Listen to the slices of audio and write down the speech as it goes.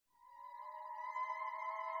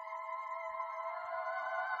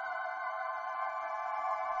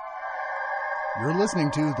You're listening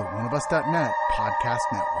to the OneOfUs.net podcast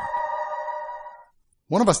network.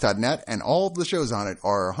 OneOfUs.net and all of the shows on it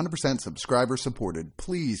are 100% subscriber supported.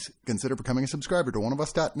 Please consider becoming a subscriber to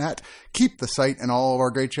OneOfUs.net. Keep the site and all of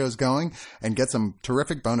our great shows going and get some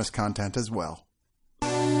terrific bonus content as well.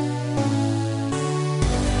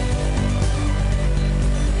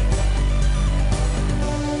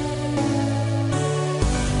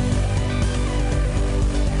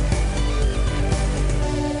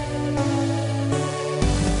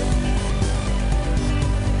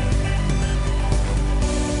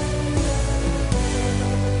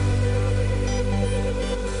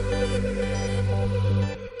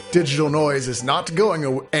 Digital noise is not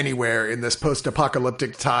going anywhere in this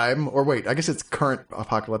post-apocalyptic time. Or wait, I guess it's current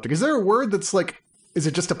apocalyptic. Is there a word that's like, is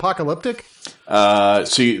it just apocalyptic?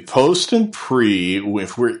 See, post and pre,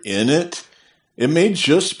 if we're in it, it may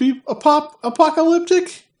just be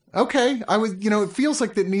apocalyptic. Okay, it feels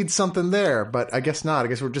like it needs something there, but I guess not. I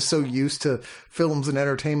guess we're just so used to films and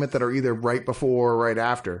entertainment that are either right before or right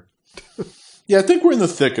after. Yeah, I think we're in the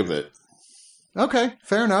thick of it. Okay,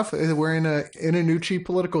 fair enough. We're in a Iannucci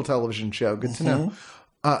political television show. Good to know.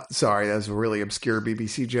 Sorry, that was a really obscure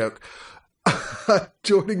BBC joke.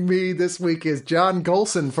 Joining me this week is John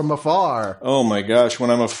Golson from Afar. Oh my gosh! When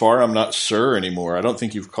I'm afar, I'm not sir anymore. I don't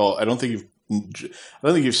think you've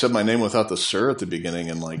said my name without the sir at the beginning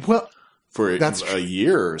for a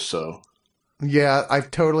year or so. Yeah,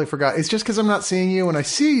 I've totally forgot. It's just because I'm not seeing you. When I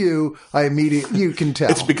see you, you can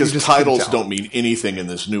tell. It's because titles don't mean anything in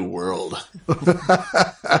this new world.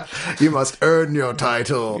 You must earn your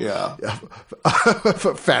title. Yeah.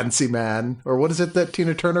 Fancy man. Or what is it that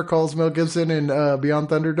Tina Turner calls Mel Gibson in Beyond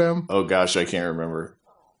Thunderdome? Oh gosh, I can't remember.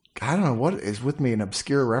 I don't know what is with me in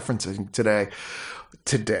obscure referencing today.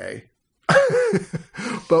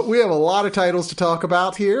 But we have a lot of titles to talk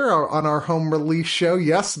about here on our home release show.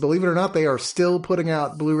 Yes, believe it or not, they are still putting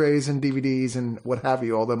out Blu-rays and DVDs and what have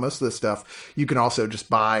you, although most of this stuff you can also just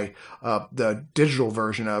buy the digital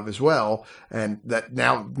version of as well. And that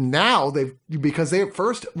now when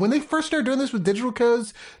they first started doing this with digital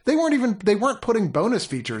codes, they weren't putting bonus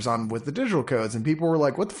features on with the digital codes, and people were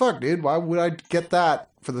like, what the fuck, dude? Why would I get that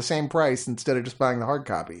for the same price instead of just buying the hard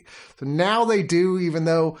copy? So now they do, even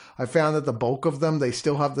though I found that the bulk of them, they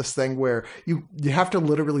still have this thing where you have to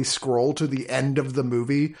literally scroll to the end of the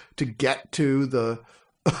movie to get to the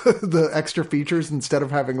extra features instead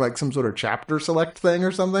of having like some sort of chapter select thing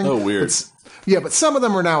or something. Oh, weird. But some of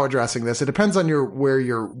them are now addressing this. It depends on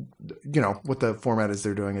what the format is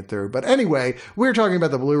they're doing it through. But anyway, we're talking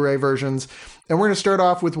about the Blu-ray versions, and we're going to start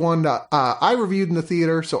off with one that I reviewed in the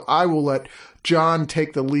theater, so I will let John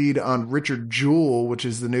take the lead on Richard Jewell, which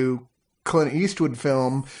is the new Clint Eastwood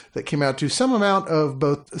film that came out to some amount of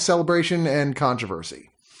both celebration and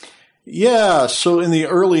controversy. Yeah, so in the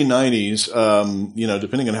early 90s,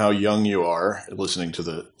 depending on how young you are listening to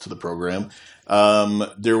the program,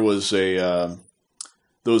 there was a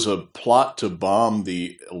plot to bomb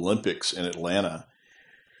the Olympics in Atlanta.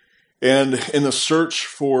 And in the search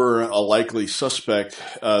for a likely suspect,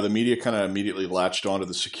 the media kind of immediately latched onto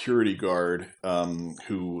the security guard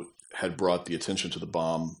who had brought the attention to the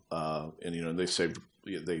bomb, and they saved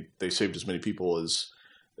as many people as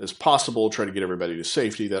possible, try to get everybody to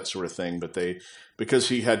safety, that sort of thing. But because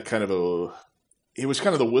he was kind of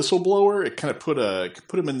the whistleblower, it kind of put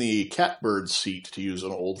him in the catbird seat, to use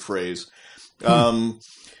an old phrase. And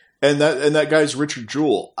that guy's Richard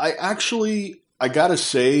Jewell. I gotta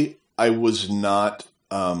say, I was not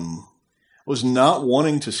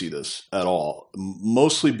wanting to see this at all,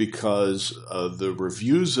 mostly because the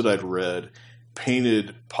reviews that I'd read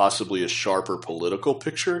painted possibly a sharper political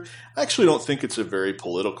picture. I actually don't think it's a very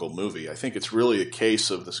political movie. I think it's really a case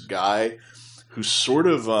of this guy who's sort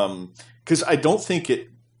of because I don't think it.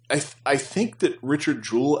 I think that Richard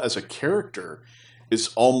Jewell as a character is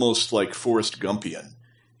almost like Forrest Gumpian.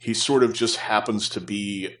 He sort of just happens to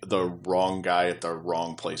be the wrong guy at the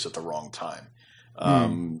wrong place at the wrong time.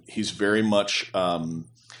 He's very much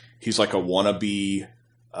he's like a wannabe.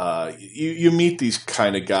 You meet these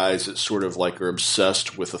kind of guys that sort of like are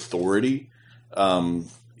obsessed with authority,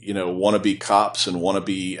 wannabe cops and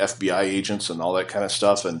wannabe FBI agents and all that kind of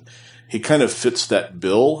stuff. And he kind of fits that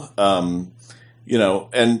bill, and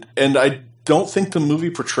I don't think the movie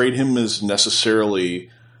portrayed him as necessarily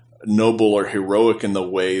noble or heroic in the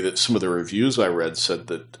way that some of the reviews I read said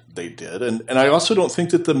that they did. And I also don't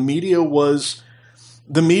think that the media is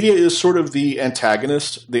sort of the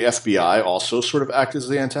antagonist. The FBI also sort of act as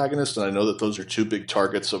the antagonist. And I know that those are two big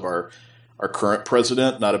targets of our current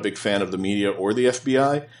president. Not a big fan of the media or the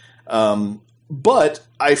FBI. But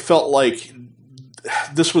I felt like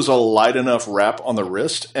this was a light enough rap on the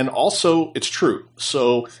wrist, and also it's true.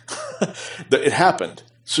 So it happened.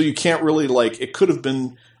 So you can't really it could have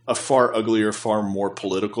been a far uglier, far more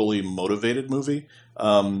politically motivated movie.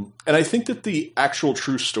 And I think that the actual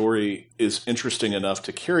true story is interesting enough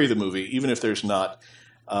to carry the movie, even if there's not,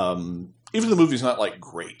 even if the movie's not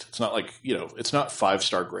great. It's not it's not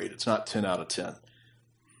 5-star great. It's not 10 out of 10.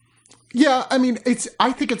 Yeah, I mean,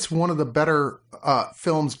 I think it's one of the better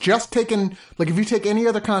films. Just taken, if you take any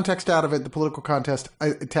other context out of it, the political text,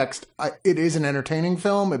 it is an entertaining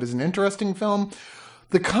film. It is an interesting film.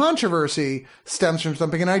 The controversy stems from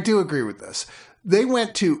something, and I do agree with this. They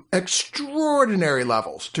went to extraordinary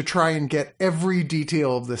levels to try and get every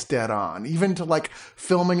detail of this dead on, even to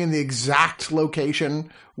filming in the exact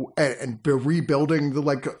location and rebuilding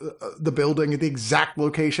the building at the exact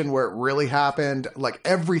location where it really happened,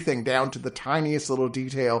 everything down to the tiniest little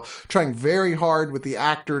detail, trying very hard with the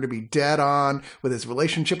actor to be dead on with his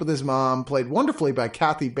relationship with his mom, played wonderfully by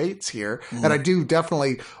Kathy Bates here. Mm. And I do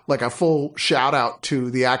definitely a full shout out to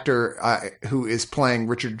the actor who is playing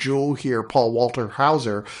Richard Jewell here, Paul Walter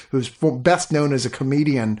Hauser, who's best known as a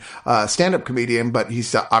comedian, stand-up comedian, but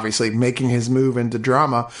he's obviously making his move into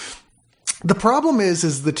drama. The problem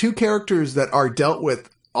is the two characters that are dealt with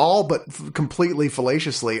all but completely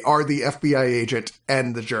fallaciously are the FBI agent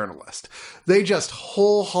and the journalist. They just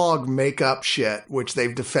whole hog make up shit, which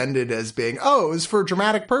they've defended as being, it was for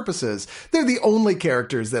dramatic purposes. They're the only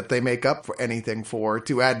characters that they make up for anything for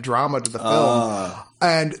to add drama to the film.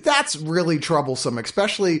 And that's really troublesome,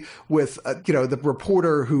 especially with, the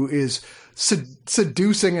reporter who is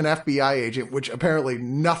seducing an FBI agent, which apparently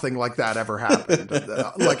nothing like that ever happened,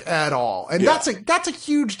 at all. And that's a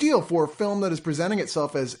huge deal for a film that is presenting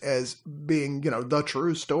itself as being, the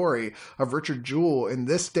true story of Richard Jewell in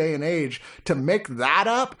this day and age. To make that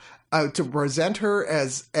up, to present her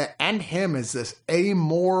and him as this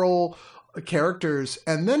amoral characters,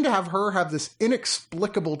 and then to have her have this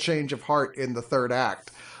inexplicable change of heart in the third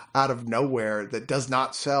act out of nowhere that does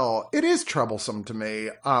not sell. It is troublesome to me.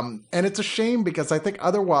 And it's a shame because I think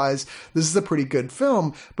otherwise this is a pretty good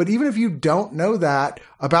film. But even if you don't know that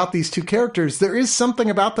about these two characters, there is something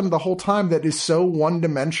about them the whole time that is so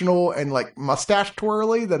one-dimensional and mustache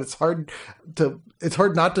twirly that it's hard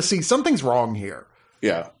not to see something's wrong here.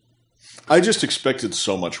 Yeah. I just expected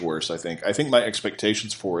so much worse, I think. I think my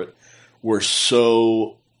expectations for it were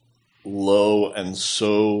so low and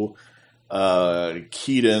so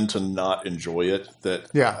keyed in to not enjoy it that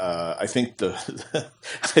I think the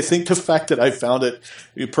fact that I found it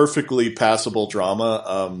a perfectly passable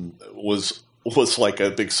drama was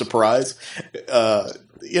a big surprise.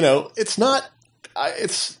 It's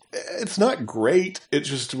not great. It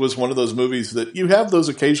just was one of those movies that you have those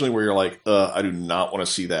occasionally where you're I do not want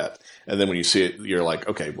to see that, and then when you see it, you're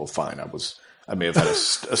okay, well, fine. I may have had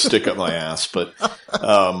a stick up my ass, but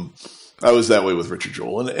I was that way with Richard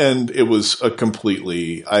Jewell, and it was I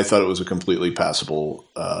thought it was a completely passable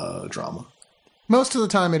drama. Most of the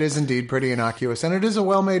time it is indeed pretty innocuous, and it is a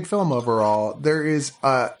well-made film overall. There is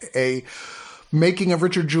a making of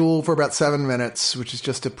Richard Jewell for about 7 minutes, which is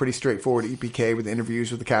just a pretty straightforward EPK with interviews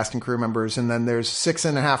with the cast and crew members. And then there's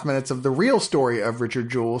 6.5 minutes of the real story of Richard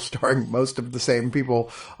Jewell, starring most of the same people,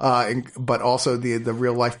 but also the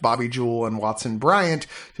real life Bobby Jewell and Watson Bryant,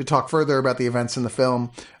 to talk further about the events in the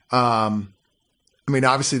film. I mean,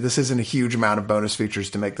 obviously this isn't a huge amount of bonus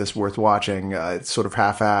features to make this worth watching. It's sort of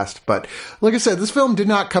half-assed, but like I said, this film did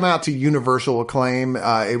not come out to universal acclaim.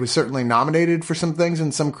 It was certainly nominated for some things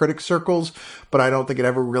in some critic circles, but I don't think it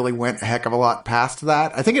ever really went a heck of a lot past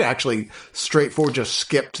that. I think it actually straightforward just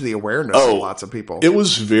skipped the awareness of lots of people. It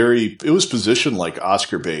was positioned like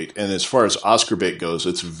Oscar bait. And as far as Oscar bait goes,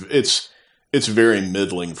 it's very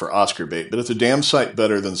middling for Oscar bait, but it's a damn sight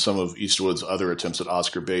better than some of Eastwood's other attempts at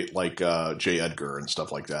Oscar bait, like J. Edgar and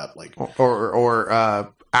stuff like that.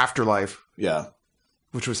 Or Afterlife. Yeah.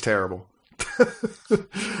 Which was terrible.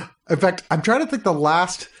 In fact, I'm trying to think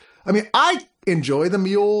I enjoy The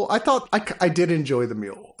Mule. I thought I did enjoy The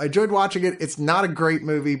Mule. I enjoyed watching it. It's not a great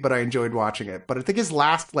movie, but I enjoyed watching it. But I think his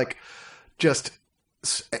last, just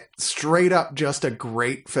straight up just a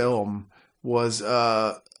great film was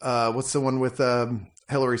what's the one with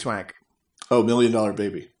Hilary Swank? Oh, $1 Million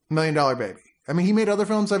Baby. $1 Million Baby. I mean, he made other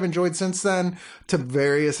films I've enjoyed since then to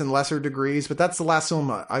various and lesser degrees, but that's the last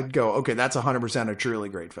film I'd go, okay, that's 100% a truly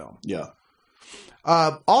great film. Yeah.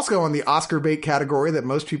 Also on the Oscar bait category that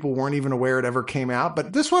most people weren't even aware it ever came out,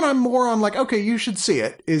 but this one I'm more on okay, you should see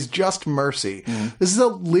it, is Just Mercy. Mm-hmm. This is a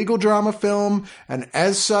legal drama film, and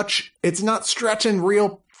as such, it's not stretching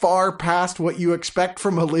real far past what you expect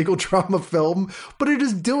from a legal drama film, but it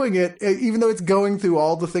is doing it, even though it's going through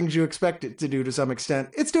all the things you expect it to do to some extent.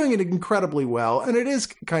 It's doing it incredibly well, and it is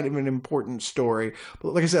kind of an important story.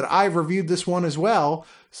 But like I said, I've reviewed this one as well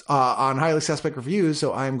on Highly Suspect Reviews,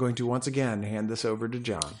 so I'm going to once again hand this over to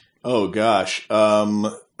John. Oh, gosh.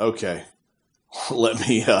 Okay. Let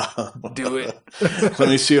me do it. Let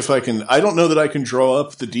me see if I can. I don't know that I can draw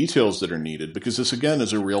up the details that are needed, because this again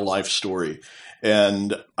is a real life story,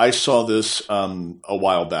 and I saw this a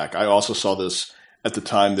while back. I also saw this at the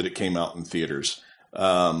time that it came out in theaters.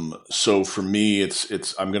 So for me,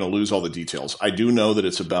 it's I'm going to lose all the details. I do know that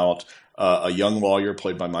it's about a young lawyer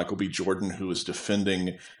played by Michael B. Jordan who is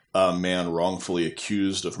defending a man wrongfully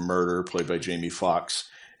accused of murder, played by Jamie Foxx,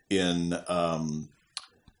 in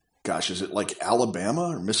gosh, is it like Alabama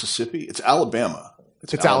or Mississippi? It's Alabama.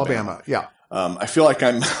 It's Alabama. Yeah. I feel like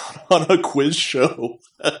I'm on a quiz show.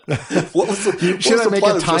 Should I make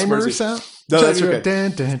a timer sound? No, that's okay.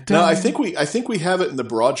 Dun, dun, dun. No, I think we have it in the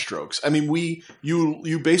broad strokes. I mean,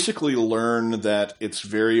 you basically learn that it's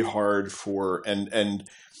very hard for and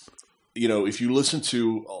you know, if you listen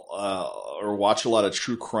to or watch a lot of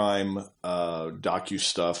true crime docu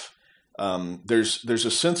stuff, there's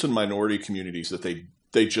a sense in minority communities that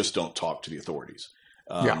they just don't talk to the authorities.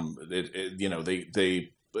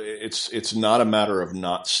 It's not a matter of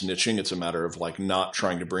not snitching. It's a matter of like not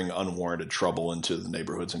trying to bring unwarranted trouble into the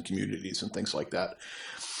neighborhoods and communities and things like that.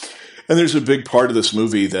 And there's a big part of this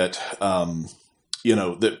movie that,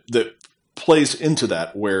 that plays into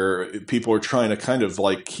that, where people are trying to kind of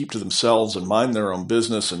like keep to themselves and mind their own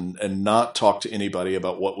business and not talk to anybody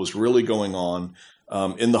about what was really going on,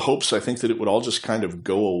 in the hopes, I think, that it would all just kind of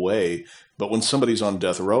go away. But when somebody's on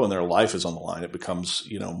death row and their life is on the line, it becomes,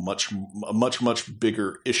 a much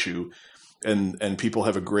bigger issue, and people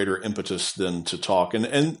have a greater impetus than to talk.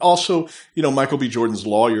 And also, Michael B. Jordan's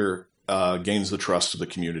lawyer gains the trust of the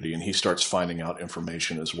community, and he starts finding out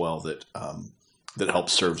information as well that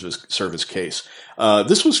helps serve his case.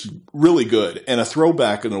 This was really good, and a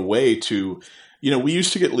throwback in a way to, we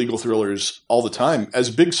used to get legal thrillers all the time as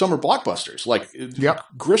big summer blockbusters. Like,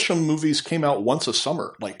 Grisham movies came out once a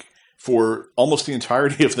summer, like for almost the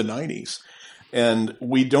entirety of the 90s. And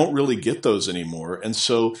we don't really get those anymore. And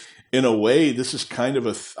so in a way, this is kind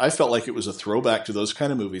of I felt like it was a throwback to those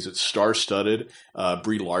kind of movies. It's star-studded.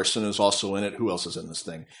 Brie Larson is also in it. Who else is in this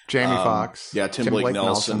thing? Jamie Foxx. Yeah, Tim Blake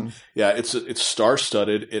Nelson. Yeah, it's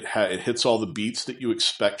star-studded. It hits all the beats that you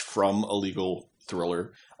expect from a legal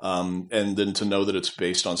thriller. And then to know that it's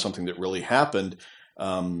based on something that really happened,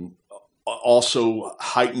 also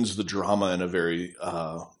heightens the drama in a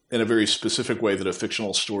very specific way that a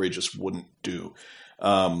fictional story just wouldn't do.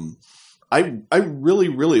 I really,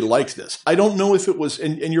 really liked this. I don't know if it was,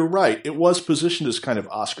 and you're right, it was positioned as kind of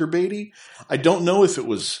Oscar baity. I don't know if it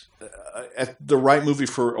was the right movie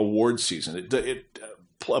for awards season.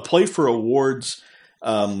 A play for awards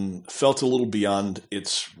felt a little beyond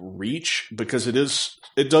its reach, because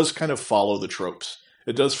it does kind of follow the tropes.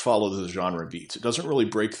 It does follow the genre beats. It doesn't really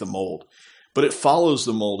break the mold, but it follows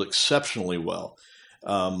the mold exceptionally well.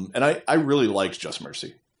 And I really liked Just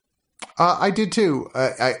Mercy. I did too.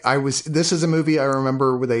 This is a movie I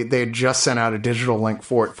remember where they had just sent out a digital link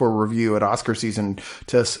for it for review at Oscar season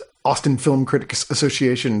to Austin Film Critics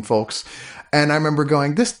Association folks. And I remember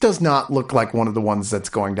going, this does not look like one of the ones that's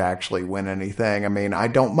going to actually win anything. I mean, I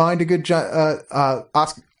don't mind a good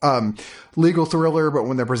legal thriller, but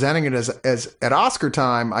when they're presenting it as at Oscar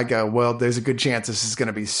time, I go, well, there's a good chance this is going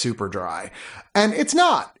to be super dry. And it's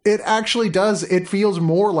not. It actually does. It feels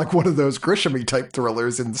more like one of those Grisham-y type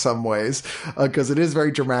thrillers in some ways, because it is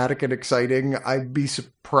very dramatic and exciting. I'd be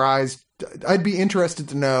surprised. I'd be interested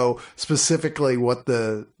to know specifically what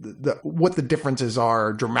the differences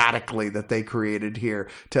are dramatically that they created here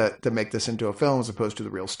to make this into a film as opposed to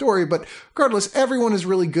the real story. But regardless, everyone is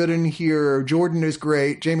really good in here. Jordan is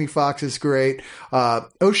great. Jamie Foxx is great.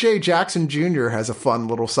 O'Shea Jackson Jr. has a fun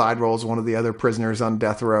little side role as one of the other prisoners on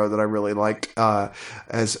death row that I really liked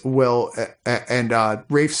as well. And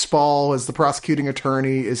Rafe Spall as the prosecuting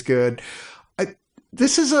attorney is good.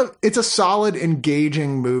 It's a solid,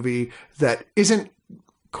 engaging movie that isn't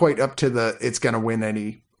quite up to it's going to win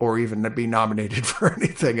any or even be nominated for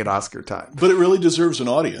anything at Oscar time. But it really deserves an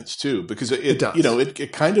audience too, because it does.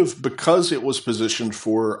 It kind of, because it was positioned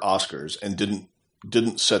for Oscars and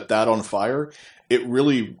didn't set that on fire. It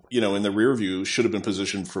really, in the rear view, should have been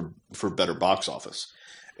positioned for better box office.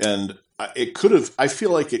 And I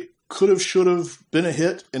feel like it should have been a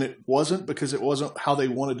hit, and it wasn't, because it wasn't how they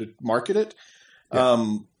wanted to market it.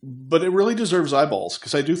 Yeah. But it really deserves eyeballs,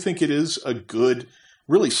 because I do think it is a good,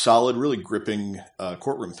 really solid, really gripping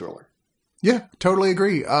courtroom thriller. Yeah, totally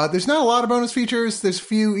agree. There's not a lot of bonus features. There's a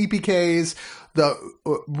few EPKs.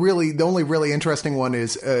 The only really interesting one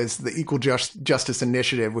is the Equal Justice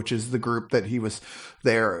Initiative, which is the group that he was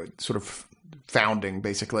there sort of founding,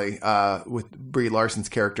 basically, with Brie Larson's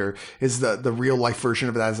character, is the real life version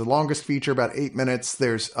of that. Is the longest feature, about 8 minutes.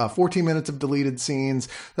 There's 14 minutes of deleted scenes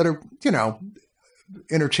that are,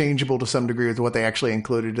 interchangeable to some degree with what they actually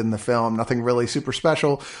included in the film. Nothing really super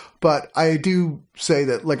special, but I do say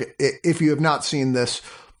that, like, if you have not seen this,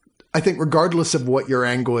 I think regardless of what your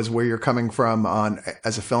angle is, where you're coming from on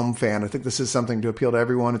as a film fan, I think this is something to appeal to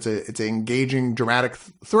everyone. It's an engaging, dramatic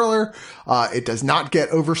thriller. It does not get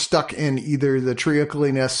overstuck in either the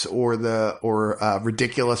trickliness or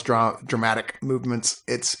ridiculous dramatic movements.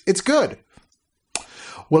 It's good.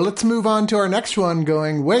 Well, let's move on to our next one,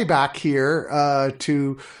 going way back here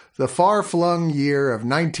to the far-flung year of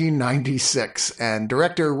 1996. And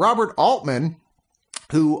director Robert Altman,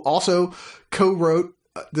 who also co-wrote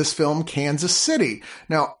this film, Kansas City.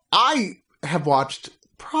 Now, I have watched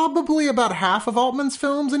probably about half of Altman's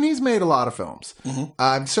films, and he's made a lot of films. Mm-hmm.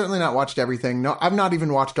 I've certainly not watched everything. No, I've not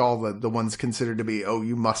even watched all the ones considered to be,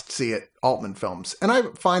 you must see it, Altman films. And I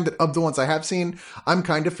find that of the ones I have seen, I'm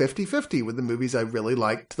kind of 50-50 with the movies I really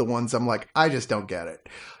liked, the ones I'm like, I just don't get it.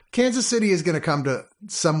 Kansas City is going to come to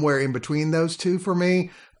somewhere in between those two for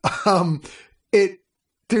me.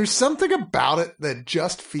 There's something about it that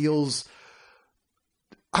just feels,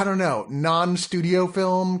 I don't know, non-studio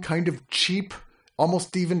film, kind of cheap,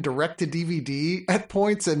 almost even direct to DVD at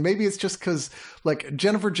points. And maybe it's just because, like,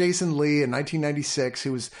 Jennifer Jason Leigh in 1996,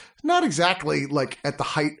 who was not exactly like at the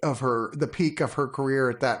height of the peak of her career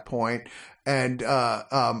at that point. And,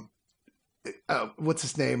 what's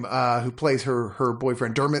his name? Who plays her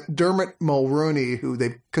boyfriend, Dermot Mulroney, who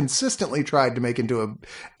they've consistently tried to make into a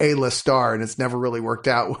A-list star, and it's never really worked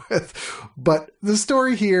out with. But the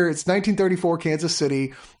story here, it's 1934 Kansas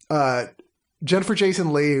City. Jennifer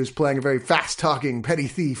Jason Leigh, who's playing a very fast-talking petty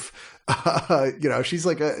thief. She's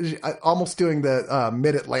like almost doing the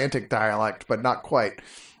mid-Atlantic dialect, but not quite.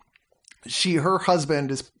 Her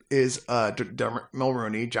husband is Dermot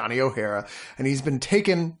Mulroney, Johnny O'Hara, and he's been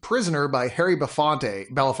taken prisoner by Harry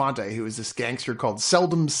Belafonte, who is this gangster called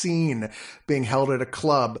Seldom Seen, being held at a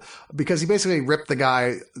club because he basically ripped the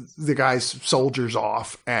guy's soldiers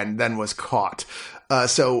off and then was caught.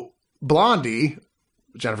 So Blondie,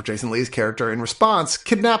 Jennifer Jason Leigh's character, in response,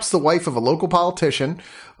 kidnaps the wife of a local politician,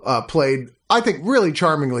 played, I think, really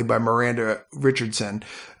charmingly by Miranda Richardson,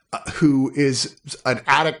 who is an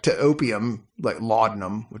addict to opium, like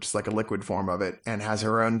laudanum, which is like a liquid form of it, and has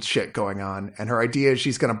her own shit going on. And her idea is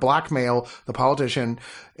she's going to blackmail the politician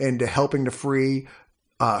into helping to free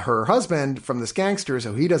her husband from this gangster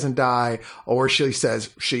so he doesn't die, or she says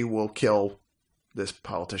she will kill this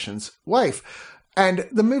politician's wife. And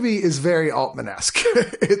the movie is very Altman-esque.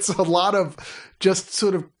 It's a lot of just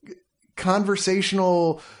sort of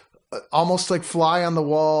conversational, almost like fly on the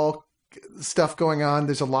wall stuff going on.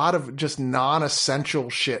 There's a lot of just non-essential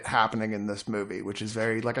shit happening in this movie, which is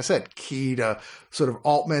very, like I said, key to sort of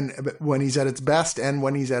Altman when he's at its best and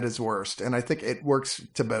when he's at his worst. And I think it works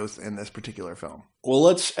to both in this particular film. Well,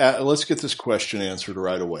 let's get this question answered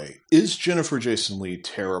right away. Is Jennifer Jason Leigh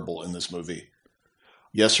terrible in this movie?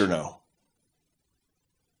 Yes or no?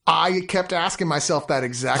 I kept asking myself that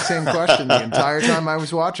exact same question the entire time I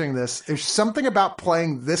was watching this. There's something about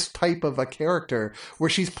playing this type of a character where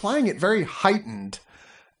she's playing it very heightened.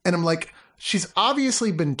 And I'm like, she's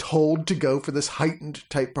obviously been told to go for this heightened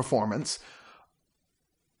type performance.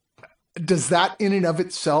 Does that in and of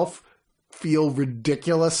itself feel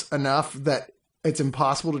ridiculous enough that it's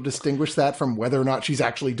impossible to distinguish that from whether or not she's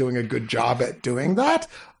actually doing a good job at doing that?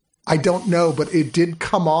 I don't know, but it did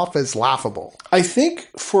come off as laughable. I think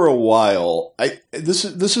for a while, this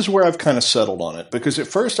is where I've kind of settled on it, because at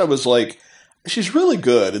first I was like, she's really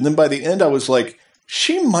good. And then by the end I was like,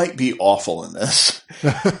 she might be awful in this.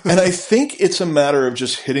 And I think it's a matter of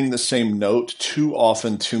just hitting the same note too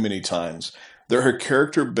often, too many times. That her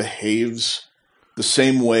character behaves the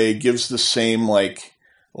same way, gives the same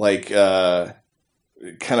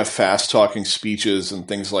kind of fast-talking speeches and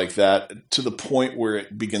things like that to the point where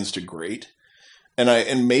it begins to grate.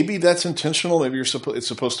 And maybe that's intentional. Maybe it's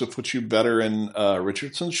supposed to put you better in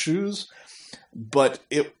Richardson's shoes. But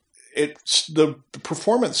the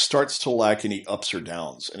performance starts to lack any ups or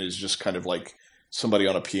downs and is just kind of like somebody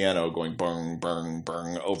on a piano going bung, bung,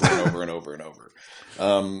 bung over and over and over and over.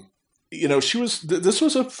 This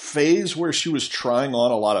was a phase where she was trying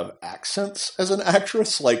on a lot of accents as an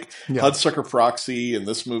actress, like Hudsucker Proxy in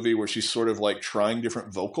this movie, where she's sort of like trying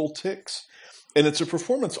different vocal tics. And it's a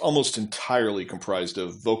performance almost entirely comprised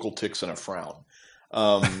of vocal tics and a frown.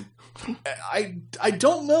 I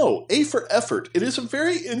don't know. A for effort. It is a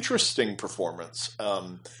very interesting performance.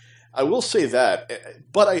 I will say that,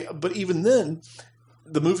 but even then,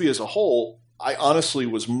 the movie as a whole, I honestly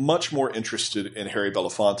was much more interested in Harry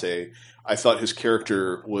Belafonte. I thought his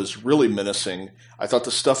character was really menacing. I thought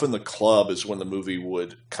the stuff in the club is when the movie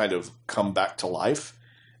would kind of come back to life.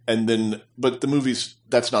 And then, but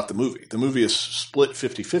that's not the movie. The movie is split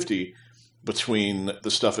 50-50 between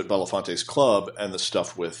the stuff at Belafonte's club and the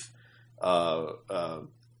stuff with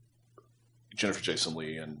Jennifer Jason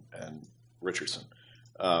Leigh and Richardson.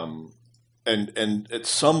 And at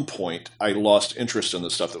some point, I lost interest in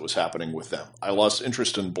the stuff that was happening with them. I lost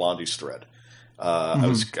interest in Blondie's thread.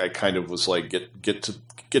 I kind of was like, get to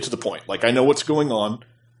the point. Like, I know what's going on,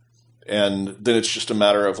 and then it's just a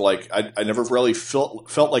matter of like, I never really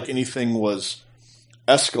felt like anything was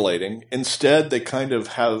escalating. Instead,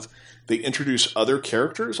 they introduce other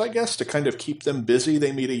characters, I guess, to kind of keep them busy.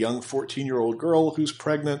 They meet a young 14-year-old girl who's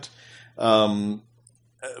pregnant.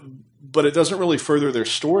 But it doesn't really further their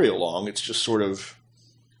story along. It's just sort of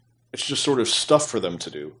stuff for them to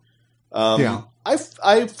do. I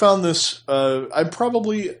found this. I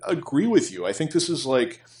probably agree with you. I think this is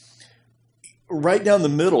like right down the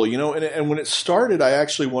middle, And when it started, I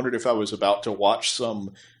actually wondered if I was about to watch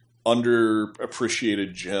some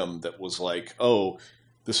underappreciated gem that was like, oh,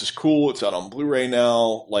 this is cool. It's out on Blu-ray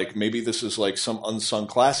now. Like maybe this is like some unsung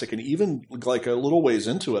classic. And even like a little ways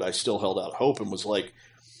into it, I still held out hope and was like,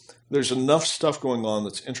 there's enough stuff going on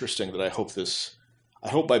that's interesting that I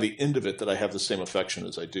hope by the end of it that I have the same affection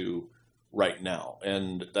as I do right now.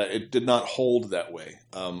 And that it did not hold that way.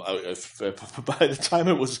 By the time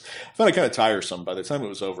I found it kind of tiresome. By the time it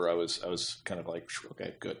was over, I was kind of like,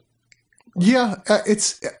 okay, good. Yeah,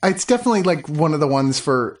 it's definitely like one of the ones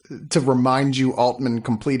to remind you Altman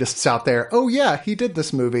completists out there. Oh yeah, he did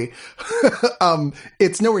this movie.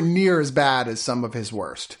 It's nowhere near as bad as some of his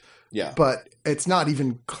worst. Yeah, but it's not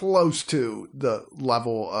even close to the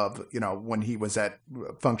level of when he was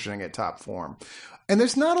functioning at top form. And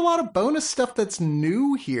there's not a lot of bonus stuff that's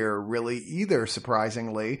new here, really, either.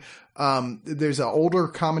 Surprisingly, there's an older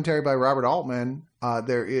commentary by Robert Altman.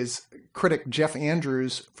 There is critic Jeff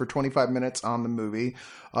Andrews for 25 minutes on the movie,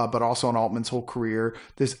 but also on Altman's whole career.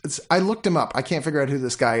 I looked him up. I can't figure out who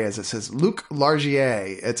this guy is. It says Luc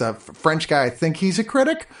Largier. It's a French guy. I think he's a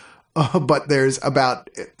critic. But there's about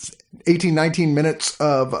 18, 19 minutes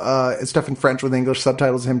of stuff in French with English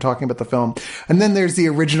subtitles, him talking about the film. And then there's the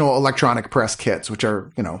original electronic press kits, which are,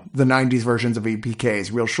 the 90s versions of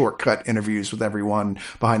EPKs, real shortcut interviews with everyone,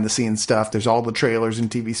 behind the scenes stuff. There's all the trailers and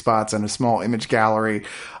TV spots and a small image gallery.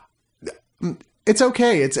 It's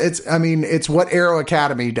okay. It's what Arrow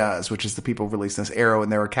Academy does, which is the people releasing this Arrow in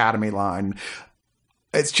their Academy line.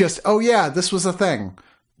 It's just, oh yeah, this was a thing.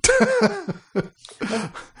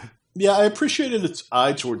 Yeah, I appreciated its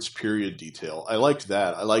eye towards period detail. I liked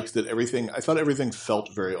that. I liked that I thought everything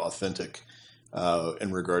felt very authentic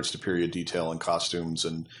in regards to period detail and costumes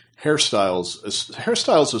and hairstyles.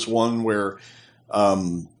 Hairstyles is one where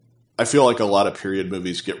I feel like a lot of period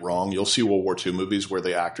movies get wrong. You'll see World War II movies where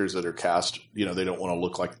the actors that are cast, they don't want to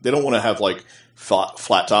look like, they don't want to have like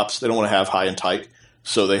flat tops. They don't want to have high and tight.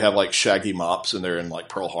 So they have like shaggy mops and they're in like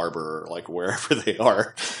Pearl Harbor or like wherever they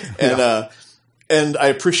are. And, and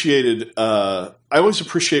I always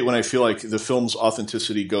appreciate when I feel like the film's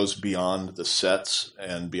authenticity goes beyond the sets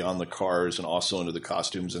and beyond the cars and also into the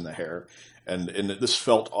costumes and the hair. And this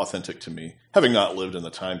felt authentic to me, having not lived in the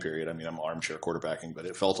time period. I mean, I'm armchair quarterbacking, but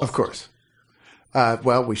it felt authentic. Of course.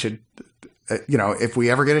 Well, we should, if we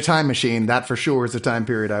ever get a time machine, that for sure is a time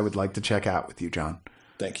period I would like to check out with you, John.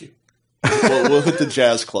 Thank you. We'll hit the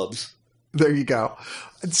jazz clubs. There you go.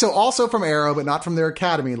 So also from Arrow, but not from their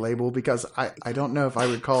Academy label, because I don't know if I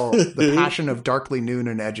would call The Passion of Darkly Noon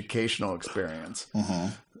an educational experience. Mm-hmm.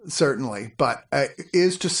 Certainly. But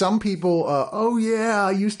is to some people, oh yeah,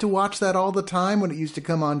 I used to watch that all the time when it used to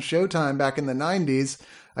come on Showtime back in the 90s.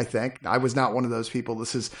 I think I was not one of those people.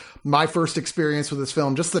 This is my first experience with this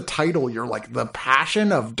film. Just the title, you're like, The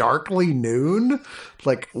Passion of Darkly Noon?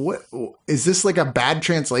 Like, what is this, like a bad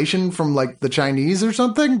translation from like the Chinese or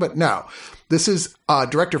something? But no, this is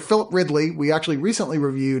director Philip Ridley. We actually recently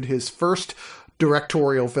reviewed his first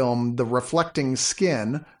directorial film, The Reflecting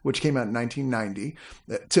Skin, which came out in 1990.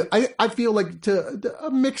 I feel like a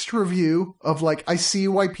mixed review of like, I see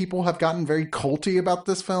why people have gotten very culty about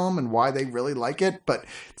this film and why they really like it, but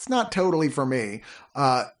it's not totally for me.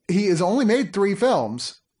 He has only made 3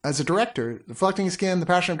 films. as a director, Reflecting Skin, The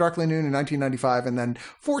Passion of Darkly Noon in 1995, and then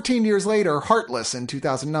 14 years later, Heartless in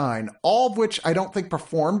 2009, all of which I don't think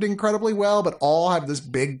performed incredibly well, but all have this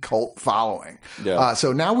big cult following. Yeah.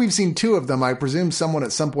 So now we've seen 2 of them. I presume someone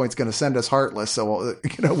at some point is going to send us Heartless. So,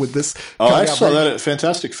 with this. I saw that at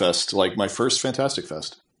Fantastic Fest, like my first Fantastic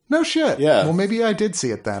Fest. No shit. Yeah. Well, maybe I did see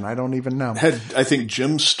it then. I don't even know. I think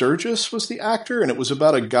Jim Sturgis was the actor, and it was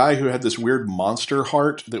about a guy who had this weird monster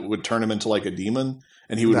heart that would turn him into like a demon,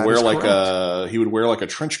 and he would wear like a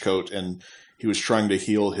trench coat, and he was trying to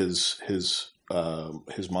heal his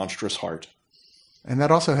monstrous heart. And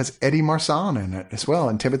that also has Eddie Marsan in it as well,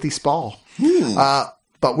 and Timothy Spall.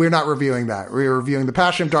 But we're not reviewing that. We're reviewing The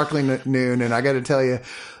Passion of Darkly Noon, and I got to tell you,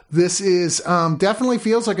 this is definitely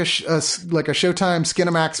feels like a Showtime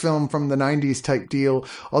Skinamax film from the 90s type deal.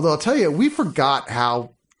 Although I'll tell you, we forgot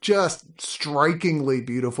how just strikingly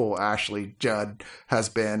beautiful Ashley Judd has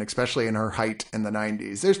been, especially in her height in the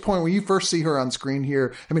 90s. There's a point when you first see her on screen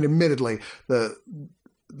here. I mean, admittedly, the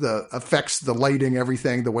effects, the lighting,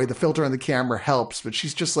 everything, the way the filter on the camera helps, but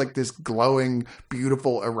she's just like this glowing,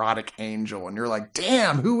 beautiful, erotic angel. And you're like,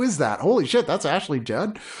 damn, who is that? Holy shit, that's Ashley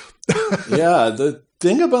Judd. Yeah, the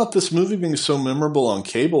thing about this movie being so memorable on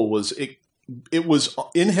cable was it was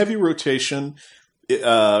in heavy rotation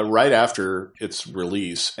right after its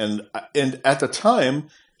release, and at the time,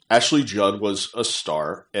 Ashley Judd was a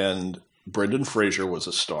star, and Brendan Fraser was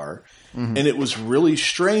a star, and it was really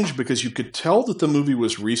strange because you could tell that the movie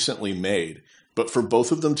was recently made, but for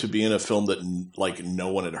both of them to be in a film that like no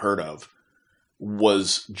one had heard of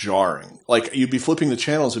was jarring. Like, you'd be flipping the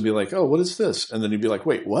channels and be like, oh, what is this? And then you'd be like,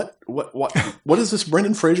 wait, what is this?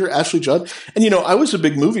 Brendan Fraser, Ashley Judd? And, I was a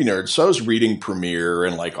big movie nerd, so I was reading Premiere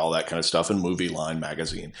and like all that kind of stuff and Movie Line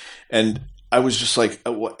magazine. And I was just like,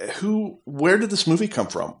 where did this movie come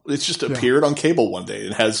from? It's just appeared on cable one day.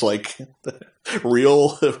 It has like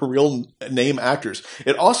real name actors.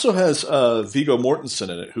 It also has Viggo Mortensen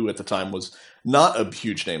in it, who at the time was not a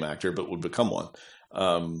huge name actor, but would become one.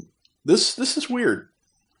 This is weird.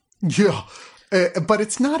 Yeah, but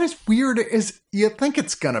it's not as weird as you think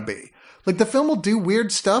it's going to be. Like, the film will do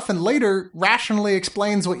weird stuff and later rationally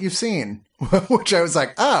explains what you've seen, which I was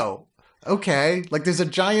like, oh, okay. Like, there's a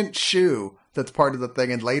giant shoe that's part of the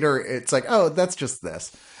thing, and later it's like, oh, that's just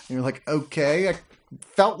this. And you're like, okay. I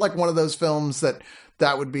felt like one of those films that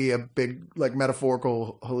would be a big, like,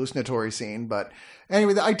 metaphorical hallucinatory scene, but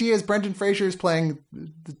anyway, the idea is Brendan Fraser is playing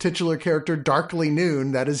the titular character Darkly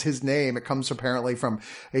Noon. That is his name. It comes apparently from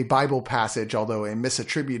a Bible passage, although a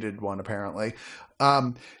misattributed one, apparently.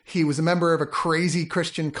 He was a member of a crazy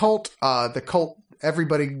Christian cult. The cult,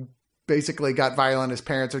 everybody basically got violent. His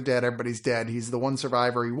parents are dead. Everybody's dead. He's the one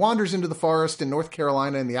survivor. He wanders into the forest in North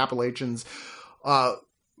Carolina in the Appalachians,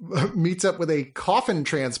 meets up with a coffin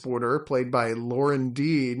transporter played by Lauren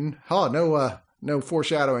Dean. Oh, no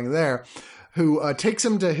foreshadowing there. Who takes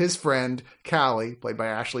him to his friend, Callie, played by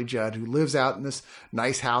Ashley Judd, who lives out in this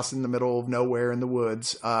nice house in the middle of nowhere in the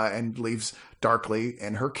woods, and leaves Darkly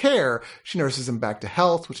in her care. She nurses him back to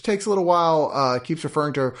health, which takes a little while, keeps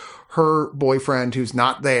referring to her boyfriend who's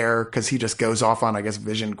not there because he just goes off on, I guess,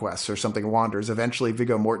 vision quests or something, wanders. Eventually,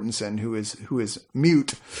 Viggo Mortensen, who is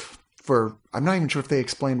mute, I'm not even sure if they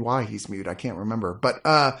explain why he's mute. I can't remember. But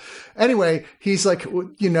anyway, he's like,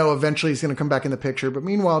 eventually he's going to come back in the picture. But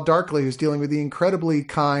meanwhile, Darkly, who's dealing with the incredibly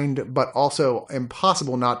kind, but also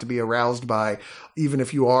impossible not to be aroused by, even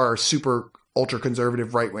if you are a super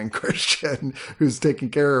ultra-conservative right-wing Christian who's taking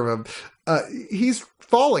care of him, he's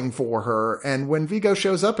falling for her. And when Viggo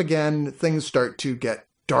shows up again, things start to get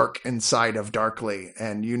dark inside of Darkly.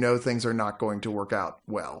 And things are not going to work out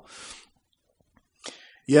well.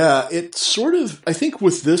 Yeah, it's sort of, I think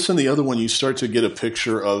with this and the other one, you start to get a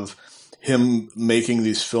picture of him making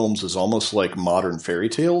these films as almost like modern fairy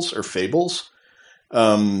tales or fables.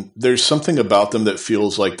 There's something about them that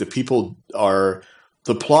feels like the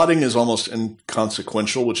plotting is almost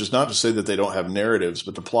inconsequential, which is not to say that they don't have narratives,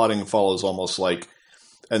 but the plotting follows almost like,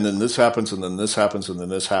 and then this happens, and then this happens, and then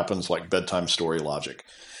this happens, like bedtime story logic.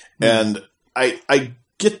 And I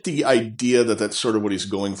get the idea that that's sort of what he's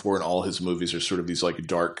going for in all his movies, are sort of these like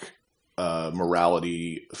dark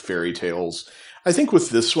morality fairy tales. I think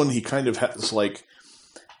with this one, he kind of has like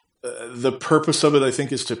the purpose of it, I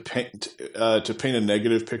think, is to paint a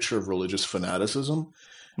negative picture of religious fanaticism,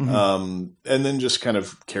 and then just kind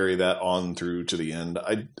of carry that on through to the end.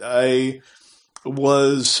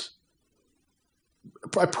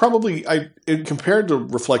 Compared to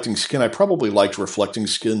Reflecting Skin, I probably liked Reflecting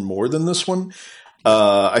Skin more than this one.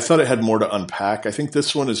 I thought it had more to unpack. I think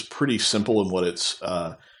this one is pretty simple in what it's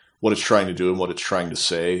trying to do and what it's trying to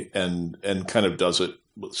say, and kind of does it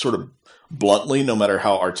sort of bluntly, no matter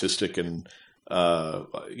how artistic and,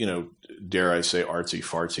 dare I say artsy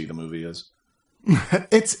fartsy the movie is.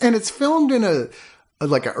 It's filmed in a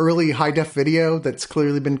like an early high def video that's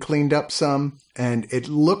clearly been cleaned up some, and it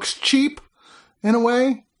looks cheap in a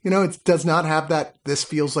way. It does not have that "this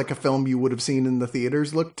feels like a film you would have seen in the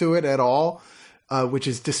theaters" look to it at all, which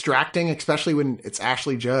is distracting, especially when it's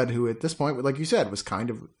Ashley Judd, who at this point, like you said,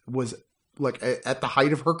 was like at the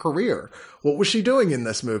height of her career. What was she doing in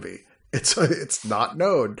this movie? It's not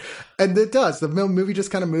known, and it does. The movie just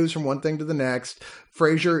kind of moves from one thing to the next.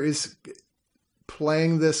 Frasier is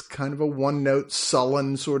playing this kind of a one-note,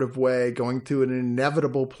 sullen sort of way, going to an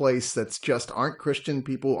inevitable place that's just aren't Christian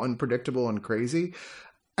people, unpredictable and crazy.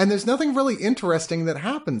 And there's nothing really interesting that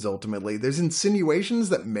happens ultimately. There's insinuations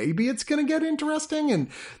that maybe it's going to get interesting, and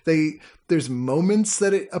there's moments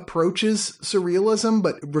that it approaches surrealism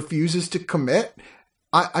but refuses to commit.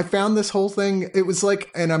 I found this whole thing, it was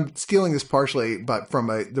like, and I'm stealing this partially but from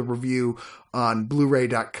the review on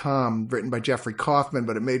Blu-ray.com written by Jeffrey Kaufman,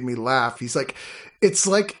 but it made me laugh. He's like, it's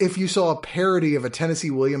like if you saw a parody of a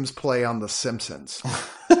Tennessee Williams play on The Simpsons.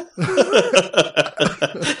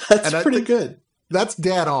 That's pretty good. That's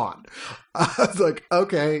dead on. I was like,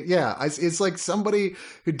 okay, yeah. It's like somebody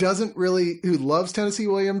who loves Tennessee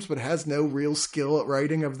Williams, but has no real skill at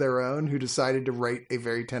writing of their own, who decided to write a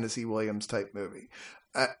very Tennessee Williams type movie.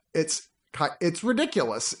 It's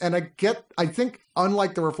ridiculous. And I think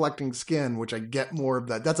unlike The Reflecting Skin, which I get more of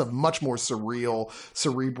that's a much more surreal,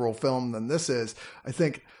 cerebral film than this is. I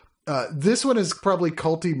think this one is probably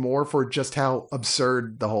culty more for just how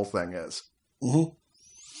absurd the whole thing is. Mm-hmm.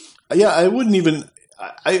 Yeah, I wouldn't even.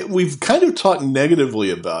 We've kind of talked negatively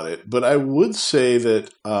about it, but I would say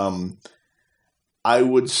that I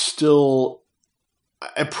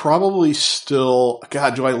probably still.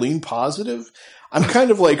 God, do I lean positive? I'm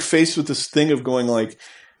kind of like faced with this thing of going like,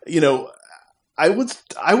 I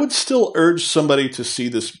would still urge somebody to see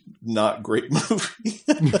this not great movie.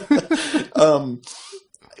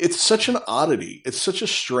 It's such an oddity. It's such a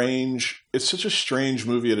strange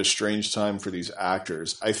movie at a strange time for these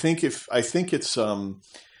actors. I think it's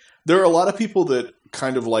there are a lot of people that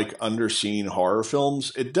kind of like underseen horror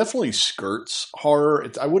films. It definitely skirts horror.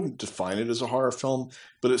 I wouldn't define it as a horror film,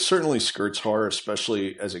 but it certainly skirts horror,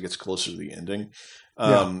 especially as it gets closer to the ending.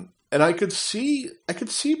 And I could see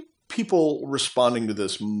people responding to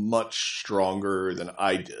this much stronger than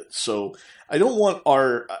I did. So I don't want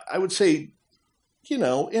I would say,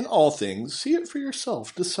 in all things, see it for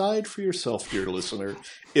yourself. Decide for yourself, dear listener,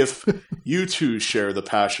 if you too share the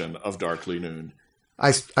passion of Darkly Noon.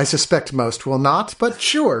 I suspect most will not, but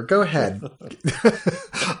sure, go ahead.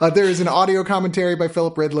 There is an audio commentary by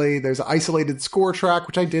Philip Ridley. There's an isolated score track,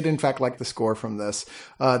 which I did in fact like the score from this.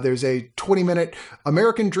 There's a 20-minute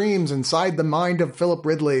American Dreams Inside the Mind of Philip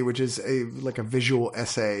Ridley, which is a visual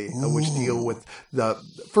essay which deal with the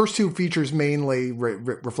first two features, mainly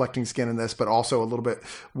Reflecting Skin in this, but also a little bit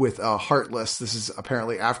with Heartless. This is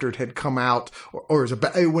apparently after it had come out, or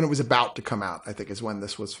when it was about to come out, I think is when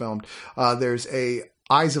this was filmed. There's a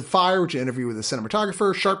Eyes of Fire, which is an interview with the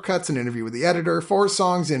cinematographer, Sharp Cuts, an interview with the editor, Forest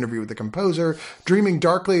Songs, an interview with the composer, Dreaming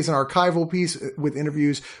Darkly is an archival piece with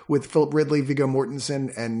interviews with Philip Ridley, Viggo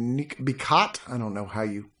Mortensen, and Nick Bicat. I don't know how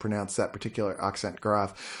you pronounce that particular accent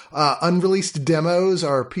graph. Unreleased demos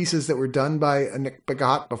are pieces that were done by Nick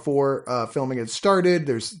Bicat before filming had started.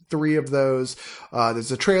 There's 3 of those.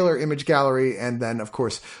 There's a trailer, image gallery, and then, of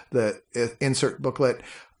course, the insert booklet.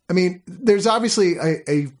 I mean, there's obviously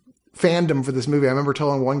a fandom for this movie. I remember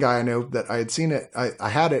telling one guy I know that I had seen it. I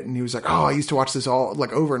had it, and he was like, "Oh, I used to watch this all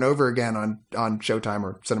like over and over again on Showtime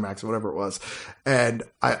or Cinemax or whatever it was." And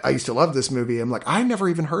I used to love this movie. I'm like, I never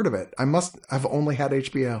even heard of it. I must have only had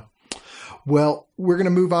HBO. Well, we're going to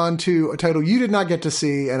move on to a title you did not get to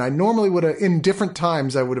see, and I normally would have, in different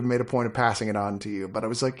times, I would have made a point of passing it on to you. But I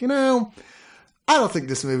was like, I don't think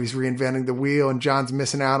this movie's reinventing the wheel, and John's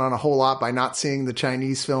missing out on a whole lot by not seeing the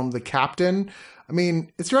Chinese film The Captain. I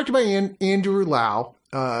mean, it's directed by Andrew Lau,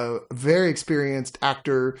 a very experienced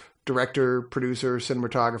actor, director, producer,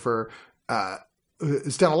 cinematographer,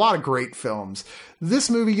 who's done a lot of great films. This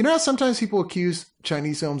movie, sometimes people accuse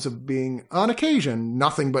Chinese films of being, on occasion,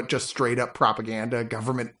 nothing but just straight up propaganda,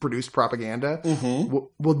 government-produced propaganda. Mm-hmm.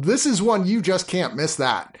 Well, this is one you just can't miss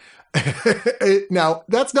that. Now,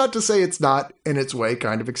 that's not to say it's not, in its way,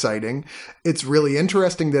 kind of exciting. It's really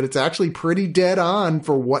interesting that it's actually pretty dead on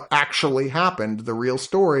for what actually happened. The real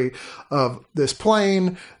story of this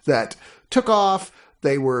plane that took off,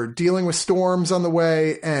 They were dealing with storms on the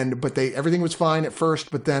way, but everything was fine at first,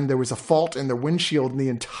 but then there was a fault in the windshield, and the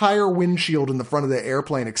entire windshield in the front of the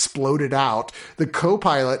airplane exploded out. The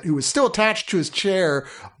co-pilot, who was still attached to his chair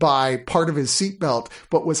by part of his seatbelt,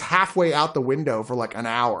 but was halfway out the window for like an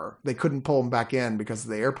hour. They couldn't pull him back in because of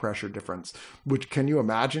the air pressure difference, which, can you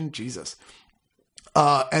imagine? Jesus.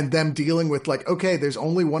 And them dealing with like, okay, there's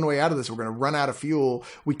only one way out of this. We're going to run out of fuel.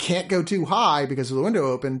 We can't go too high because with the window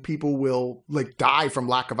open, people will like die from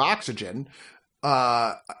lack of oxygen.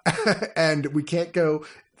 And we can't go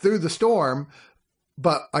through the storm,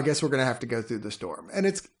 but I guess we're going to have to go through the storm. And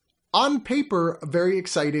it's on paper very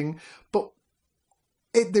exciting, but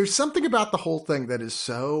there's something about the whole thing that is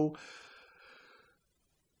so,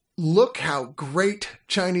 look how great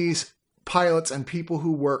Chinese pilots and people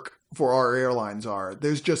who work for our airlines are.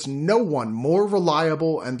 There's just no one more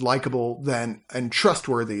reliable and likable and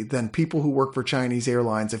trustworthy than people who work for Chinese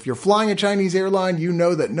airlines. If you're flying a Chinese airline, you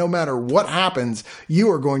know that no matter what happens, you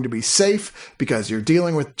are going to be safe because you're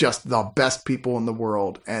dealing with just the best people in the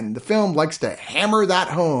world. And the film likes to hammer that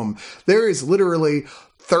home. There is literally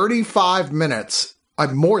 35 minutes,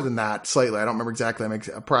 more than that slightly, I don't remember exactly, I'm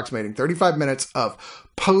approximating 35 minutes of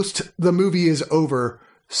post the movie is over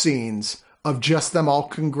scenes of just them all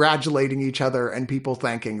congratulating each other and people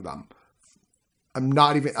thanking them.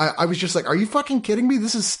 I was just like, are you fucking kidding me?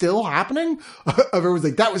 This is still happening? Everyone's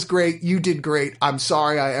like, that was great. You did great. I'm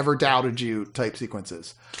sorry I ever doubted you type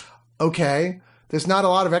sequences. Okay. There's not a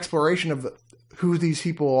lot of exploration of who these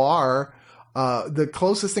people are. The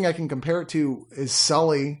closest thing I can compare it to is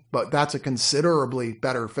Sully, but that's a considerably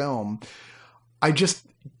better film. I just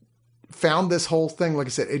found this whole thing, like I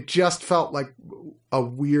said, it just felt like a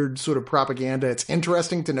weird sort of propaganda. It's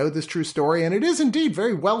interesting to know this true story, and it is indeed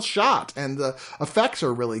very well shot, and the effects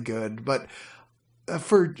are really good. But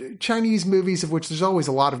for Chinese movies, of which there's always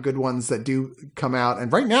a lot of good ones that do come out,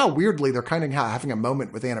 and right now, weirdly, they're kind of having a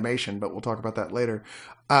moment with animation, but we'll talk about that later.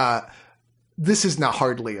 This is not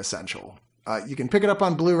hardly essential. You can pick it up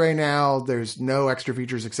on Blu-ray now. There's no extra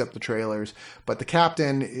features except the trailers. But The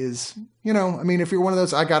Captain is, if you're one of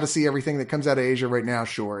those, I got to see everything that comes out of Asia right now,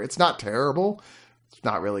 sure. It's not terrible. It's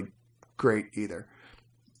not really great either.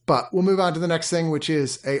 But we'll move on to the next thing, which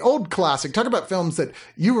is a old classic. Talk about films that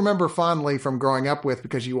you remember fondly from growing up with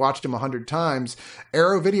because you watched them 100 times.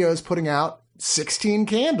 Arrow Video is putting out 16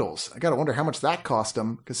 Candles. I got to wonder how much that cost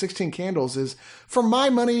them, because 16 Candles is, for my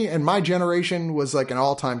money and my generation, was like an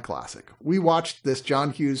all-time classic. We watched this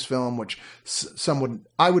John Hughes film, which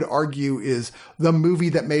I would argue is the movie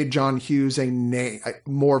that made John Hughes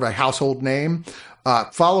more of a household name.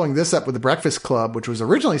 Following this up with The Breakfast Club, which was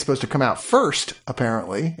originally supposed to come out first,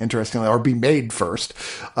 apparently, interestingly, or be made first.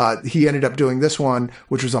 He ended up doing this one,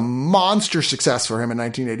 which was a monster success for him in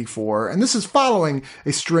 1984. And this is following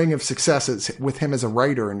a string of successes with him as a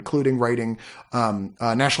writer, including writing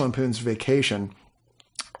National Lampoon's Vacation.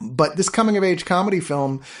 But this coming-of-age comedy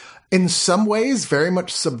film, in some ways, very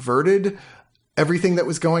much subverted everything that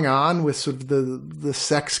was going on with sort of the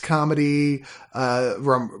sex comedy,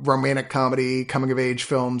 romantic comedy, coming of age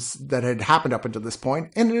films that had happened up until this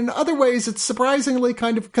point. And in other ways, it's surprisingly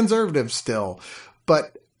kind of conservative still.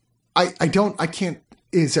 But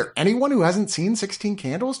is there anyone who hasn't seen 16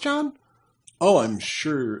 Candles, John? Oh, I'm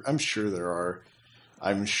sure there are.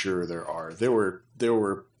 I'm sure there are. There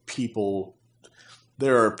are people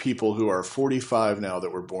who are 45 now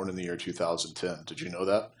that were born in the year 2010. Did you know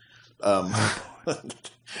that? I'm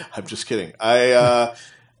just kidding. The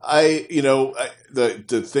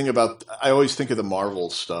thing about, I always think of the Marvel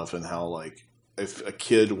stuff and how, like, if a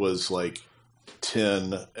kid was like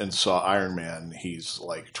 10 and saw Iron Man, he's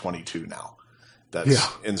like 22 now. That's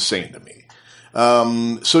insane to me.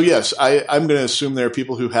 So yes, I'm going to assume there are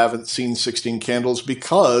people who haven't seen 16 Candles,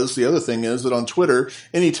 because the other thing is that on Twitter,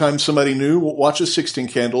 anytime somebody new watches 16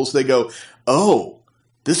 Candles, they go, "Oh,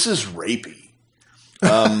 this is rapey."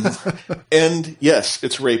 And yes,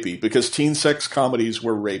 it's rapey, because teen sex comedies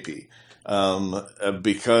were rapey,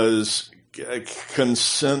 because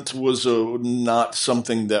consent was not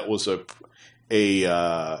something that was a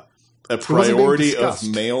priority of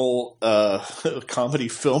male comedy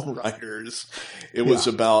film writers. It was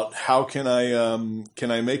about, how can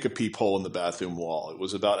I make a peephole in the bathroom wall? It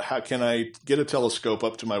was about, how can I get a telescope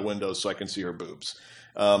up to my window so I can see her boobs?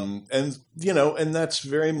 And that's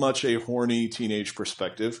very much a horny teenage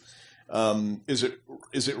perspective. Is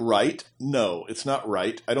it right? No, it's not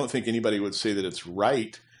right. I don't think anybody would say that it's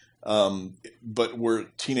right. But were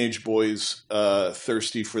teenage boys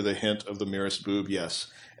thirsty for the hint of the merest boob?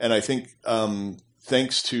 Yes. And I think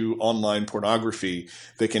thanks to online pornography,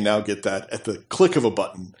 they can now get that at the click of a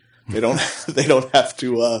button. They don't they don't have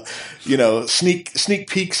to sneak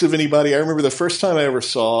peeks of anybody. I remember the first time I ever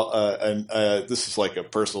saw this is like a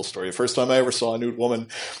personal story. The first time I ever saw a nude woman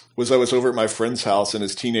was I was over at my friend's house, and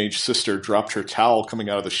his teenage sister dropped her towel coming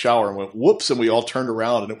out of the shower and went whoops, and we all turned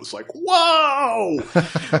around, and it was like wow.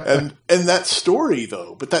 and that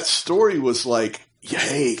story was like,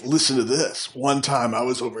 hey, listen to this. One time I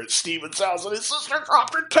was over at Steven's house and his sister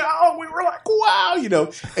dropped her towel. We were like, wow,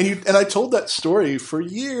 and I told that story for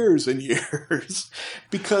years and years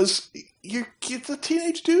because it's a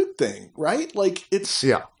teenage dude thing, right? Like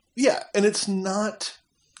yeah. And it's not,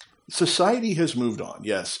 society has moved on.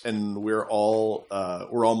 Yes. And we're all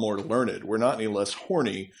more learned. We're not any less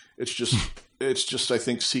horny. It's just, I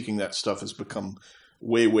think seeking that stuff has become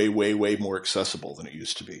way, way, way, way more accessible than it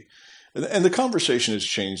used to be. And the conversation has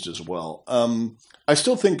changed as well. I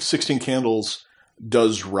still think 16 Candles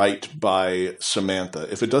does right by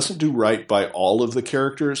Samantha. If it doesn't do right by all of the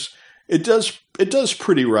characters, it does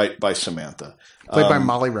pretty right by Samantha. Played by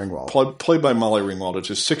Molly Ringwald. Played by Molly Ringwald. It's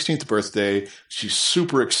his 16th birthday. She's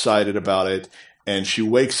super excited about it. And she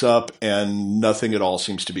wakes up and nothing at all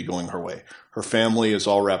seems to be going her way. Her family is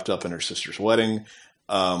all wrapped up in her sister's wedding.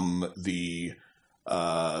 The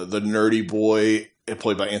nerdy boy,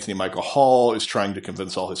 played by Anthony Michael Hall, is trying to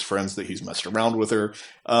convince all his friends that he's messed around with her.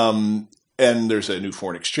 And there's a new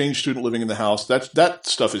foreign exchange student living in the house. That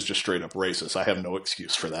stuff is just straight up racist. I have no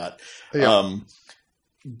excuse for that. Yeah.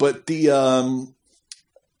 But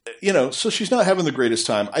so she's not having the greatest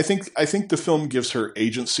time. I think the film gives her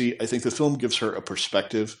agency. I think the film gives her a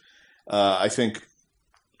perspective. I think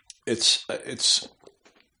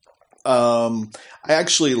I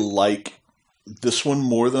actually like this one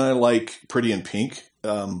more than I like Pretty in Pink.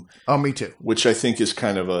 Me too. Which I think is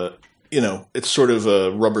kind of a, it's sort of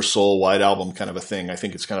a Rubber Soul White Album kind of a thing. I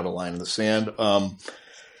think it's kind of a line in the sand.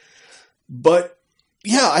 But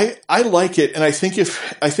yeah, I like it. And I think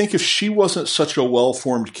if she wasn't such a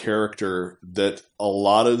well-formed character, that a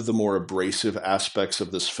lot of the more abrasive aspects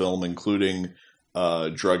of this film, including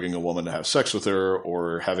drugging a woman to have sex with her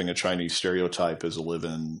or having a Chinese stereotype as a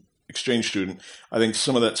live-in exchange student, I think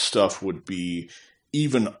some of that stuff would be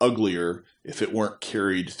even uglier if it weren't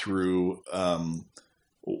carried through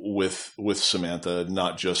with Samantha,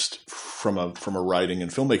 not just from a writing and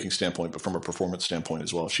filmmaking standpoint, but from a performance standpoint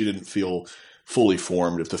as well. She didn't feel fully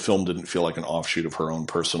formed. If the film didn't feel like an offshoot of her own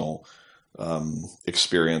personal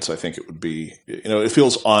experience, I think it would be, it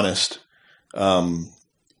feels honest,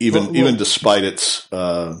 even despite its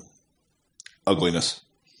ugliness.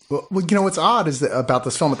 Well, what's odd is that about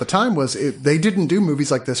this film at the time was they didn't do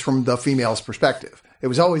movies like this from the female's perspective. It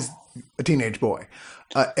was always a teenage boy.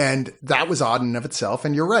 And that was odd in and of itself.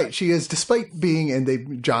 And you're right. She is, despite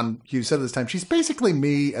being, John Hughes said this time, she's basically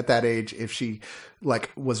me at that age if she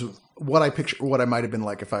was what I picture, what I might have been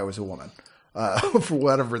like if I was a woman, for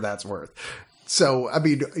whatever that's worth. So, I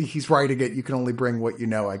mean, he's writing it. You can only bring what you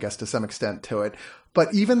know, I guess, to some extent to it.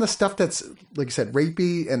 But even the stuff that's, like you said,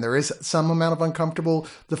 rapey, and there is some amount of uncomfortable,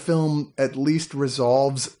 the film at least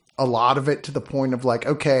resolves a lot of it to the point of like,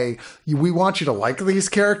 okay, we want you to like these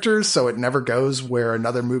characters, so it never goes where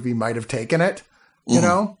another movie might have taken it,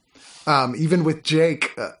 even with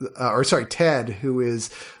Jake, Ted, who is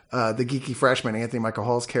the geeky freshman, Anthony Michael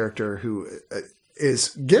Hall's character, who is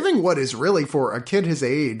giving what is really, for a kid his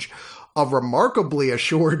age, a remarkably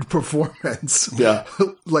assured performance. Yeah.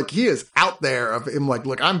 Like he is out there of him. Like,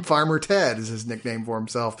 look, I'm Farmer Ted is his nickname for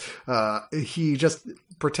himself. He just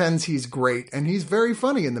pretends he's great, and he's very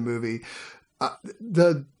funny in the movie.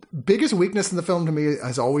 The biggest weakness in the film to me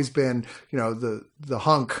has always been, the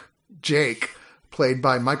hunk Jake, played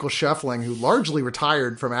by Michael Scheffling, who largely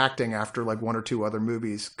retired from acting after like one or two other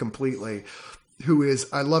movies completely, who is,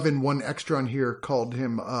 I love in one extra on here called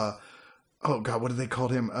him, oh God, what did they call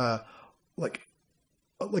him?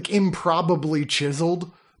 Like improbably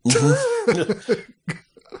chiseled. Mm-hmm.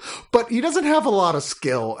 But he doesn't have a lot of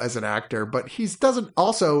skill as an actor, but he's in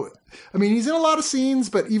a lot of scenes,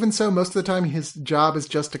 but even so, most of the time his job is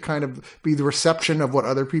just to kind of be the reception of what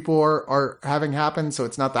other people are having happen. So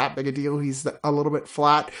it's not that big a deal. He's a little bit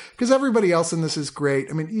flat because everybody else in this is great.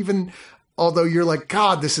 I mean, even although you're like,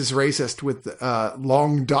 God, this is racist with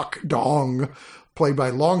Long Duck Dong, played by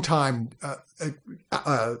longtime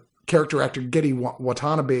character actor Getty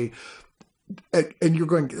Watanabe. And you're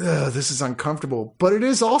going, this is uncomfortable, but it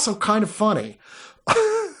is also kind of funny.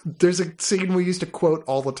 There's a scene we used to quote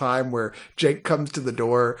all the time where Jake comes to the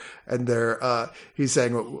door and he's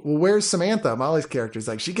saying, well, where's Samantha? Molly's character is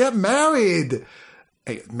like, she got married.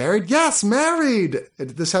 Hey, married? Yes, married. And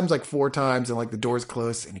this happens like 4 times and like the door's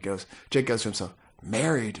closed and Jake goes to himself,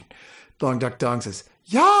 married. Long Duck Dong says,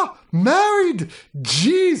 Yeah, married.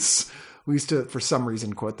 Jeez. We used to, for some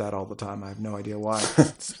reason, quote that all the time. I have no idea why.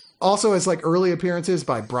 Also has like early appearances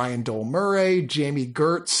by Brian Dole Murray, Jamie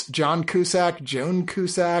Gertz, John Cusack, Joan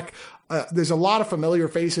Cusack. There's a lot of familiar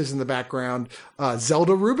faces in the background.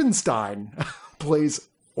 Zelda Rubinstein plays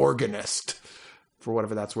organist. For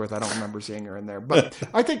whatever that's worth, I don't remember seeing her in there. But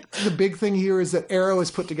I think the big thing here is that Arrow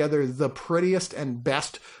has put together the prettiest and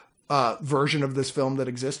best version of this film that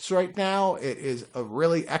exists right now. It is a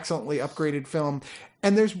really excellently upgraded film.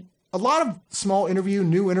 And there's a lot of small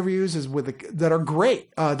new interviews that are great.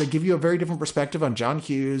 They give you a very different perspective on John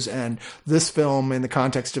Hughes and this film in the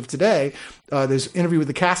context of today. There's an interview with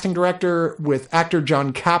the casting director, with actor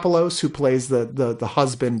John Kapelos, who plays the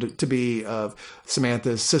husband to be of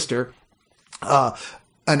Samantha's sister.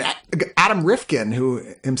 And Adam Rifkin, who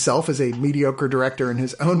himself is a mediocre director in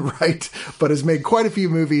his own right, but has made quite a few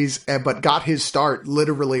movies, but got his start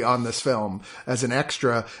literally on this film as an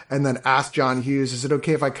extra, and then asked John Hughes, is it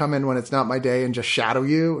okay if I come in when it's not my day and just shadow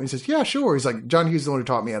you? And he says, yeah, sure. He's like, John Hughes is the one who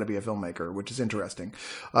taught me how to be a filmmaker, which is interesting.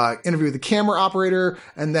 Interview with the camera operator,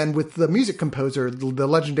 and then with the music composer, the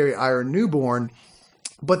legendary Ira Newborn.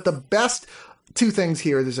 But the best two things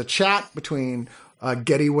here, there's a chat between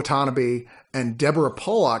Geddy Watanabe and Deborah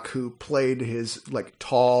Pollock, who played his like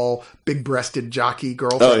tall, big-breasted jockey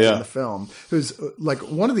girlfriend in the film, who's like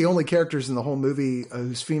one of the only characters in the whole movie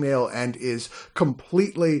who's female and is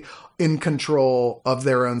completely in control of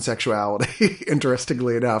their own sexuality,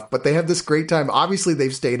 interestingly enough. But they have this great time. Obviously,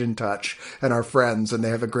 they've stayed in touch and are friends, and they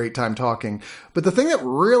have a great time talking. But the thing that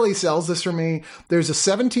really sells this for me, there's a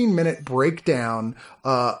 17-minute breakdown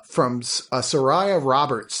from Soraya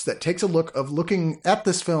Roberts that takes a looking at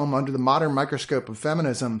this film under the modern microscope of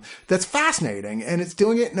feminism that's fascinating. And it's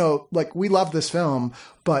doing it, we love this film,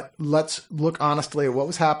 but let's look honestly at what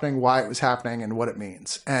was happening, why it was happening, and what it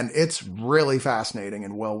means. And it's really fascinating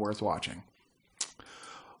and well worth watching.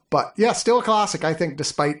 But yeah, still a classic, I think,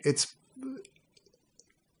 despite its,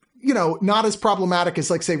 not as problematic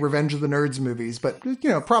as, like, say, Revenge of the Nerds movies, but,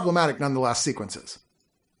 problematic nonetheless sequences.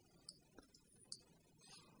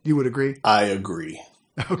 You would agree? I agree.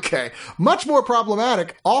 Okay. Much more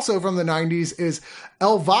problematic, also from the 90s, is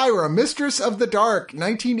Elvira, Mistress of the Dark,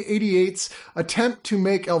 1988's attempt to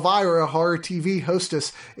make Elvira, a horror TV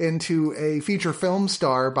hostess, into a feature film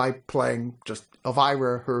star by playing just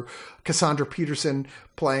Elvira, her Cassandra Peterson,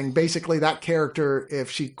 playing basically that character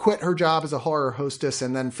if she quit her job as a horror hostess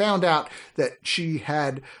and then found out that she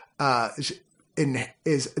had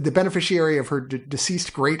is the beneficiary of her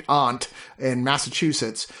deceased great aunt in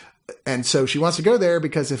Massachusetts. And so she wants to go there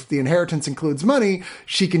because if the inheritance includes money,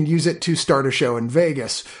 she can use it to start a show in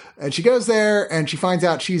Vegas. And she goes there and she finds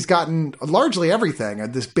out she's gotten largely everything.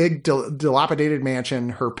 This big dilapidated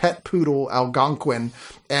mansion, her pet poodle, Algonquin,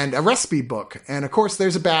 and a recipe book. And of course,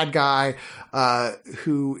 there's a bad guy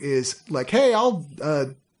who is like, hey, I'll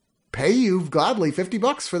pay you gladly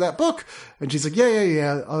 $50 for that book. And she's like,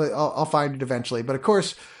 yeah, I'll find it eventually. But of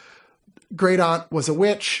course, great aunt was a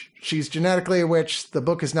witch. She's genetically a witch. The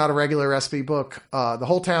book is not a regular recipe book. The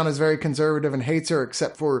whole town is very conservative and hates her,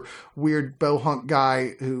 except for weird bohunk guy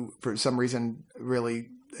who, for some reason, really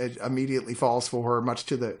immediately falls for her, much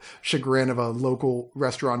to the chagrin of a local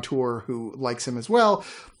restaurateur who likes him as well.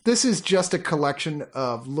 This is just a collection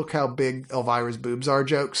of look how big Elvira's boobs are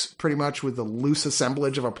jokes, pretty much, with a loose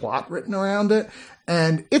assemblage of a plot written around it.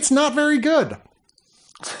 And it's not very good.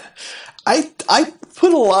 I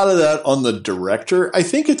put a lot of that on the director. I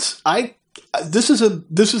think this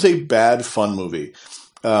is a bad fun movie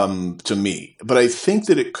to me, but I think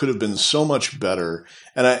that it could have been so much better.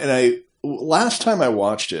 And I last time I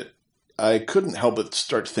watched it, I couldn't help but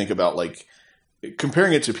start to think about like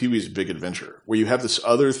comparing it to Pee-wee's Big Adventure, where you have this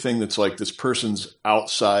other thing that's like this person's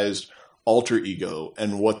outsized alter ego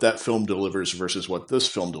and what that film delivers versus what this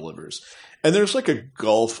film delivers. And there's like a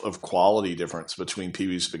gulf of quality difference between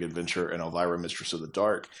Pee-wee's Big Adventure and Elvira, Mistress of the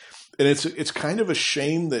Dark. And it's kind of a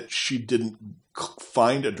shame that she didn't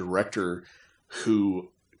find a director who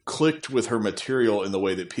clicked with her material in the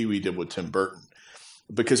way that Pee-wee did with Tim Burton.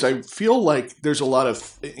 Because I feel like there's a lot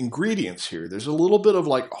of ingredients here. There's a little bit of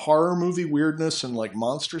like horror movie weirdness and like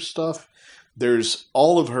monster stuff. There's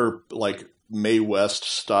all of her like Mae West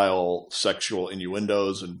style sexual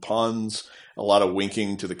innuendos and puns, a lot of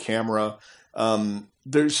winking to the camera.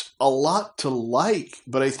 There's a lot to like,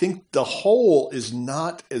 but I think the whole is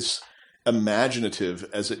not as imaginative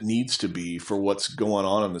as it needs to be for what's going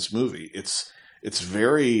on in this movie. It's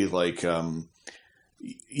very like,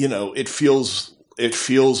 it feels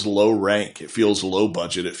low rank. It feels low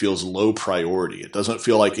budget. It feels low priority. It doesn't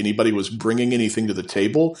feel like anybody was bringing anything to the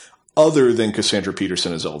table other than Cassandra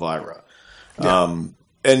Peterson as Elvira. Yeah.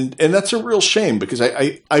 and that's a real shame because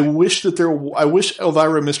I wish that I wish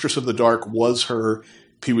Elvira, Mistress of the Dark was her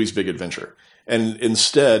Pee-wee's Big Adventure. And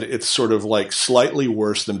instead, it's sort of like slightly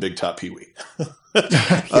worse than Big Top Pee-wee.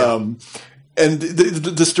 And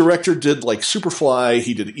this director did like Superfly.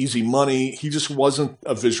 He did Easy Money. He just wasn't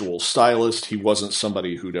a visual stylist. He wasn't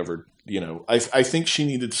somebody who'd ever, I think she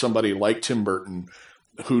needed somebody like Tim Burton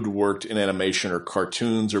who'd worked in animation or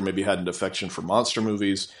cartoons or maybe had an affection for monster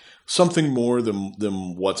movies, something more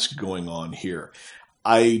than what's going on here.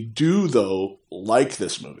 I do, though, like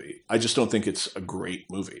this movie. I just don't think it's a great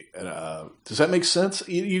movie. Does that make sense?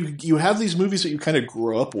 You have these movies that you kind of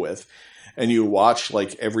grow up with and you watch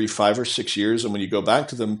like every 5 or 6 years. And when you go back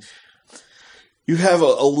to them, you have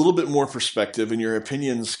a little bit more perspective and your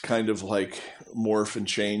opinions kind of like morph and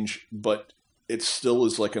change, but it still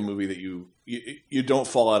is like a movie that you don't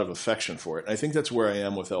fall out of affection for it. And I think that's where I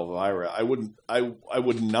am with Elvira. I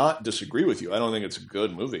would not disagree with you. I don't think it's a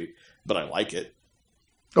good movie, but I like it.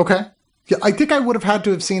 Okay. Yeah, I think I would have had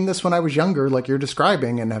to have seen this when I was younger, like you're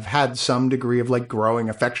describing, and have had some degree of like growing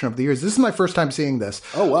affection over the years. This is my first time seeing this.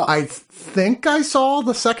 Oh, wow. I think I saw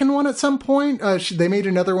the second one at some point. They made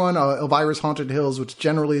another one, Elvira's Haunted Hills, which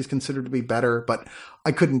generally is considered to be better, but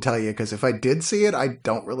I couldn't tell you because if I did see it, I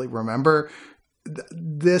don't really remember.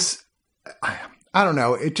 This, I don't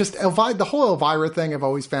know. It just, the whole Elvira thing I've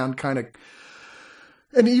always found kind of,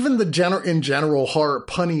 and even the in general horror,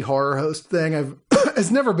 punny horror host thing,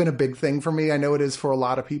 has never been a big thing for me. I know it is for a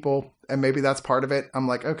lot of people, and maybe that's part of it. I'm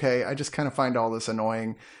like, okay, I just kind of find all this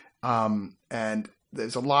annoying. And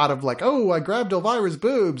there's a lot of like, oh, I grabbed Elvira's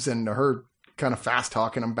boobs, and her kind of fast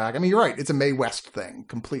talking them back. I mean, you're right. It's a Mae West thing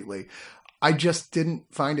completely. I just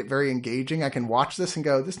didn't find it very engaging. I can watch this and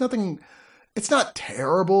go, there's nothing, it's not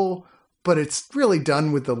terrible, but it's really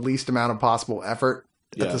done with the least amount of possible effort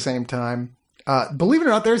at the same time. Believe it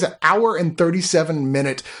or not, there's an 1 hour and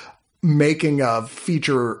 37-minute making of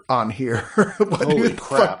feature on here. Holy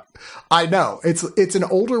crap. I know. It's an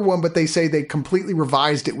older one, but they say they completely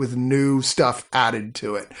revised it with new stuff added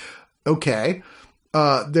to it. Okay.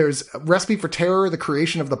 There's a Recipe for Terror, the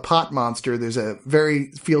creation of the pot monster. There's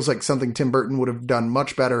feels like something Tim Burton would have done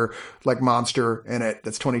much better, like monster in it.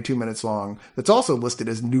 That's 22 minutes long. That's also listed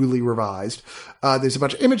as newly revised. There's a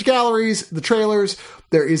bunch of image galleries, the trailers.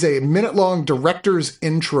 There is a minute-long director's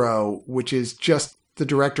intro, which is just the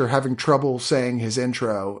director having trouble saying his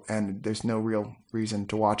intro, and there's no real reason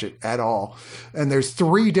to watch it at all. And there's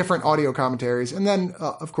 3 different audio commentaries, and then,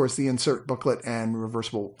 of course, the insert booklet and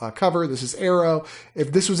reversible cover. This is Arrow.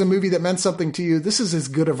 If this was a movie that meant something to you, this is as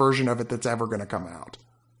good a version of it that's ever going to come out.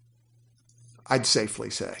 I'd safely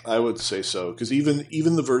say. I would say so, because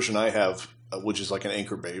even the version I have, which is like an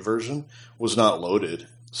Anchor Bay version, was not loaded,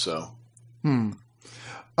 so...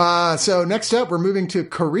 So next up, we're moving to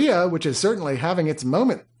Korea, which is certainly having its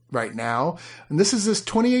moment right now. And this is this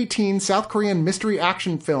 2018 South Korean mystery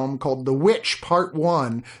action film called The Witch Part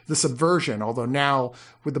 1, The Subversion. Although now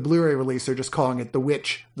with the Blu-ray release, they're just calling it The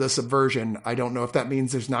Witch, The Subversion. I don't know if that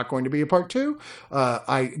means there's not going to be a part 2.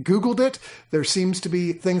 I Googled it. There seems to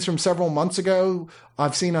be things from several months ago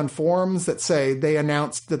I've seen on forums that say they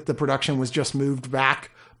announced that the production was just moved back,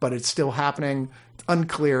 but it's still happening.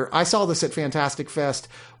 Unclear. I saw this at Fantastic Fest,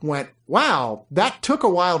 went, wow, that took a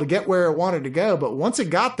while to get where it wanted to go, but once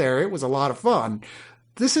it got there, it was a lot of fun.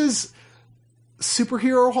 This is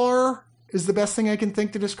superhero horror is the best thing I can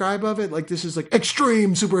think to describe of it. Like, this is like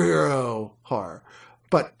extreme superhero horror,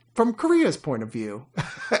 but from Korea's point of view.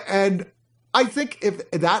 And I think if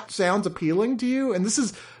that sounds appealing to you, and this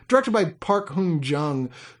is directed by Park Hoon-jung,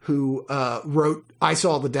 who wrote I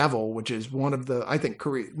Saw the Devil, which is one of the, I think,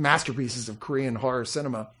 masterpieces of Korean horror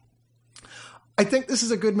cinema. I think this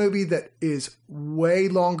is a good movie that is way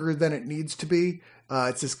longer than it needs to be.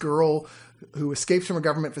 It's this girl who escapes from a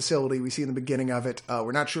government facility. We see in the beginning of it.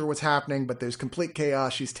 We're not sure what's happening, but there's complete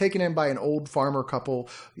chaos. She's taken in by an old farmer couple,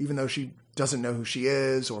 even though she doesn't know who she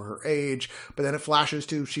is or her age. But then it flashes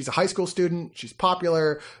to she's a high school student. She's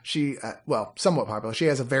popular. Somewhat popular. She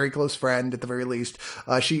has a very close friend at the very least.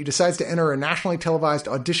 She decides to enter a nationally televised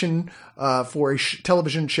audition for a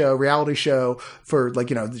television show, reality show for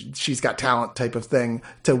she's got talent type of thing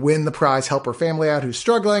to win the prize, help her family out who's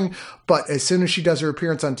struggling. But as soon as she does her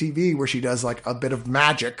appearance on TV where she does like a bit of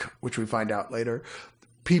magic, which we find out later,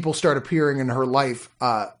 people start appearing in her life,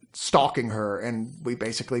 stalking her, and we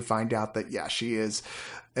basically find out that she is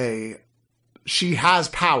a she has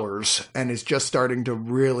powers and is just starting to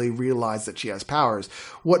really realize that she has powers.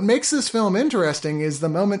 What makes this film interesting is the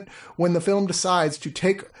moment when the film decides to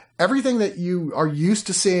take everything that you are used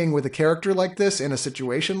to seeing with a character like this in a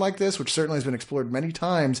situation like this, which certainly has been explored many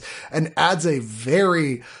times, and adds a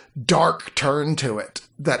very dark turn to it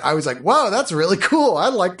that I was like, wow, that's really cool. I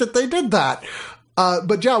like that they did that.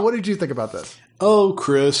 But John, what did you think about this? Oh,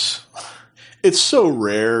 Chris, it's so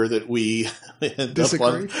rare that we end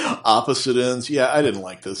Disagree? up on opposite ends. Yeah, I didn't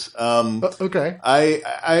like this. Okay. I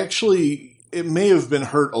actually, it may have been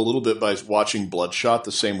hurt a little bit by watching Bloodshot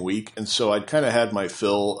the same week. And so I'd kind of had my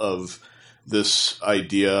fill of this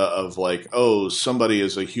idea of like, oh, somebody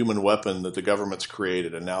is a human weapon that the government's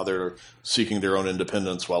created and now they're seeking their own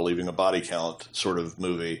independence while leaving a body count sort of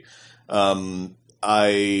movie.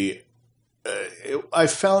 I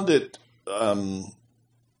found it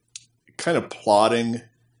kind of plotting,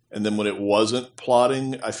 and then when it wasn't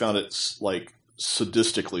plotting, I found it like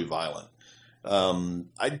sadistically violent.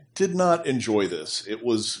 I did not enjoy this. It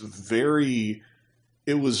was very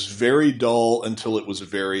dull until it was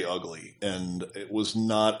very ugly, and it was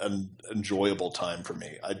not an enjoyable time for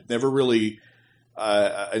me. I never really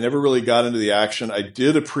got into the action. I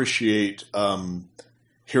did appreciate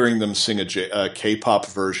hearing them sing a K-pop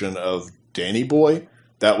version of Danny Boy.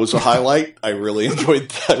 That was a highlight. I really enjoyed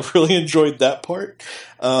that part.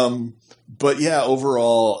 But yeah,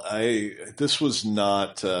 overall, this was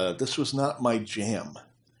not my jam,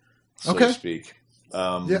 so to speak.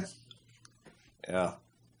 Yeah.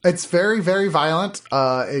 It's very, very violent.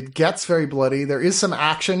 It gets very bloody. There is some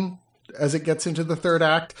action as it gets into the third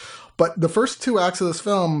act, but the first two acts of this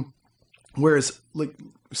film, whereas, like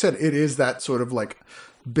I said, it is that sort of like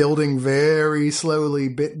building very slowly,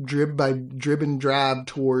 bit drib by drib and drab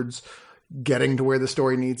towards getting to where the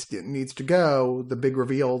story needs to go. The big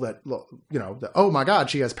reveal that, oh my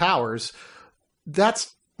God, she has powers.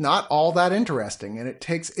 That's not all that interesting. And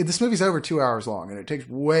this movie's over 2 hours long and it takes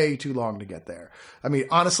way too long to get there. I mean,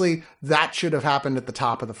 honestly, that should have happened at the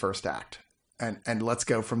top of the first act. And let's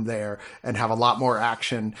go from there and have a lot more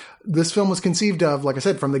action. This film was conceived of, like I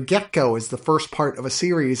said, from the get-go as the first part of a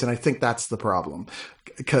series, and I think that's the problem.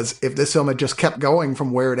 Because if this film had just kept going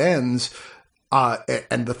from where it ends,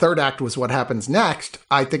 and the third act was what happens next,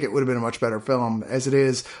 I think it would have been a much better film. As it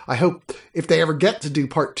is, I hope if they ever get to do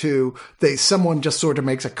part two, someone just sort of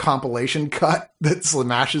makes a compilation cut that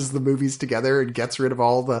smashes the movies together and gets rid of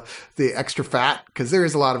all the extra fat, because there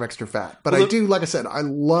is a lot of extra fat. But I do, like I said, I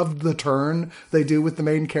loved the turn they do with the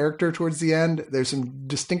main character towards the end. There's some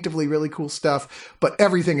distinctively really cool stuff, but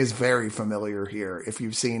everything is very familiar here. If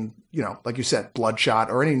you've seen, like you said, Bloodshot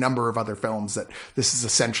or any number of other films that this is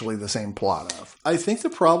essentially the same plot of. I think the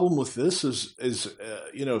problem with this is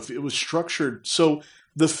if it was structured, so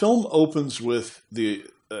the film opens with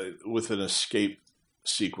with an escape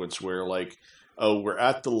sequence where like, oh, we're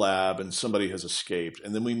at the lab and somebody has escaped,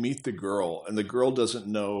 and then we meet the girl, and the girl doesn't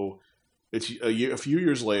know. It's a few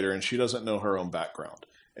years later, and she doesn't know her own background,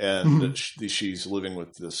 and she's living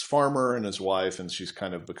with this farmer and his wife, and she's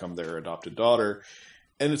kind of become their adopted daughter,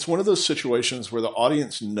 and it's one of those situations where the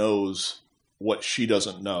audience knows what she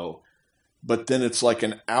doesn't know. But then it's like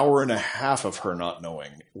an hour and a half of her not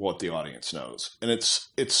knowing what the audience knows. And it's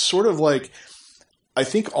sort of like, I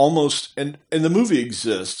think almost, and the movie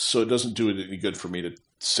exists, so it doesn't do it any good for me to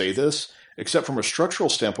say this, except from a structural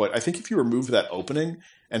standpoint. I think if you remove that opening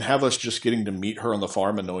and have us just getting to meet her on the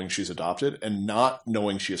farm and knowing she's adopted and not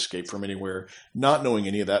knowing she escaped from anywhere, not knowing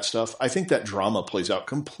any of that stuff, I think that drama plays out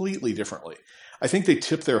completely differently. I think they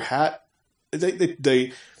tip their hat.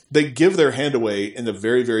 They give their hand away in the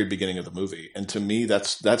very, very beginning of the movie. And to me,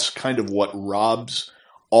 that's kind of what robs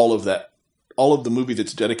all of the movie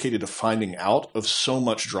that's dedicated to finding out of so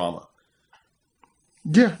much drama.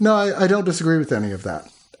 Yeah, no, I don't disagree with any of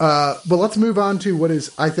that. But let's move on to what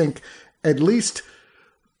is, I think, at least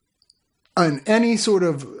in any sort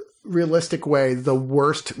of realistic way, the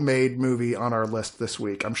worst made movie on our list this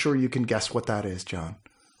week. I'm sure you can guess what that is, John.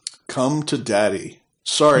 Come to Daddy.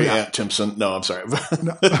 Sorry, no. Aunt Timpson. No, I'm sorry.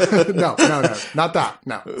 no, not that.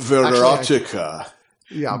 No. Verotica.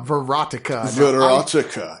 Verotica.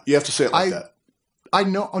 Verotica. You have to say it like that. I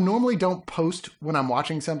normally don't post when I'm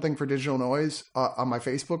watching something for Digital Noise on my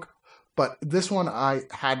Facebook, but this one I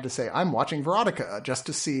had to say, I'm watching Verotica just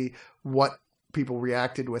to see what people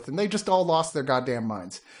reacted with, and they just all lost their goddamn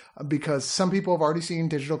minds because some people have already seen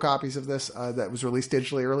digital copies of this that was released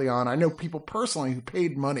digitally early on. I know people personally who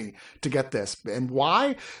paid money to get this. And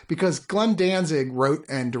why? Because Glenn Danzig wrote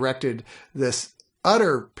and directed this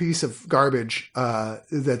utter piece of garbage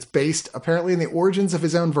that's based apparently in the origins of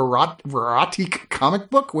his own Verotique comic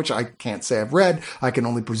book, which I can't say I've read. I can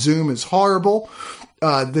only presume is horrible.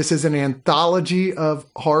 This is an anthology of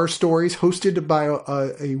horror stories hosted by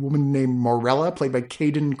a woman named Morella, played by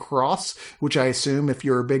Caden Cross, which I assume, if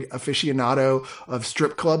you're a big aficionado of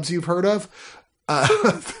strip clubs, you've heard of,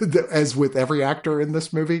 as with every actor in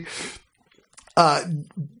this movie.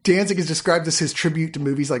 Danzig has described this as tribute to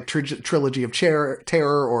movies like Trilogy of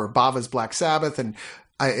Terror or Bava's Black Sabbath. And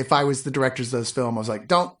if I was the directors of those films, I was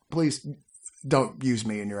like, please don't use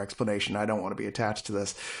me in your explanation. I don't want to be attached to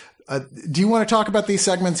this. Do you want to talk about these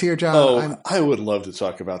segments here, John? Oh, I would love to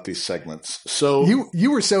talk about these segments. So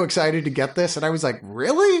you were so excited to get this, and I was like,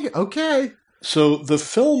 really? Okay. So the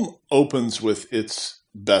film opens with its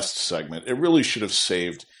best segment. It really should have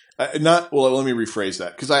saved. Let me rephrase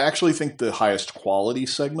that, because I actually think the highest quality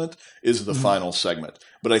segment is the final segment,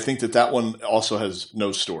 but I think that one also has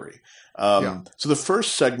no story. So the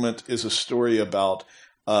first segment is a story about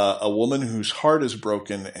a woman whose heart is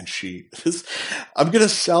broken, and I'm going to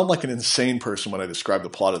sound like an insane person when I describe the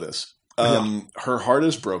plot of this. Her heart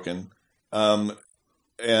is broken,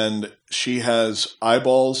 and she has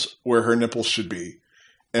eyeballs where her nipples should be.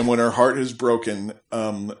 And when her heart is broken,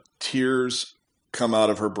 tears come out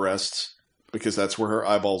of her breasts because that's where her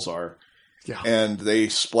eyeballs are. Yeah. And they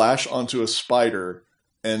splash onto a spider,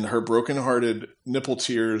 and her broken-hearted nipple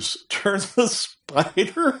tears turn the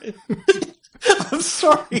spider. I'm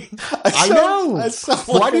sorry. I know.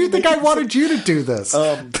 Why do you think I wanted you to do this?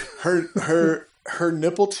 Her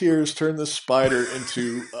nipple tears turn the spider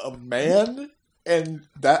into a man, and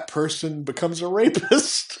that person becomes a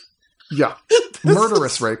rapist. Yeah.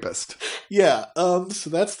 Murderous rapist. Yeah. So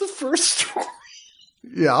that's the first story.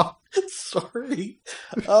 Yeah. Sorry.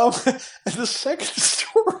 And the second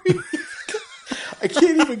story, I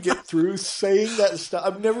can't even get through saying that stuff.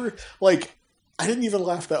 I've never, I didn't even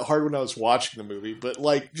laugh that hard when I was watching the movie, but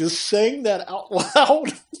just saying that out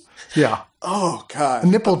loud. Yeah. Oh, God.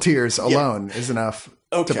 Nipple tears alone is enough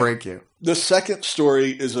to break you. The second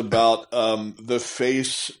story is about the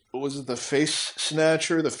face. Was it the face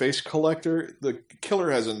snatcher, the face collector? The killer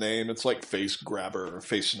has a name. It's like face grabber or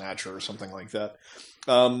face snatcher or something like that.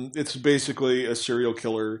 It's basically a serial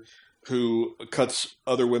killer who cuts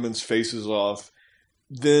other women's faces off,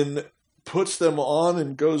 then puts them on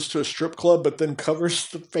and goes to a strip club, but then covers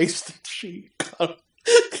the face that she cut.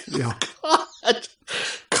 Yeah. God.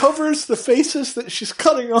 Covers the faces that she's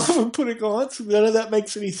cutting off and putting on, so none of that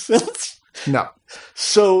makes any sense. No.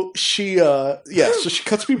 So she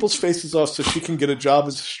cuts people's faces off so she can get a job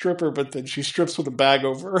as a stripper, but then she strips with a bag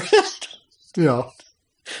over her head. Yeah.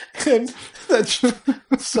 And that's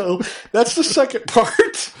the second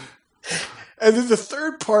part. And then the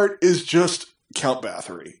third part is just Count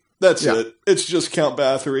Bathory. That's it. It's just Count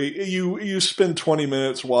Bathory. You spend 20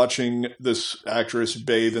 minutes watching this actress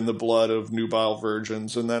bathe in the blood of nubile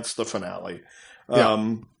virgins, and that's the finale.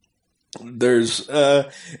 Yeah. There's and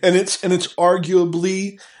it's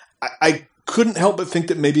arguably, I couldn't help but think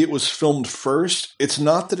that maybe it was filmed first. It's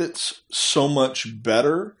not that it's so much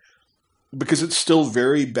better, because it's still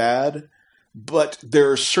very bad, but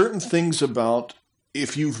there are certain things about,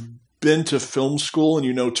 if you've been to film school and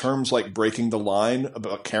you know terms like breaking the line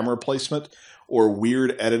about camera placement or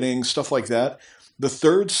weird editing, stuff like that, the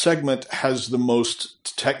third segment has the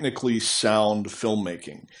most technically sound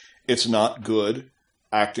filmmaking. It's not good.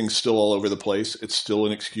 Acting's still all over the place. It's still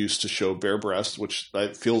an excuse to show bare breasts, which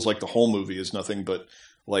feels like the whole movie is nothing but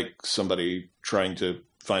like somebody trying to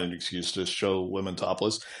find an excuse to show women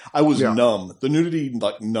topless. I was numb. The nudity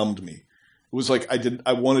numbed me. It was like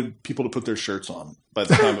I wanted people to put their shirts on by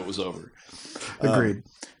the time it was over. Agreed.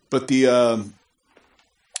 But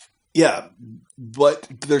but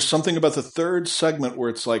there's something about the third segment where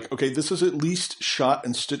it's like, okay, this is at least shot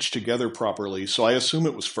and stitched together properly, so I assume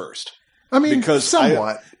it was first. I mean, because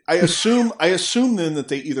somewhat. I assume then that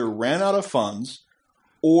they either ran out of funds,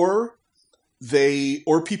 or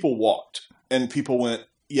people walked and people went,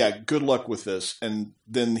 yeah, good luck with this. And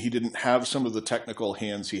then he didn't have some of the technical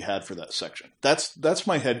hands he had for that section. That's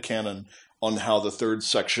my headcanon on how the third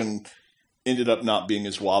section ended up not being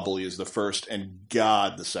as wobbly as the first, and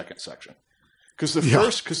the second section. Because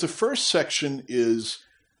the first section is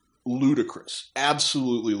ludicrous,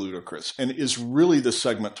 absolutely ludicrous, and is really the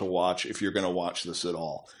segment to watch if you're going to watch this at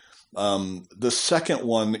all. The second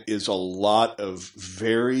one is a lot of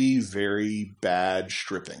very, very bad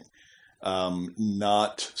stripping.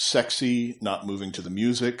 Not sexy, not moving to the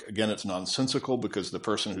music. Again, it's nonsensical because the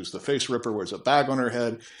person who's the face ripper wears a bag on her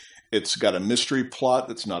head. It's got a mystery plot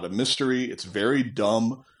that's not a mystery. It's very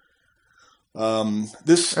dumb.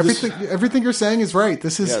 Everything you're saying is right.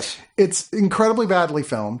 It's incredibly badly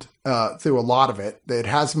filmed through a lot of it. It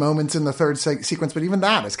has moments in the third sequence, but even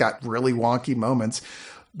that, it's got really wonky moments.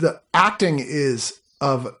 The acting is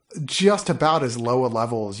of just about as low a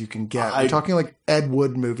level as you can get. I'm talking like Ed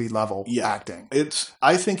Wood movie level acting.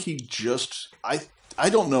 I think I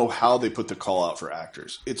don't know how they put the call out for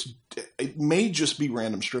actors. It may just be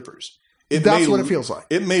random strippers. That's what it feels like.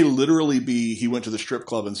 It may literally be he went to the strip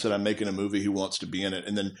club and said, I'm making a movie, who wants to be in it,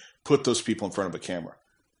 and then put those people in front of a camera.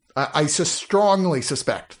 I strongly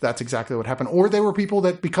suspect that's exactly what happened. Or they were people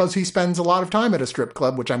that, because he spends a lot of time at a strip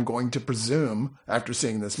club, which I'm going to presume after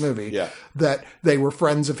seeing this movie, that they were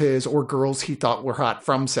friends of his or girls he thought were hot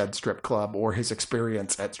from said strip club or his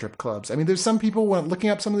experience at strip clubs. I mean, there's some people, when looking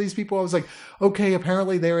up some of these people, I was like, okay,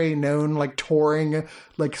 apparently they're a known, like, touring,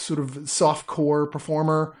 like, sort of softcore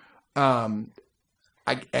performer.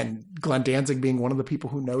 And Glenn Danzig being one of the people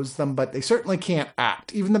who knows them, but they certainly can't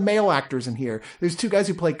act. Even the male actors in here, there's two guys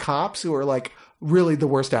who play cops who are like really the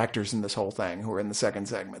worst actors in this whole thing, who are in the second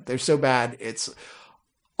segment. They're so bad, it's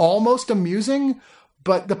almost amusing,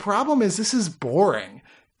 but the problem is this is boring.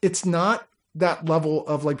 It's not that level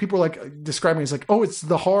of, like, people are like describing it as like, oh, it's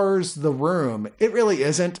The Horrors, The Room. It really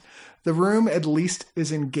isn't. The Room at least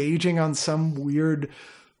is engaging on some weird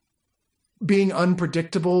being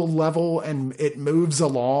unpredictable level, and it moves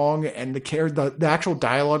along, and the actual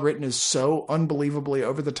dialogue written is so unbelievably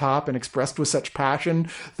over the top and expressed with such passion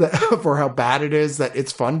that for how bad it is that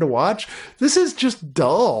it's fun to watch. This is just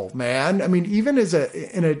dull, man. I mean, even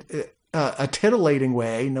in a titillating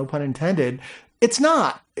way, no pun intended, it's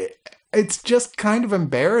not. It's just kind of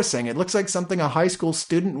embarrassing. It looks like something a high school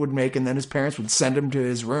student would make, and then his parents would send him to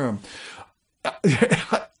his room.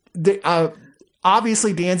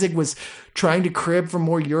 Obviously, Danzig was trying to crib from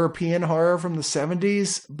more European horror from the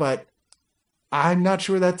 70s, but I'm not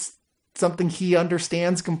sure that's something he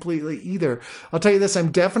understands completely either. I'll tell you this,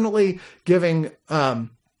 I'm definitely giving,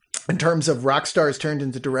 in terms of rock stars turned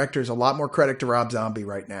into directors, a lot more credit to Rob Zombie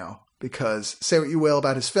right now. Because say what you will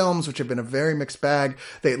about his films, which have been a very mixed bag,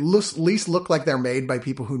 they at least look like they're made by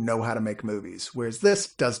people who know how to make movies, whereas this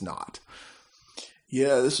does not.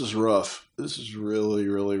 Yeah, this is rough. This is really,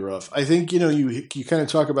 really rough. I think, you kind of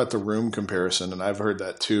talk about the Room comparison, and I've heard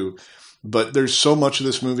that too. But there's so much of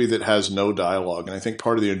this movie that has no dialogue, and I think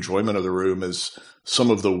part of the enjoyment of The Room is some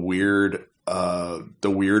of the weird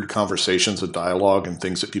conversations of dialogue and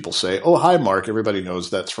things that people say. Oh, hi, Mark. Everybody knows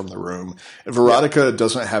that's from The Room. And Veronica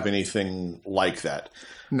doesn't have anything like that.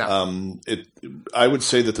 No. I would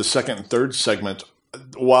say that the second and third segment,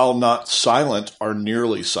 while not silent, are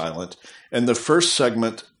nearly silent. And the first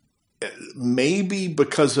segment, maybe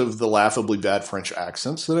because of the laughably bad French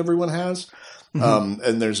accents that everyone has,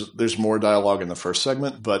 and there's more dialogue in the first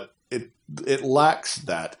segment, but it lacks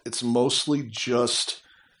that. It's mostly just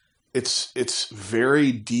it's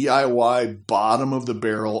very DIY, bottom of the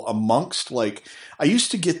barrel amongst, like, I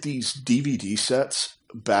used to get these DVD sets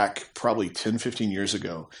back probably 10, 15 years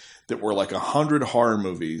ago that were like 100 horror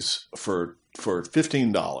movies for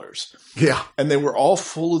 $15. Yeah. And they were all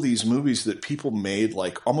full of these movies that people made,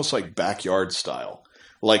 like almost like backyard style,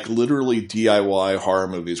 like literally DIY horror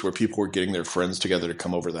movies where people were getting their friends together to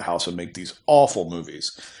come over to the house and make these awful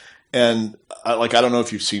movies. And I don't know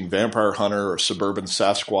if you've seen Vampire Hunter or Suburban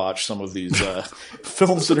Sasquatch. Some of these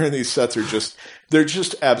films that are in these sets they're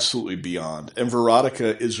just absolutely beyond. And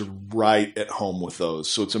Veronica is right at home with those.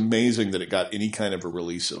 So it's amazing that it got any kind of a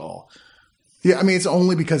release at all. Yeah, I mean, it's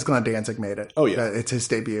only because Glenn Danzig made it. Oh, yeah. It's his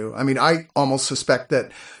debut. I mean, I almost suspect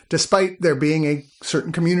that despite there being a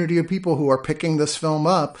certain community of people who are picking this film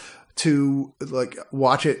up to, like,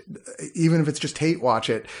 watch it, even if it's just hate watch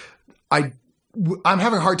it, I'm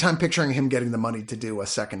having a hard time picturing him getting the money to do a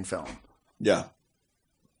second film. Yeah.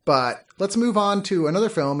 But let's move on to another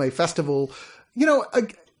film, a festival,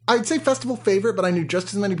 I'd say festival favorite, but I knew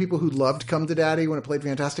just as many people who loved Come to Daddy when it played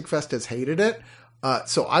Fantastic Fest as hated it.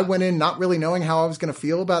 So I went in not really knowing how I was going to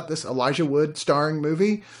feel about this Elijah Wood starring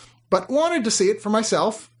movie, but wanted to see it for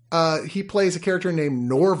myself. He plays a character named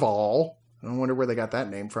Norval. I wonder where they got that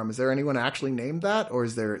name from. Is there anyone actually named that? Or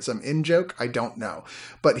is there some in-joke? I don't know.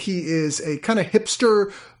 But he is a kind of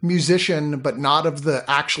hipster musician, but not of the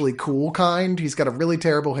actually cool kind. He's got a really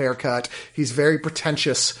terrible haircut. He's very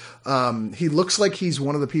pretentious. He looks like he's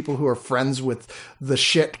one of the people who are friends with the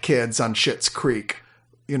shit kids on Schitt's Creek.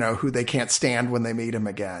 who they can't stand when they meet him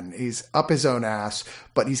again. He's up his own ass,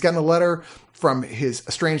 but he's gotten a letter from his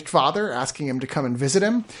estranged father asking him to come and visit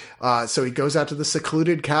him. So he goes out to the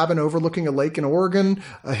secluded cabin overlooking a lake in Oregon.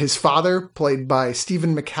 His father, played by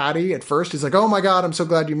Stephen McHattie, at first is like, "Oh my God, I'm so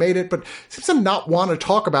glad you made it," but seems to not want to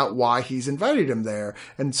talk about why he's invited him there.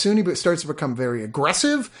 And soon he starts to become very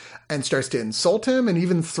aggressive and starts to insult him and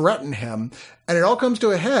even threaten him. And it all comes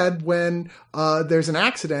to a head when there's an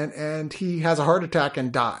accident and he has a heart attack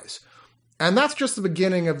and dies. And that's just the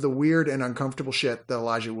beginning of the weird and uncomfortable shit that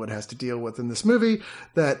Elijah Wood has to deal with in this movie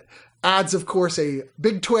that adds, of course, a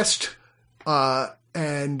big twist.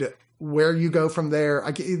 And where you go from there,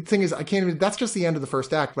 the thing is, I can't even, that's just the end of the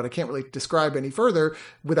first act, but I can't really describe any further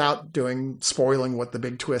without spoiling what the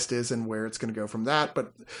big twist is and where it's going to go from that.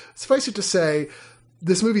 But suffice it to say,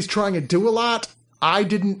 this movie's trying to do a lot. I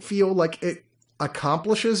didn't feel like it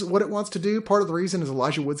accomplishes what it wants to do. Part of the reason is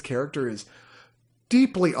Elijah Wood's character is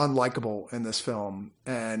deeply unlikable in this film,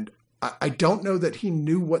 and I don't know that he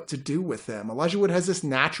knew what to do with him. Elijah Wood has this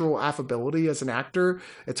natural affability as an actor.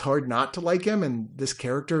 It's hard not to like him, and this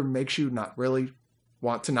character makes you not really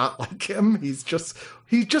want to not like him. He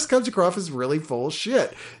just comes across as really full of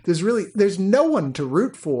shit. There's no one to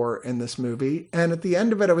root for in this movie, and at the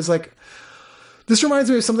end of it, I was like, this reminds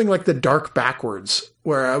me of something like The Dark Backwards,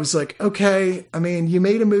 where I was like, okay, I mean, you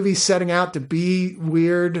made a movie setting out to be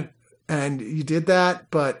weird, and you did that,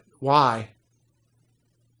 but why?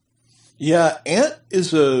 Yeah, Ant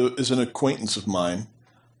is an acquaintance of mine.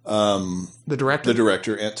 The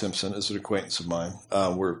director, Ant Timpson, is an acquaintance of mine.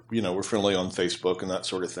 We're friendly on Facebook and that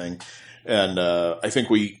sort of thing. And I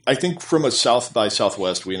think from a South by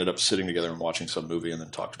Southwest, we ended up sitting together and watching some movie and then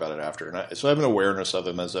talked about it after. And so I have an awareness of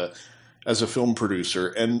him as a film producer,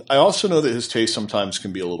 and I also know that his taste sometimes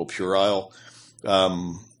can be a little puerile.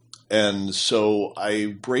 And so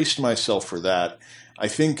I braced myself for that. I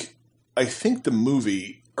think the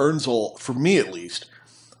movie for me at least,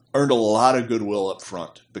 earned a lot of goodwill up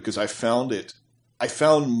front because I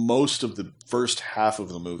found most of the first half of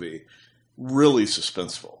the movie really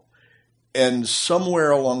suspenseful. And somewhere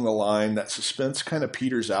along the line, that suspense kind of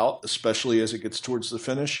peters out, especially as it gets towards the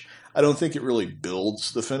finish. I don't think it really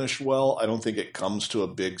builds the finish well. I don't think it comes to a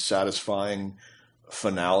big, satisfying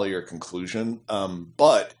finale or conclusion.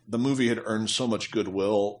 But the movie had earned so much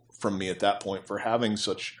goodwill from me at that point for having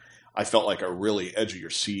I felt like a really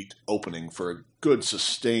edge-of-your-seat opening for a good,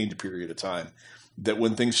 sustained period of time, that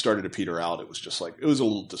when things started to peter out, it was just like, it was a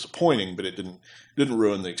little disappointing, but it didn't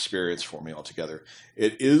ruin the experience for me altogether.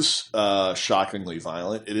 It is shockingly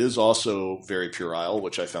violent. It is also very puerile,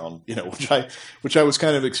 which I found, which I was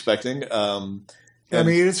kind of expecting. I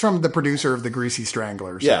mean, it's from the producer of The Greasy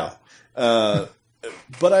Strangler. So. Yeah.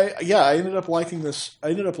 But I ended up liking this.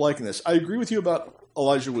 I agree with you about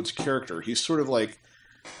Elijah Wood's character. He's sort of like,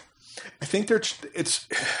 I think it's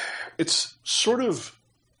sort of,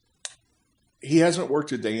 he hasn't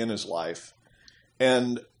worked a day in his life.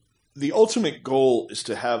 And the ultimate goal is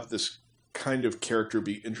to have this kind of character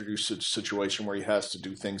be introduced to a situation where he has to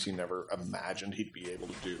do things he never imagined he'd be able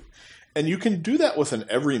to do. And you can do that with an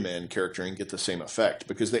everyman character and get the same effect,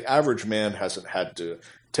 because the average man hasn't had to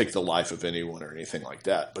take the life of anyone or anything like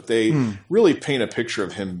that. But they really paint a picture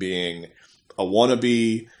of him being a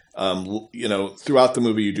wannabe. Throughout the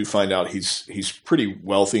movie, you do find out he's pretty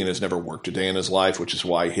wealthy and has never worked a day in his life, which is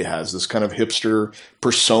why he has this kind of hipster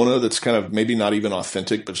persona that's kind of maybe not even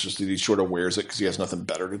authentic, but just that he sort of wears it because he has nothing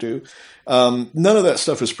better to do. None of that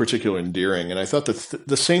stuff is particularly endearing, and I thought that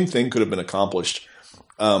the same thing could have been accomplished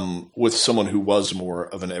with someone who was more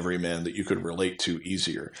of an everyman that you could relate to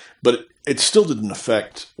easier. But it still didn't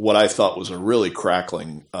affect what I thought was a really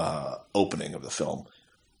crackling opening of the film.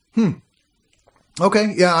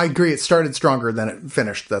 Okay, yeah, I agree. It started stronger than it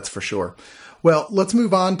finished, that's for sure. Well, let's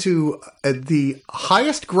move on to the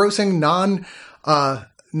highest grossing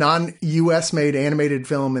non-US made animated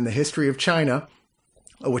film in the history of China,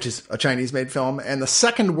 which is a Chinese made film, and the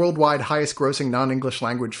second worldwide highest grossing non-English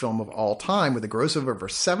language film of all time with a gross of over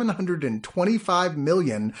 $725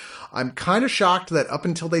 million. I'm kind of shocked that up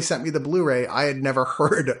until they sent me the Blu-ray, I had never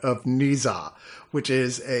heard of Niza, which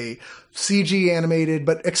is a CG animated,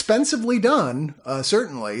 but expensively done.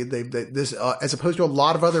 Certainly, this as opposed to a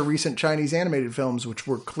lot of other recent Chinese animated films, which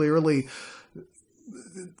were clearly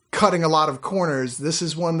cutting a lot of corners. This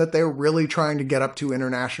is one that they're really trying to get up to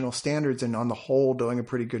international standards, and on the whole, doing a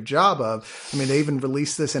pretty good job of. I mean, they even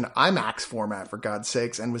released this in IMAX format, for God's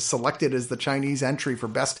sakes, and was selected as the Chinese entry for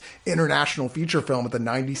Best International Feature Film at the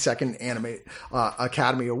 92nd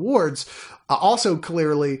Academy Awards. Also,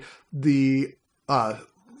 clearly, the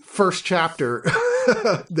first chapter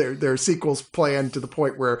there are sequels planned to the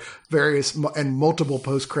point where various and multiple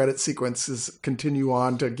post-credit sequences continue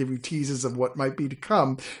on to give you teases of what might be to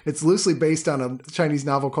come. It's loosely based on a Chinese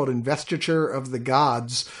novel called Investiture of the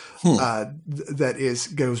Gods.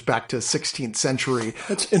 That goes back to 16th century.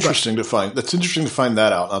 That's interesting to find. That's interesting to find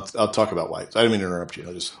that out. I'll talk about why. I didn't mean to interrupt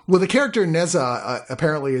you. Well, the character Neza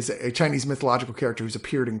apparently is a Chinese mythological character who's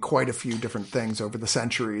appeared in quite a few different things over the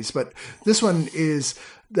centuries. But this one is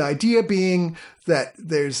the idea being that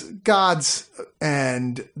there's gods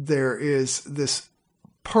and there is this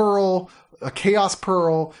pearl, a chaos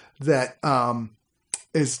pearl that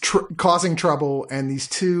is causing trouble, and these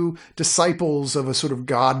two disciples of a sort of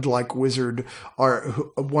godlike wizard are,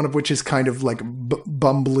 one of which is kind of like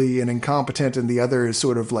bumbly and incompetent, and the other is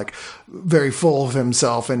sort of like very full of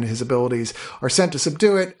himself and his abilities, are sent to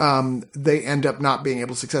subdue it. They end up not being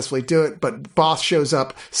able to successfully do it, but Boss shows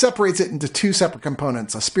up, separates it into two separate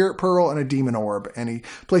components, a spirit pearl and a demon orb, and he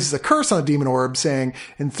places a curse on the demon orb saying,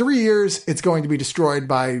 in 3 years, it's going to be destroyed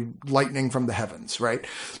by lightning from the heavens, right?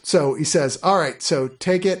 So he says, all right, so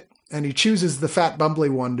take it, and he chooses the fat bumbly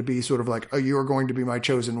one to be sort of like, oh, you are going to be my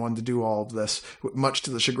chosen one to do all of this, much to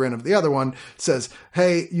the chagrin of the other one. Says,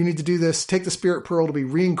 hey, you need to do this. Take the spirit pearl to be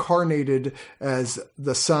reincarnated as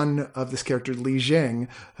the son of this character Li Jing,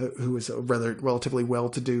 who is a relatively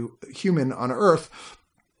well-to-do human on Earth.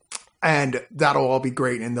 And that'll all be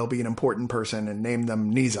great, and they'll be an important person, and name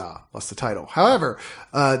them Niza. That's the title. However,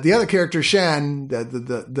 the other character, Shen,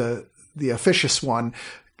 the officious one,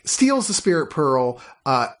 steals the spirit pearl,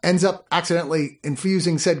 ends up accidentally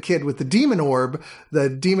infusing said kid with the demon orb. The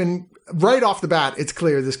demon, right off the bat, it's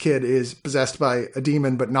clear this kid is possessed by a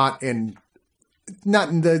demon, but not in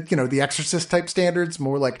the, the Exorcist type standards,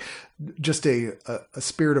 more like just a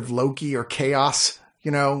spirit of Loki or chaos,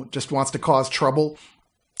 just wants to cause trouble.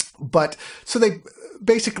 But so they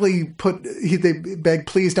basically they beg,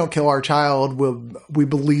 please don't kill our child. We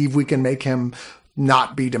believe we can make him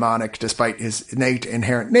not be demonic despite his innate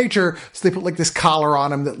inherent nature. So they put like this collar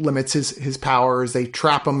on him that limits his powers. They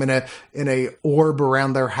trap him in a orb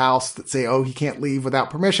around their house that say, oh, he can't leave without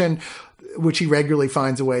permission, which he regularly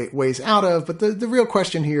finds ways out of. But the real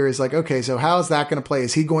question here is like, okay, so how is that going to play?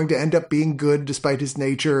 Is he going to end up being good despite his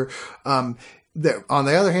nature? On the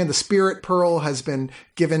other hand, the spirit pearl has been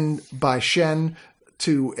given by Shen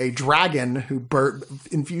to a dragon who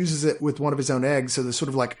infuses it with one of his own eggs. So this sort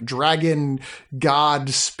of like dragon god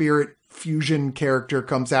spirit fusion character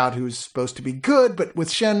comes out who's supposed to be good, but with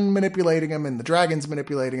Shen manipulating him and the dragons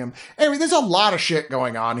manipulating him. Anyway, there's a lot of shit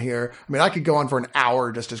going on here. I mean, I could go on for an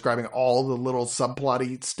hour just describing all the little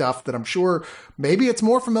subplotty stuff that I'm sure maybe it's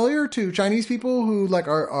more familiar to Chinese people who like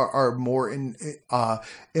are more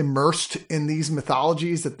immersed in these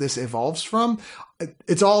mythologies that this evolves from.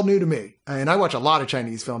 It's all new to me. And I watch a lot of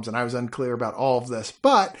Chinese films and I was unclear about all of this.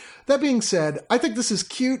 But that being said, I think this is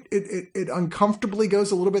cute. It uncomfortably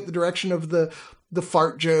goes a little bit the direction of the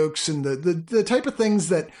fart jokes and the type of things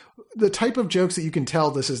the type of jokes that you can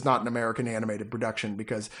tell this is not an American animated production,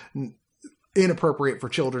 because inappropriate for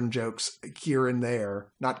children jokes here and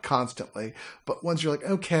there, not constantly. But once you're like,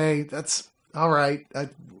 okay, that's all right.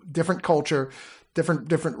 Different culture,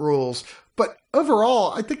 different rules. But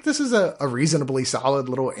overall, I think this is a reasonably solid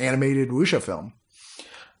little animated wuxia film.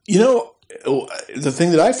 The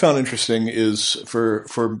thing that I found interesting is,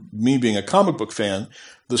 for me being a comic book fan,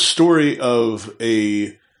 the story of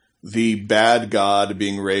the bad god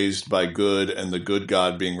being raised by good and the good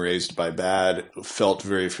god being raised by bad felt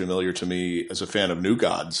very familiar to me as a fan of New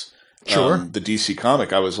Gods. Sure. The DC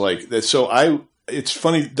comic, I was like, it's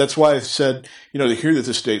funny. That's why I said, to hear that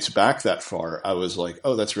this dates back that far, I was like,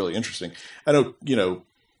 oh, that's really interesting. I know,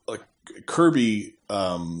 like Kirby,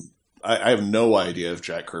 I have no idea if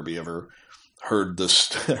Jack Kirby ever heard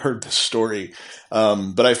this story.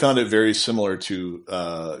 But I found it very similar to,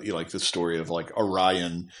 like the story of like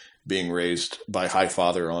Orion being raised by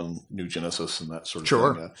Highfather on New Genesis and that sort of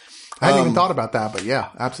sure. thing. I hadn't even thought about that, but yeah,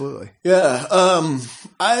 absolutely. Yeah.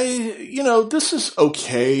 This is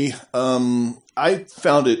okay. I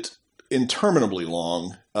found it interminably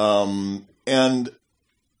long. And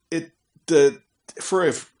for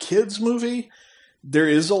a kids movie, there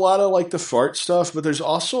is a lot of like the fart stuff, but there's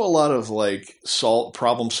also a lot of like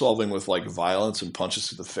problem solving with like violence and punches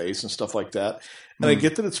to the face and stuff like that. And I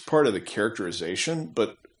get that it's part of the characterization,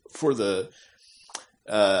 but for the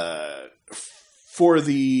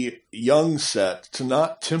young set to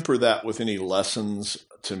not temper that with any lessons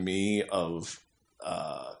to me of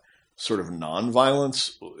sort of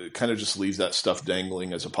non-violence, it kind of just leaves that stuff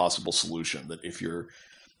dangling as a possible solution. That if you're,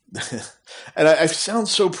 and I sound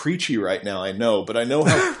so preachy right now, I know, but I know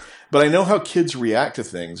but I know how kids react to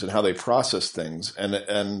things and how they process things.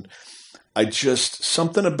 And I just,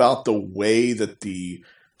 something about the way that the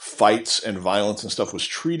fights and violence and stuff was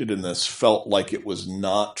treated in this felt like it was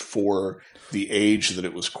not for the age that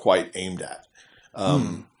it was quite aimed at.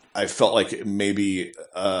 I felt like maybe,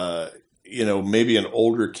 maybe an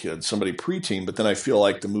older kid, somebody preteen, but then I feel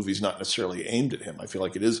like the movie's not necessarily aimed at him. I feel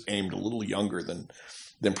like it is aimed a little younger than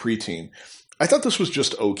preteen. I thought this was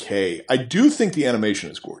just okay. I do think the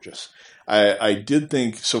animation is gorgeous. I did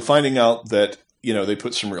think, so finding out that, they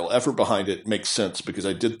put some real effort behind it makes sense, because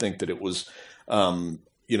I did think that it was, on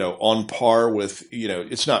par with,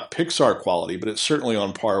 it's not Pixar quality, but it's certainly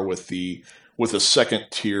on par with a second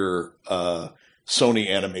tier, Sony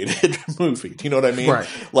animated movie. Do you know what I mean? Right.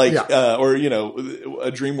 Like, or,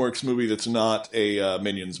 a DreamWorks movie that's not a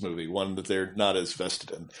Minions movie, one that they're not as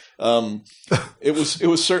vested in. It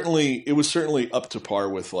was certainly up to par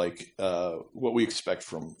with like what we expect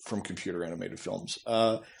from computer animated films.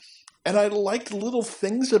 And I liked little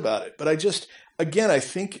things about it, but I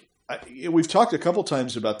think we've talked a couple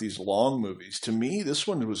times about these long movies. To me, this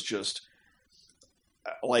one was just,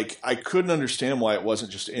 like, I couldn't understand why it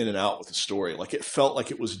wasn't just in and out with the story. Like, it felt like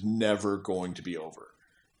it was never going to be over.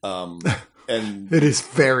 And it is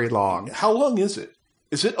very long. How long is it?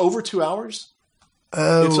 Is it over 2 hours?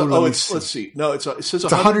 Let's see. No, it says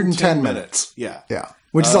 110 minutes. Yeah. Yeah.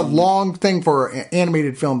 Which is a long thing for an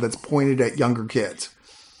animated film that's pointed at younger kids.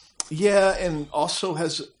 Yeah. And also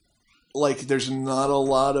has, like, there's not a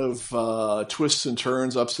lot of twists and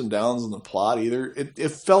turns, ups and downs in the plot either. It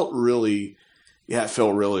felt really... Yeah, it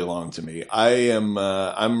felt really long to me. I'm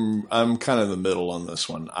kind of in the middle on this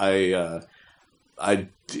one. I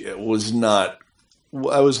was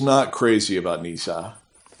not crazy about Nyssa.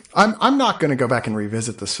 I'm not going to go back and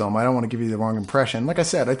revisit this film. I don't want to give you the wrong impression. Like I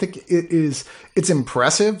said, I think it's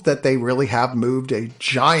impressive that they really have moved a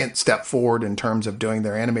giant step forward in terms of doing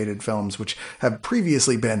their animated films, which have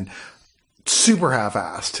previously been super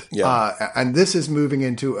half-assed. Yeah. And this is moving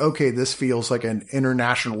into, okay, this feels like an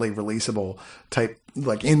internationally releasable type,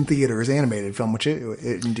 like in theaters animated film, which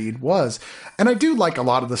it indeed was. And I do like a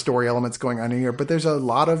lot of the story elements going on here, but there's a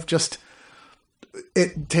lot of just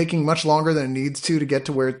it taking much longer than it needs to get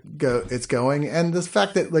to where it's going. And the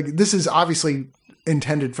fact that, like, this is obviously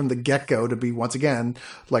intended from the get-go to be, once again,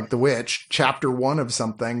 like The Witch, chapter 1 of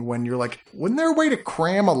something, when you're like, wouldn't there a way to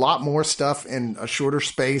cram a lot more stuff in a shorter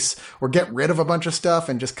space, or get rid of a bunch of stuff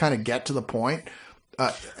and just kind of get to the point?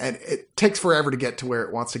 And it takes forever to get to where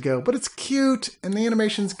it wants to go, but it's cute and the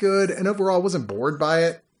animation's good, and overall I wasn't bored by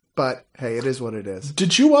it, but hey, it is what it is.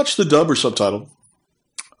 Did you watch the dub or subtitle?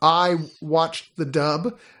 I watched the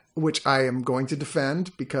dub, which I am going to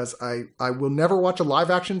defend, because I will never watch a live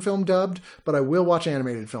action film dubbed, but I will watch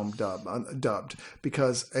animated film dubbed,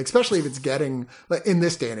 because especially if it's getting, like, in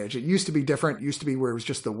this day and age, it used to be different. It used to be where it was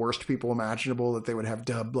just the worst people imaginable that they would have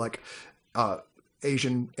dubbed, like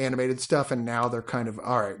Asian animated stuff, and now they're kind of,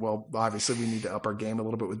 all right, well, obviously we need to up our game a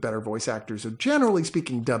little bit with better voice actors. So generally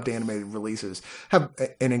speaking, dubbed animated releases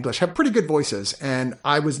in English have pretty good voices, and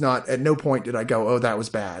I was not, at no point did I go, oh, that was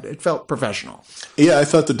bad. It felt professional. Yeah, I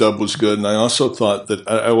thought the dub was good, and I also thought that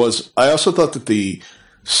the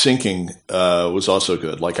syncing was also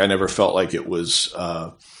good. Like, I never felt like it was.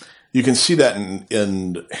 You can see that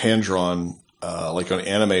in hand drawn. Like on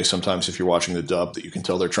anime, sometimes if you're watching the dub, that you can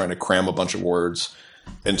tell they're trying to cram a bunch of words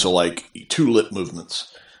into like 2 lip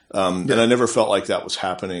movements. And I never felt like that was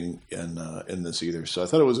happening in this either. So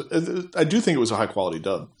I do think it was a high quality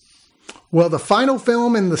dub. Well, the final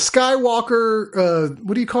film in the Skywalker,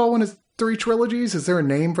 what do you call one of 3 trilogies? Is there a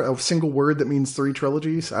name for a single word that means 3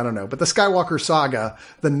 trilogies? I don't know. But the Skywalker saga,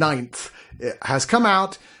 the 9th, it has come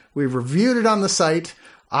out. We've reviewed it on the site.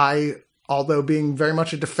 Although being very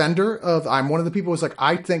much a defender of, I'm one of the people who's like,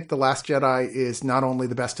 I think The Last Jedi is not only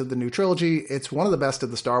the best of the new trilogy, it's one of the best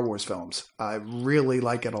of the Star Wars films. I really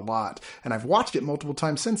like it a lot. And I've watched it multiple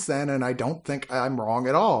times since then, and I don't think I'm wrong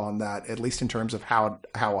at all on that, at least in terms of how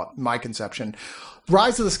my conception.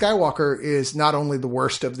 Rise of the Skywalker is not only the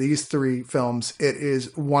worst of these 3 films, it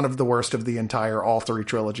is one of the worst of the entire, all 3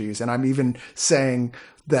 trilogies. And I'm even saying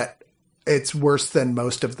that it's worse than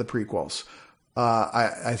most of the prequels.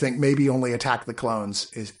 I think maybe only Attack the Clones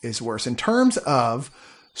is worse in terms of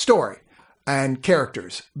story and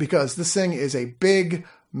characters, because this thing is a big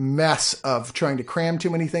mess of trying to cram too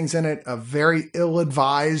many things in it, of very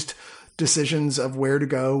ill-advised decisions of where to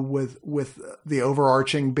go with the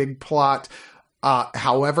overarching big plot.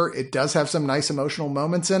 However, it does have some nice emotional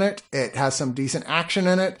moments in it. It has some decent action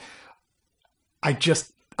in it.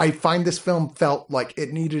 I find this film felt like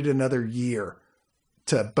it needed another year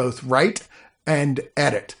to both write and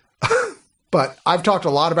edit. But I've talked a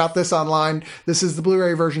lot about this online. This is the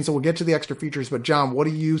Blu-ray version, so we'll get to the extra features. But John, what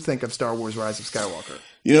do you think of Star Wars Rise of Skywalker?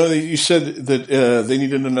 You know, you said that they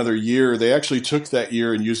needed another year. They actually took that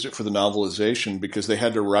year and used it for the novelization because they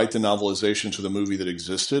had to write the novelization to the movie that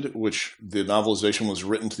existed, which the novelization was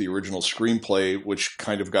written to the original screenplay, which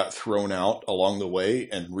kind of got thrown out along the way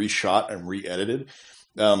and reshot and re-edited.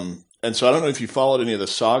 And so I don't know if you followed any of the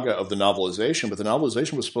saga of the novelization, but the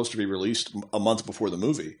novelization was supposed to be released a month before the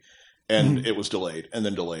movie. And it was delayed and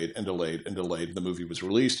then delayed and delayed and delayed. The movie was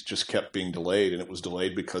released, just kept being delayed. And it was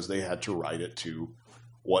delayed because they had to write it to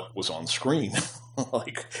what was on screen,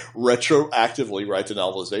 like retroactively write the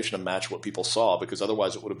novelization to match what people saw, because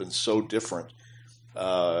otherwise it would have been so different.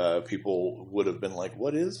 People would have been like,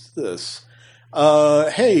 what is this?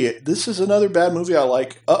 Hey, this is another bad movie I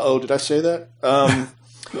like. Uh-oh, did I say that?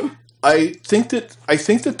 I think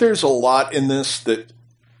that there's a lot in this that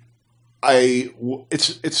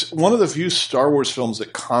it's one of the few Star Wars films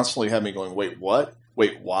that constantly have me going, wait, what?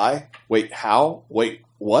 Wait, why? Wait, how? Wait,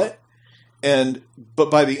 what?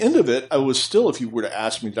 But by the end of it, I was still, if you were to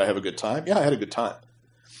ask me, did I have a good time? Yeah, I had a good time.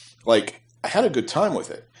 Like, I had a good time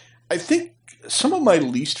with it. I think some of my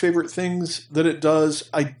least favorite things that it does,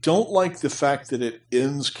 I don't like the fact that it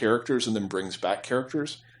ends characters and then brings back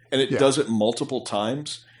characters. And it does it multiple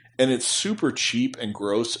times. And it's super cheap and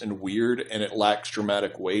gross and weird, and it lacks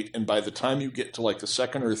dramatic weight. And by the time you get to like the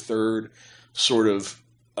second or third sort of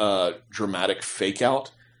dramatic fake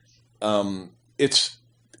out, it's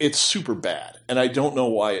super bad. And I don't know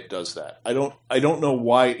why it does that. I don't know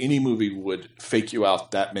why any movie would fake you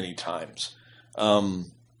out that many times.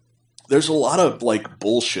 There's a lot of like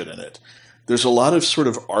bullshit in it. There's a lot of sort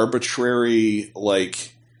of arbitrary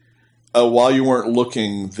like, while you weren't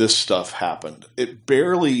looking, this stuff happened. It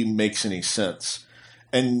barely makes any sense.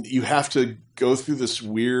 And you have to go through this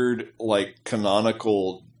weird, like,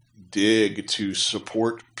 canonical dig to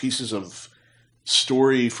support pieces of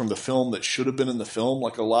story from the film that should have been in the film.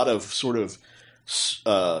 Like a lot of sort of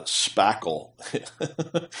spackle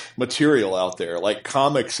material out there, like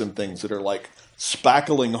comics and things that are like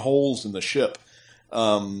spackling holes in the ship.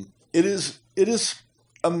 It is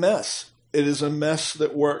a mess. It is a mess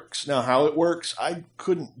that works. Now, how it works, I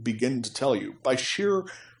couldn't begin to tell you. By sheer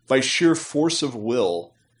force of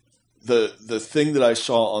will, the thing that I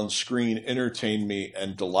saw on screen entertained me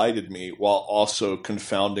and delighted me, while also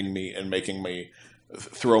confounding me and making me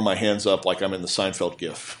throw my hands up like I'm in the Seinfeld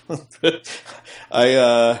gif.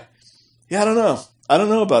 I don't know. I don't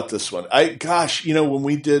know about this one. When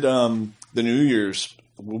we did the New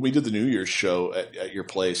Year's show at your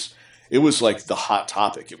place, it was like the hot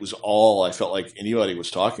topic. It was all I felt like anybody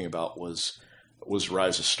was talking about was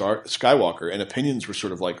Rise of Skywalker, and opinions were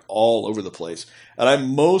sort of like all over the place. And I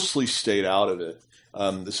mostly stayed out of it.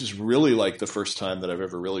 This is really like the first time that I've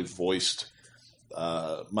ever really voiced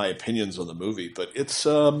my opinions on the movie. But it's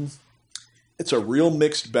a real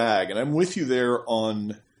mixed bag, and I'm with you there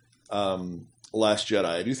on Last Jedi.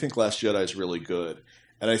 I do think Last Jedi is really good,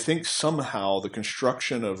 and I think somehow the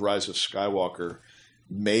construction of Rise of Skywalker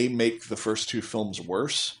may make the first two films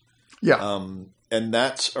worse. Yeah. And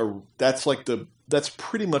that's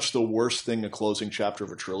pretty much the worst thing a closing chapter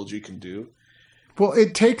of a trilogy can do. Well,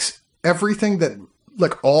 it takes everything that,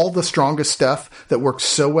 like all the strongest stuff that works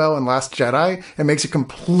so well in Last Jedi, and makes it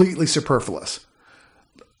completely superfluous.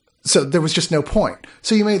 So there was just no point.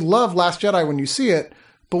 So you may love Last Jedi when you see it,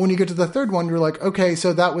 but when you get to the third one, you're like, okay, so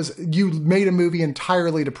you made a movie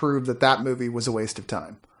entirely to prove that movie was a waste of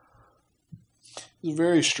time. It's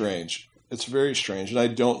very strange. It's very strange. And I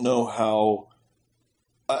don't know how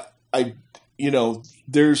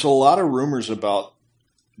there's a lot of rumors about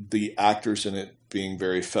the actors in it being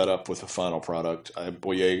very fed up with the final product.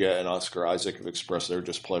 Boyega and Oscar Isaac have expressed their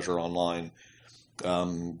displeasure online.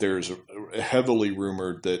 There's heavily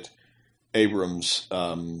rumored that Abrams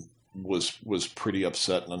was pretty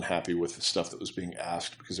upset and unhappy with the stuff that was being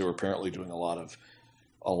asked, because they were apparently doing a lot of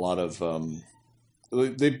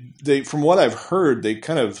they from what I've heard, they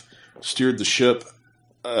kind of steered the ship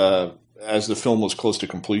as the film was close to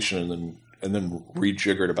completion, and then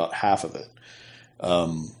rejiggered about half of it.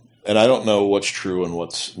 And I don't know what's true and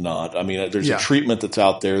what's not. I mean, there's a treatment that's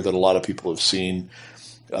out there that a lot of people have seen,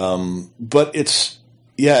 but it's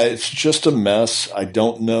just a mess. I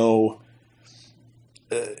don't know.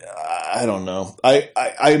 I don't know.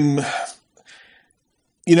 I'm.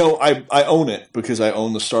 I own it because I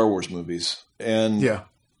own the Star Wars movies. And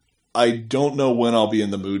I don't know when I'll be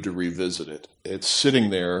in the mood to revisit it. It's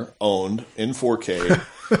sitting there, owned, in 4K,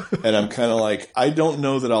 and I'm kind of like, I don't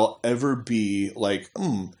know that I'll ever be like,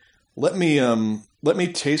 let me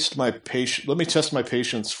test my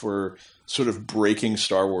patience for sort of breaking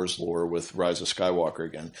Star Wars lore with Rise of Skywalker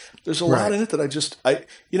again. There's a lot in it that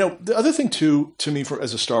the other thing too, to me,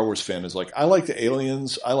 as a Star Wars fan, is like, I like the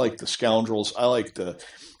aliens, I like the scoundrels, I like the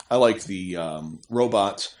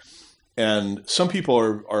robots. And some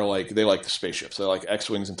people are like, they like the spaceships. They like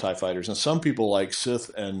X-Wings and TIE fighters. And some people like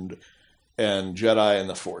Sith and Jedi and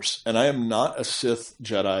the Force. And I am not a Sith,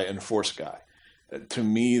 Jedi, and Force guy. To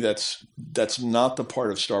me, that's not the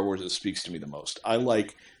part of Star Wars that speaks to me the most. I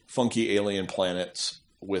like funky alien planets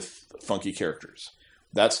with funky characters.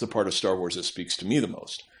 That's the part of Star Wars that speaks to me the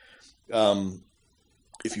most.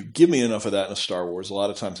 If you give me enough of that in a Star Wars, a lot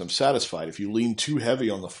of times I'm satisfied. If you lean too heavy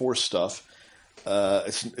on the Force stuff,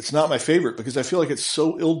 it's not my favorite, because I feel like it's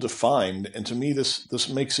so ill-defined, and to me this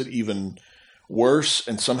makes it even worse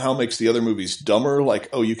and somehow makes the other movies dumber. Like,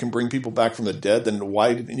 oh, you can bring people back from the dead, then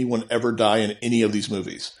why did anyone ever die in any of these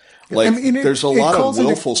movies? Like, there's a lot of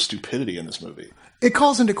willful stupidity in this movie. It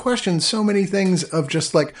calls into question so many things of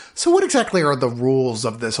just like, so what exactly are the rules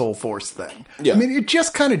of this whole Force thing? Yeah. I mean, it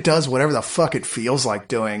just kind of does whatever the fuck it feels like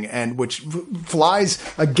doing, and which flies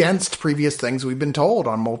against previous things we've been told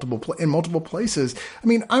on in multiple places. I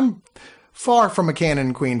mean, I'm far from a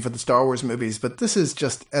canon queen for the Star Wars movies, but this is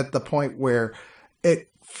just at the point where it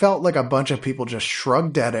felt like a bunch of people just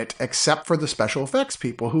shrugged at it, except for the special effects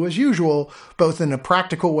people, who, as usual, both in a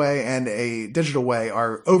practical way and a digital way,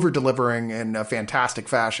 are over-delivering in a fantastic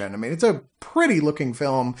fashion. I mean, it's a pretty-looking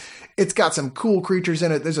film. It's got some cool creatures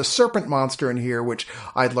in it. There's a serpent monster in here, which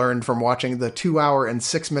I learned from watching the 2-hour and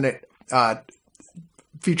 6-minute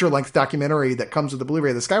feature-length documentary that comes with the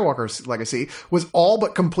Blu-ray of the Skywalker Legacy, was all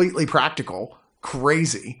but completely practical.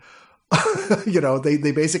 Crazy.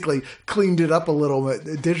 They basically cleaned it up a little bit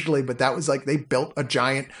digitally, but that was like, they built a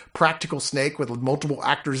giant practical snake with multiple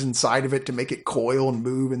actors inside of it to make it coil and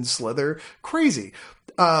move and slither. Crazy.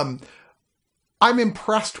 I'm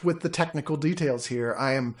impressed with the technical details here.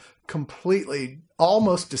 I am completely,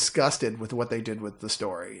 almost disgusted with what they did with the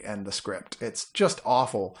story and the script. It's just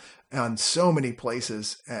awful on so many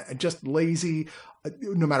places, just lazy.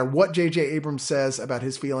 No matter what J.J. Abrams says about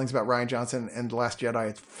his feelings about Rian Johnson and The Last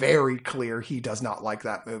Jedi, it's very clear he does not like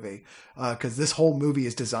that movie, because this whole movie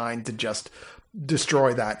is designed to just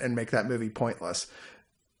destroy that and make that movie pointless.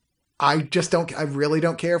 I really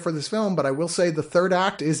don't care for this film, but I will say the third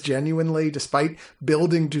act is genuinely, despite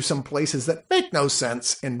building to some places that make no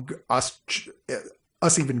sense in us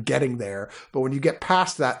even getting there. But when you get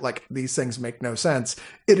past that, like, these things make no sense,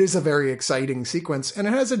 it is a very exciting sequence, and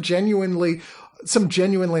it has some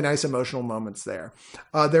genuinely nice emotional moments there.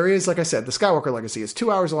 There is, like I said, the Skywalker Legacy is 2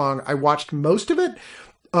 hours long. I watched most of it.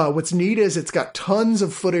 What's neat is it's got tons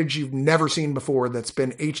of footage you've never seen before that's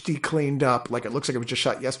been HD cleaned up, like it looks like it was just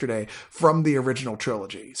shot yesterday, from the original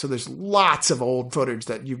trilogy. So there's lots of old footage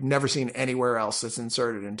that you've never seen anywhere else that's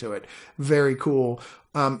inserted into it. Very cool.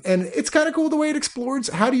 And it's kind of cool the way it explores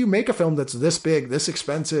how do you make a film that's this big, this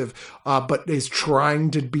expensive, but is trying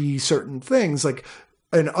to be certain things. Like,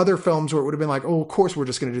 in other films where it would have been like, oh, of course we're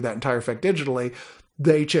just going to do that entire effect digitally,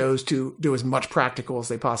 they chose to do as much practical as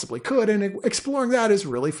they possibly could, and exploring that is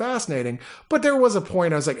really fascinating. But there was a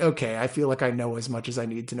point I was like, okay, I feel like I know as much as I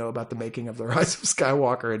need to know about the making of The Rise of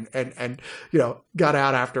Skywalker, and got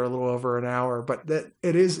out after a little over an hour. But that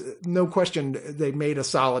it is no question they made a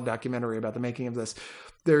solid documentary about the making of this.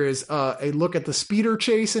 There is a look at the speeder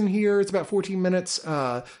chase in here. It's about 14 minutes.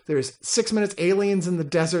 There's 6 minutes aliens in the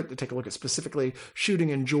desert. They take a look at specifically shooting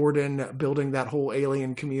in Jordan, building that whole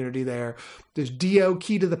alien community there. There's Dio,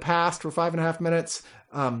 Key to the Past, for 5.5 minutes,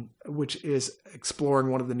 which is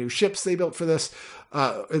exploring one of the new ships they built for this.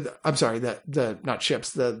 I'm sorry, not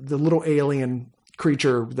ships, the little alien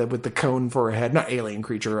creature with the cone for a head. Not alien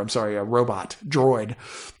creature, I'm sorry, a robot, droid.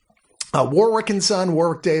 Warwick and Son,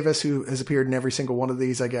 Warwick Davis, who has appeared in every single one of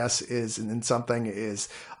these, I guess, is since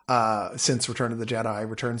Return of the Jedi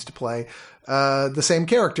returns to play the same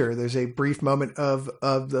character. There's a brief moment of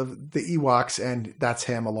the Ewoks, and that's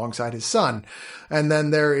him alongside his son. And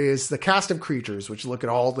then there is the cast of creatures, which look at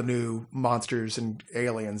all the new monsters and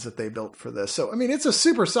aliens that they built for this. So, I mean, it's a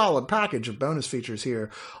super solid package of bonus features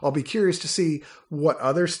here. I'll be curious to see what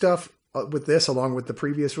other stuff with this, along with the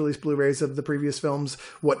previous release Blu-rays of the previous films,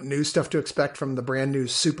 what new stuff to expect from the brand new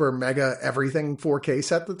super mega everything 4K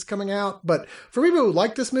set that's coming out. But for people who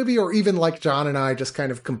like this movie, or even like John and I, just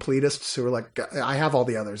kind of completists who are like, I have all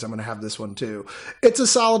the others, I'm going to have this one too. It's a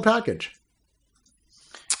solid package.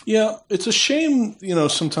 Yeah, it's a shame,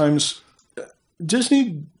 sometimes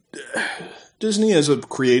Disney as a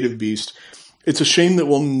creative beast, it's a shame that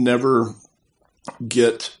we'll never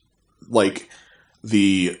get, like,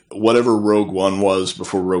 the whatever Rogue One was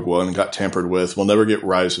before Rogue One got tampered with. We'll never get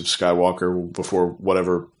Rise of Skywalker before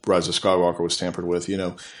whatever Rise of Skywalker was tampered with.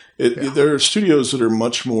 There are studios that are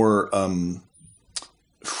much more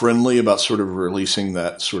friendly about sort of releasing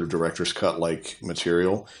that sort of director's cut like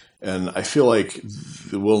material, and I feel like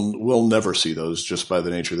we'll never see those just by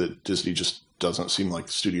the nature that Disney just doesn't seem like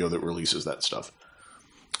the studio that releases that stuff.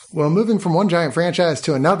 Well, moving from one giant franchise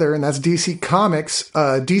to another, and that's DC Comics,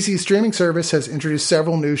 DC's streaming service has introduced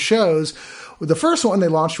several new shows. The first one they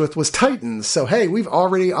launched with was Titans. So, hey, we've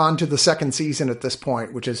already on to the second season at this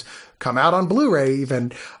point, which has come out on Blu-ray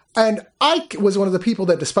even. And I was one of the people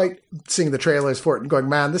that, despite seeing the trailers for it and going,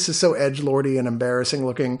 man, this is so edgelordy and embarrassing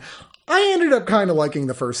looking, I ended up kind of liking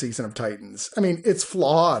the first season of Titans. I mean, it's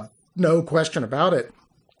flawed, no question about it.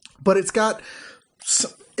 But it's got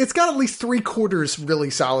at least 3/4 really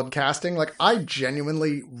solid casting. Like, I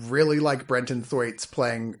genuinely really like Brenton Thwaites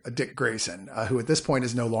playing Dick Grayson, who at this point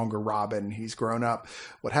is no longer Robin. He's grown up,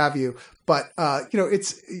 what have you. But,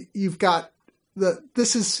 you've got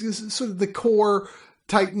this is sort of the core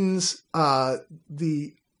Titans,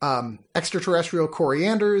 the extraterrestrial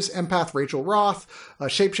Corianders, empath Rachel Roth,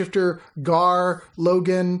 shapeshifter Gar,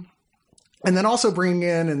 Logan. And then also bringing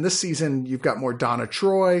in this season, you've got more Donna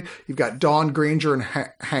Troy, you've got Dawn Granger and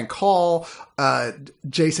Hank Hall,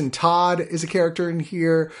 Jason Todd is a character in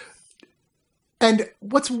here. And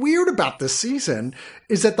what's weird about this season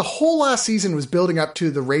is that the whole last season was building up to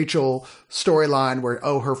the Rachel storyline where,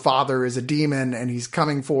 her father is a demon and he's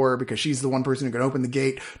coming for her because she's the one person who can open the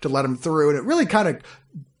gate to let him through. And it really kind of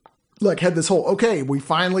had this whole, okay, we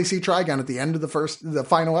finally see Trigon at the end of the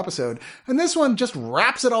final episode. And this one just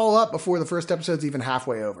wraps it all up before the first episode's even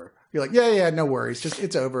halfway over. You're like, yeah, no worries.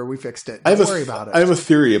 It's over. We fixed it. Don't worry about it. I have a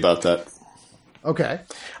theory about that. Okay.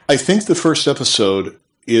 I think the first episode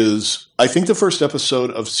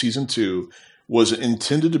of season 2 was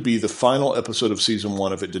intended to be the final episode of season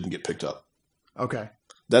 1 if it didn't get picked up. Okay.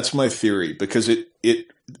 That's my theory, because it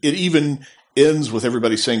even ends with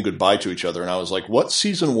everybody saying goodbye to each other. And I was like, what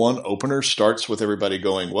season 1 opener starts with everybody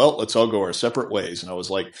going, well, let's all go our separate ways? And I was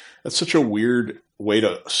like, that's such a weird way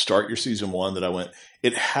to start your season 1 that I went,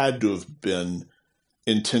 it had to have been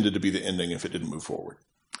intended to be the ending if it didn't move forward.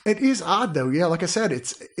 It is odd though. Yeah. Like I said,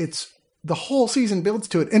 it's the whole season builds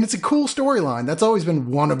to it, and it's a cool storyline. That's always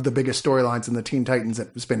been one of the biggest storylines in the Teen Titans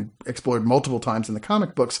that has been explored multiple times in the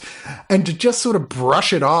comic books. And to just sort of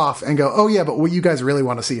brush it off and go, oh yeah, but what you guys really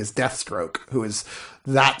want to see is Deathstroke, who is,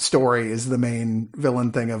 that story is the main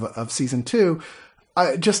villain thing of season 2.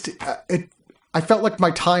 I felt like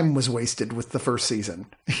my time was wasted with the first season,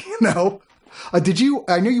 I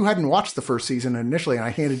knew you hadn't watched the first season initially, and I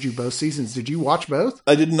handed you both seasons. Did you watch both?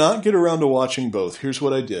 I did not get around to watching both. Here's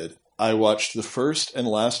what I did. I watched the first and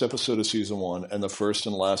last episode of season 1 and the first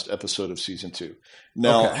and last episode of season 2.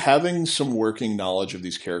 Now, having some working knowledge of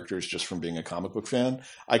these characters just from being a comic book fan,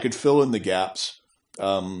 I could fill in the gaps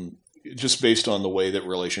just based on the way that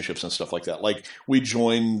relationships and stuff like that. Like, we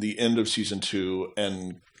joined the end of season 2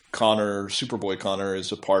 and Superboy Connor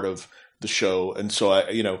is a part of the show. And so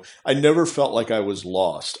I never felt like I was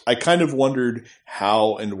lost. I kind of wondered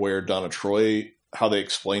how and where Donna Troy, how they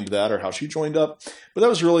explained that or how she joined up. But that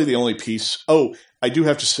was really the only piece. Oh, I do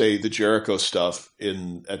have to say the Jericho stuff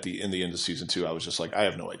at the end of season 2, I was just like, I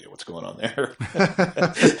have no idea what's going on there.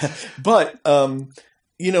 But,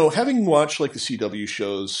 having watched like the CW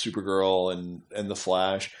shows, Supergirl and The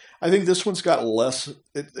Flash, I think this one's got less,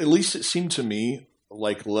 at least it seemed to me,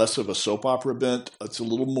 like less of a soap opera bent. It's a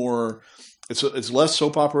little more, it's less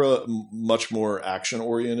soap opera, much more action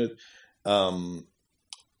oriented.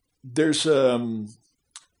 There's a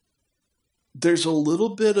little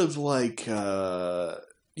bit of like,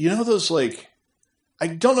 those like, I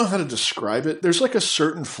don't know how to describe it. There's like a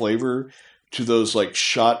certain flavor to those like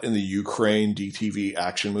shot in the Ukraine DTV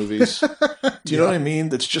action movies. Do you know what I mean?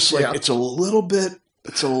 That's just like, it's a little bit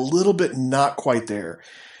not quite there.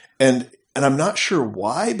 And I'm not sure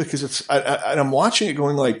why, because I'm watching it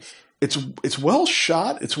going like, it's well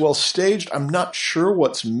shot. It's well staged. I'm not sure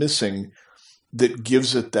what's missing that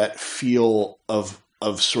gives it that feel of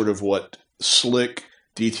sort of what slick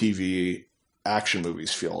DTV action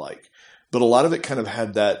movies feel like. But a lot of it kind of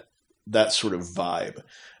had that sort of vibe.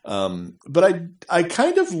 But I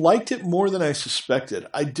kind of liked it more than I suspected.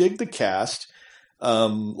 I dig the cast.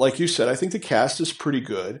 Like you said, I think the cast is pretty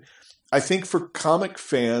good. I think for comic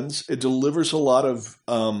fans, it delivers a lot of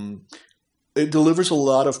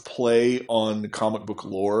play on comic book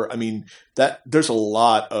lore. I mean, there's a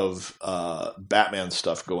lot of Batman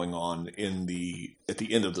stuff going on at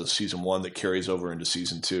the end of the season 1 that carries over into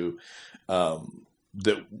season 2.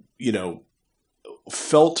 That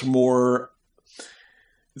felt more.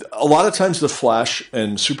 a lot of times the Flash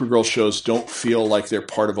and Supergirl shows don't feel like they're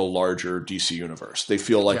part of a larger DC universe. They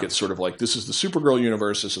feel like it's sort of like, this is the Supergirl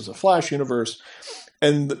universe, this is the Flash universe.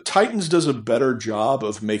 And the Titans does a better job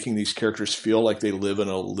of making these characters feel like they live in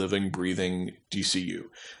a living, breathing DCU.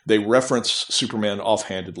 They reference Superman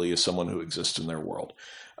offhandedly as someone who exists in their world.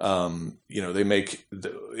 They make,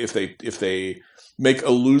 if they make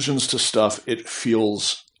allusions to stuff, it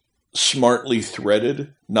feels smartly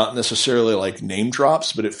threaded, not necessarily like name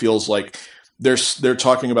drops, but it feels like they're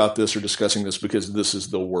talking about this or discussing this because this is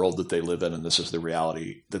the world that they live in and this is the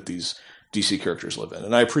reality that these DC characters live in.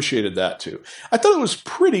 And I appreciated that too. I thought it was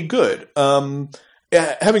pretty good.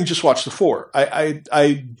 Having just watched the 4,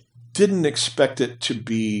 I didn't expect it to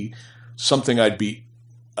be something I'd be,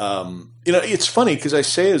 it's funny because I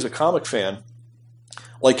say as a comic fan,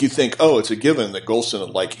 like you think, oh, it's a given that Golston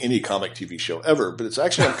would like any comic TV show ever, but it's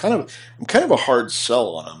actually I'm kind of a hard sell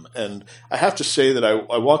on him. And I have to say that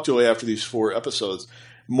I walked away after these 4 episodes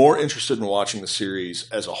more interested in watching the series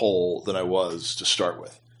as a whole than I was to start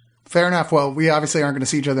with. Fair enough. Well, we obviously aren't going to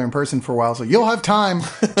see each other in person for a while, so you'll have time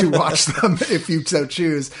to watch them if you so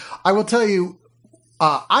choose. I will tell you,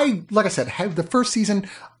 like I said, the first season.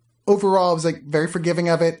 Overall, I was like very forgiving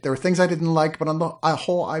of it. There were things I didn't like, but on the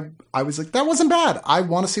whole, I was like, that wasn't bad. I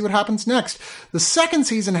want to see what happens next. The second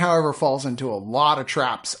season, however, falls into a lot of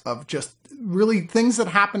traps of just really things that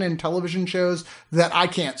happen in television shows that I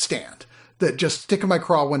can't stand, that just stick in my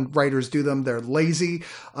craw when writers do them. They're lazy.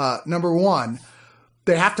 Number one,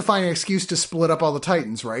 they have to find an excuse to split up all the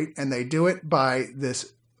Titans, right? And they do it by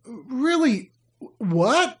this really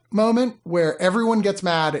moment where everyone gets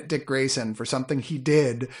mad at Dick Grayson for something he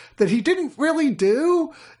did that he didn't really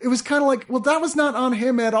do. It was kind of like, well, that was not on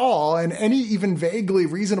him at all. And any even vaguely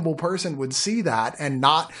reasonable person would see that and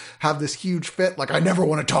not have this huge fit. Like, I never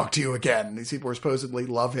want to talk to you again. These people supposedly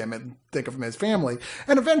love him and think of him as family.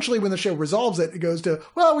 And eventually when the show resolves it, it goes to,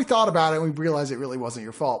 well, we thought about it and we realized it really wasn't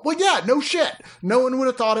your fault. Well, yeah, no shit. No one would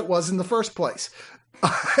have thought it was in the first place.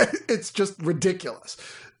 It's just ridiculous.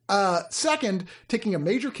 Second, taking a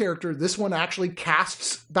major character, this one actually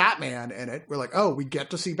casts Batman in it. We're like, oh, we get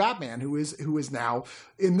to see Batman, who is now,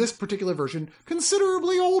 in this particular version,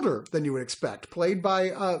 considerably older than you would expect, played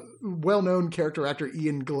by well-known character actor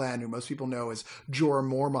Ian Glenn, who most people know as Jorah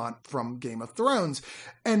Mormont from Game of Thrones,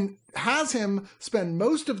 and has him spend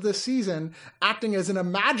most of this season acting as an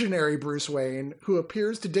imaginary Bruce Wayne who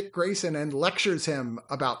appears to Dick Grayson and lectures him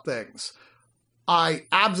about things. I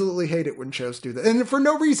absolutely hate it when shows do that. And for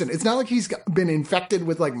no reason. It's not like he's been infected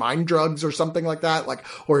with like mind drugs or something like that,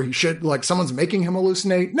 or he should, like someone's making him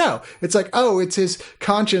hallucinate. No, it's like, oh, it's his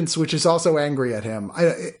conscience, which is also angry at him.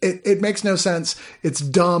 It makes no sense. It's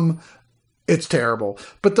dumb. It's terrible.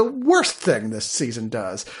 But the worst thing this season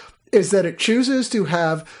does is that it chooses to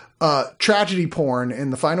have tragedy porn in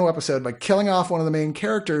the final episode by killing off one of the main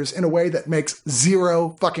characters in a way that makes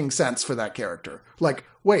zero fucking sense for that character. Like,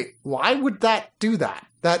 wait, why would that do that?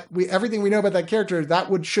 Everything we know about that character,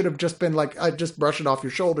 should have just been like, just brush it off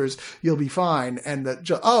your shoulders, you'll be fine. And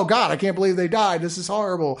oh God, I can't believe they died. This is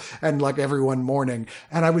horrible. And like everyone mourning.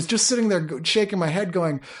 And I was just sitting there shaking my head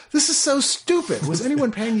going, this is so stupid. Was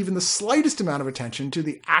anyone paying even the slightest amount of attention to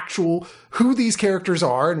the actual, who these characters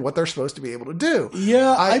are and what they're supposed to be able to do?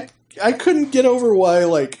 Yeah. I couldn't get over why,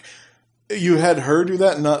 like, you had her do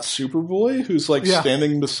that and not Superboy, who's like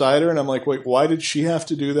standing beside her. And I'm like, wait, why did she have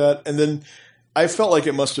to do that? And then I felt like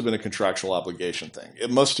it must have been a contractual obligation thing. It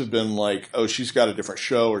must have been like, oh, she's got a different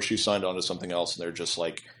show or she signed on to something else and they're just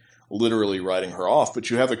like literally writing her off. But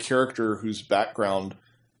you have a character whose background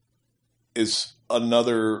is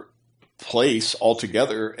another place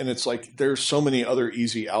altogether. And it's like, there's so many other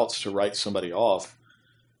easy outs to write somebody off,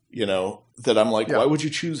 that I'm like, why would you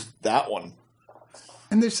choose that one?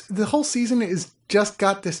 And the whole season is just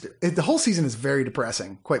got this. The whole season is very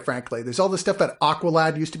depressing, quite frankly. There's all this stuff that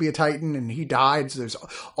Aqualad used to be a Titan and he died. So there's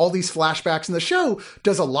all these flashbacks, and the show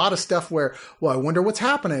does a lot of stuff where, well, I wonder what's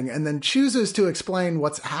happening, and then chooses to explain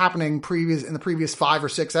what's happening in the previous 5 or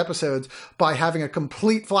 6 episodes by having a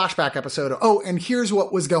complete flashback episode. And here's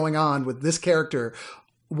what was going on with this character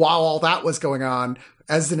while all that was going on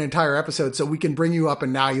as an entire episode, so we can bring you up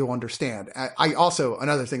and now you'll understand. I also,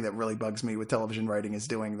 another thing that really bugs me with television writing is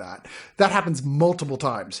doing that. That happens multiple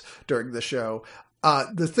times during the show.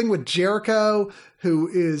 The thing with Jericho, who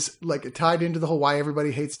is like tied into the whole why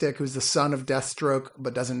everybody hates Dick, who's the son of Deathstroke,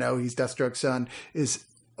 but doesn't know he's Deathstroke's son, is,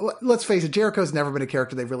 let's face it, Jericho's never been a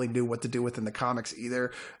character they really knew what to do with in the comics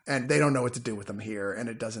either, and they don't know what to do with him here, and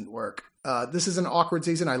it doesn't work. This is an awkward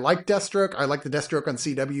season. I like Deathstroke. I like the Deathstroke on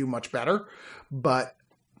CW much better, but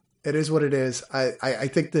It is what it is. I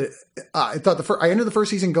think that I thought I ended the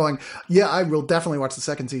first season going, yeah, I will definitely watch the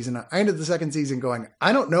second season. I ended the second season going,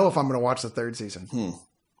 I don't know if I'm going to watch the third season.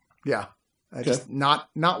 Yeah. Just not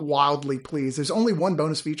wildly pleased. There's only one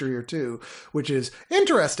bonus feature here too, which is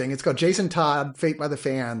interesting. It's called Jason Todd, Fate by the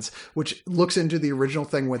Fans, which looks into the original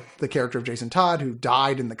thing with the character of Jason Todd, who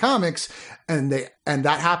died in the comics. And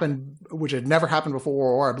that happened, which had never happened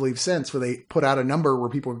before, or I believe since, where they put out a number where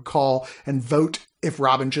people could call and vote if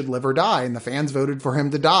Robin should live or die. And the fans voted for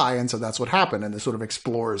him to die. And so that's what happened. And this sort of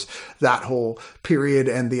explores that whole period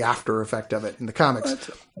and the after effect of it in the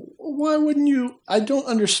comics. Why wouldn't you? I don't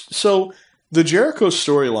understand. So the Jericho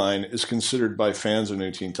storyline is considered by fans of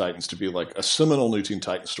New Teen Titans to be like a seminal New Teen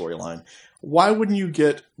Titans storyline. Why wouldn't you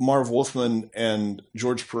get Marv Wolfman and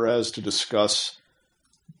George Perez to discuss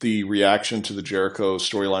the reaction to the Jericho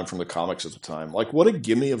storyline from the comics at the time? Like, what a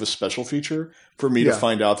gimme of a special feature for me to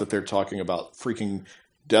find out that they're talking about freaking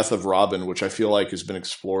Death of Robin, which I feel like has been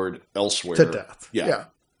explored elsewhere. To death. Yeah.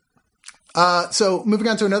 So moving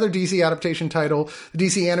on to another DC adaptation title, the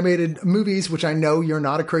DC animated movies, which I know you're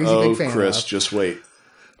not a crazy big fan Chris, of. just wait.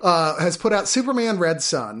 Has put out Superman Red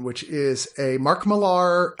Son, which is a Mark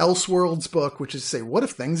Millar Elseworlds book, which is to say, what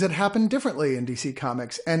if things had happened differently in DC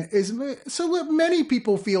Comics? And so many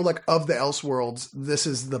people feel like of the Elseworlds, this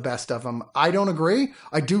is the best of them. I don't agree.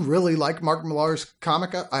 I do really like Mark Millar's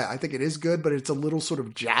comic. I think it is good, but it's a little sort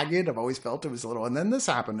of jagged. I've always felt it was a little, and then this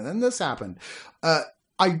happened, and then this happened.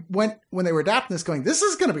 I went, when they were adapting this, going, this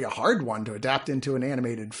is going to be a hard one to adapt into an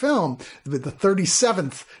animated film, the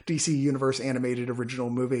 37th DC Universe animated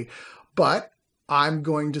original movie. But I'm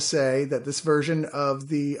going to say that this version of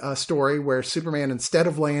the story where Superman, instead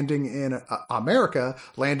of landing in America,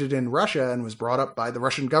 landed in Russia and was brought up by the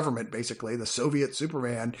Russian government, basically, the Soviet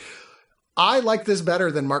Superman. I like this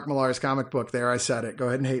better than Mark Millar's comic book. There, I said it. Go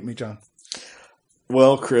ahead and hate me, John.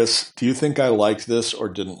 Well, Chris, do you think I liked this or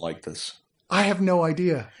didn't like this? I have no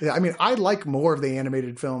idea. I mean, I like more of the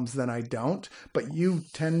animated films than I don't, but you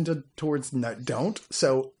tend to towards don't.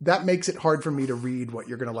 So that makes it hard for me to read what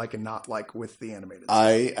you're going to like and not like with the animated stuff.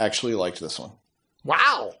 I actually liked this one.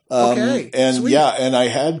 Wow. Okay. And sweet. yeah, and I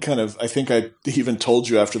had I think I even told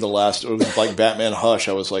you after the last, it was like Batman Hush.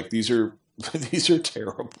 I was like, these are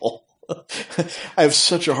terrible. I have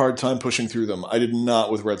such a hard time pushing through them. I did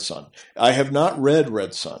not with Red Son. I have not read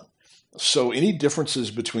Red Son. So any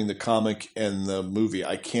differences between the comic and the movie,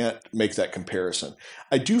 I can't make that comparison.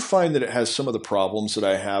 I do find that it has some of the problems that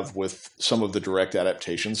I have with some of the direct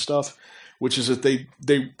adaptation stuff, which is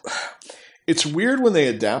that it's weird when they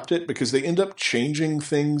adapt it because they end up changing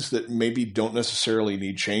things that maybe don't necessarily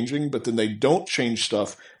need changing, but then they don't change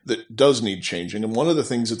stuff that does need changing. And one of the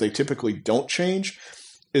things that they typically don't change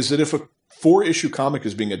is that if a 4-issue comic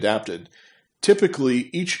is being adapted, typically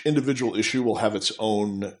each individual issue will have its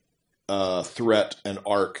own threat and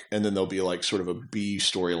arc, and then there'll be like sort of a B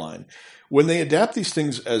storyline. When they adapt these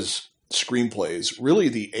things as screenplays, really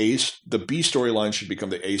the B storyline should become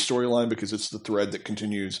the A storyline because it's the thread that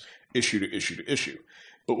continues issue to issue to issue.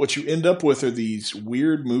 But what you end up with are these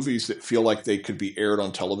weird movies that feel like they could be aired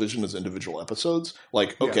on television as individual episodes.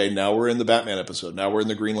 Like, okay, now we're in the Batman episode. Now we're in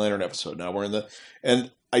the Green Lantern episode. Now we're in the...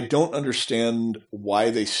 And I don't understand why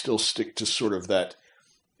they still stick to sort of that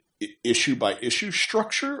issue by issue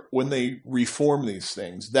structure when they reform these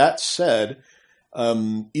things. That said,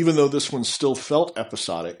 even though this one still felt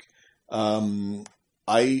episodic, I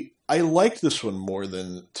liked this one more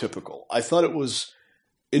than typical. I thought it was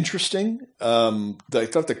interesting. I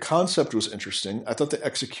thought the concept was interesting. I thought the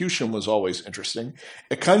execution was always interesting.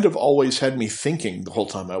 It kind of always had me thinking the whole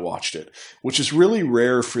time I watched it, which is really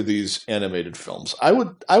rare for these animated films. I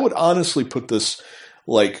would honestly put this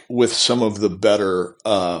like with some of the better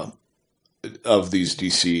of these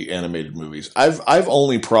DC animated movies. I've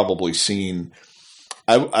only probably seen.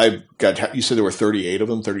 I've got. You said there were 38 of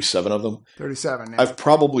them, 37 of them. 37. Yeah. I've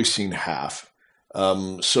probably seen half.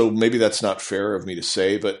 So maybe that's not fair of me to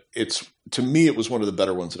say, but to me it was one of the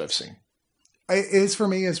better ones that I've seen. It is for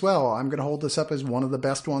me as well. I'm going to hold this up as one of the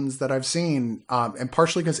best ones that I've seen, and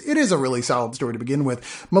partially because it is a really solid story to begin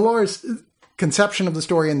with. Millar's conception of the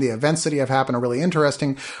story and the events that have happened are really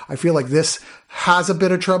interesting. I feel like this has a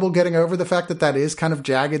bit of trouble getting over the fact that is kind of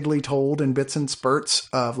jaggedly told in bits and spurts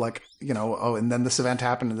of like, and then this event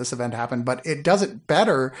happened and this event happened, but it does it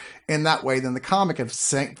better in that way than the comic of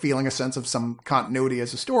feeling a sense of some continuity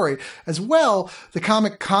as a story. As well, the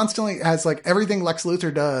comic constantly has like everything Lex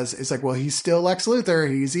Luthor does is like, well, he's still Lex Luthor.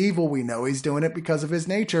 He's evil. We know he's doing it because of his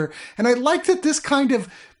nature. And I like that this kind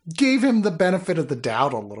of gave him the benefit of the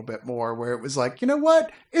doubt a little bit more, where it was like, you know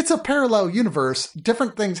what? It's a parallel universe.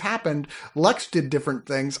 Different things happened. Lex did different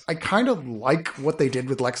things. I kind of like what they did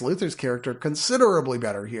with Lex Luthor's character considerably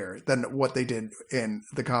better here than what they did in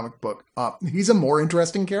the comic book. He's a more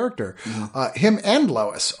interesting character. Mm-hmm. Him and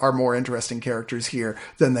Lois are more interesting characters here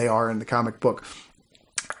than they are in the comic book.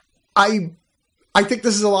 I think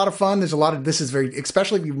this is a lot of fun. This is very,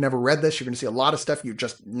 especially if you've never read this, you're going to see a lot of stuff you're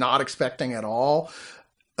just not expecting at all.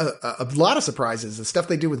 A lot of surprises. The stuff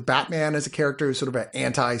they do with Batman as a character, who's sort of an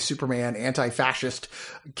anti-Superman, anti-fascist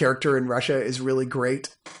character in Russia, is really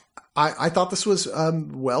great. I thought this was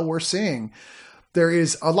well worth seeing. There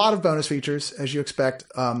is a lot of bonus features, as you expect.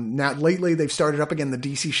 Now, lately, they've started up again the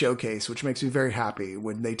DC Showcase, which makes me very happy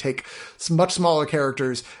when they take some much smaller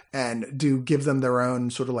characters and give them their own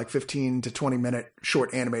sort of like 15 to 20 minute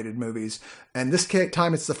short animated movies. And this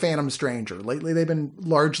time it's the Phantom Stranger. Lately, they've been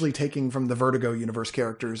largely taking from the Vertigo universe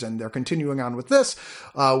characters, and they're continuing on with this,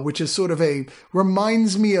 which is sort of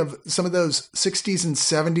reminds me of some of those 60s and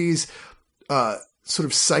 70s sort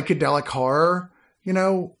of psychedelic horror. You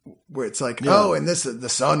know, where it's like, and this is the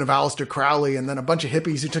son of Aleister Crowley, and then a bunch of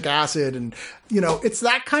hippies who took acid, and, you know, it's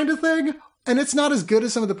that kind of thing. And it's not as good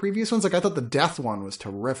as some of the previous ones. Like, I thought the Death one was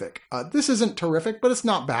terrific. This isn't terrific, but it's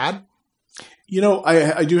not bad. You know,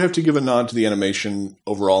 I do have to give a nod to the animation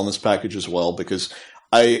overall in this package as well, because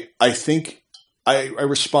I think I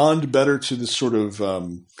respond better to this sort of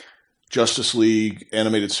Justice League,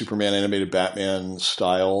 animated Superman, animated Batman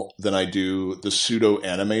style than I do the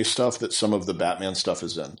pseudo-anime stuff that some of the Batman stuff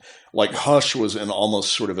is in. Like Hush was in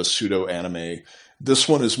almost sort of a pseudo-anime. This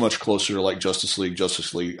one is much closer to like Justice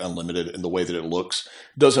League Unlimited in the way that it looks.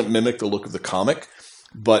 Doesn't mimic the look of the comic,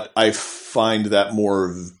 but I find that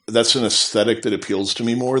that's an aesthetic that appeals to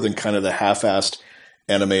me more than kind of the half-assed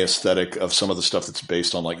anime aesthetic of some of the stuff that's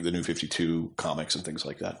based on like the New 52 comics and things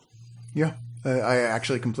like that. Yeah. I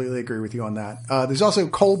actually completely agree with you on that. There's also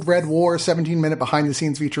Cold Red War, 17-minute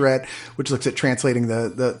behind-the-scenes featurette, which looks at translating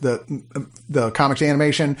the comics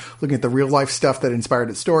animation, looking at the real-life stuff that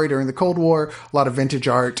inspired its story during the Cold War, a lot of vintage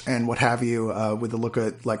art and what have you, with a look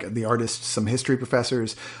at like the artists, some history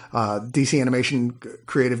professors, DC Animation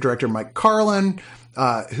creative director Mike Carlin,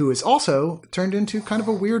 who has also turned into kind of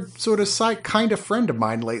a weird sort of kind of friend of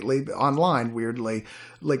mine lately online, weirdly.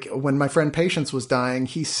 Like when my friend Patience was dying,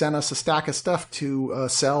 he sent us a stack of stuff to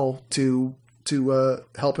sell to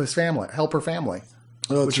help her family.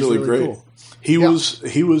 Oh, that's really great. Cool. He was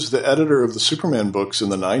the editor of the Superman books in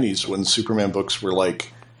the 90s when Superman books were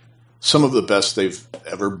like some of the best they've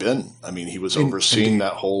ever been. I mean, he was overseeing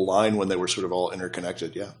that whole line when they were sort of all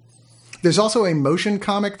interconnected. Yeah. There's also a motion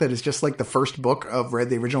comic that is just like the first book of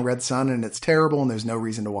the original Red Son, and it's terrible, and there's no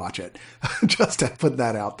reason to watch it. Just to put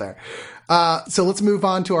that out there. So let's move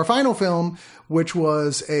on to our final film, which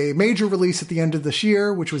was a major release at the end of this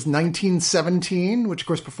year, which was 1917, which of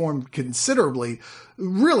course performed considerably,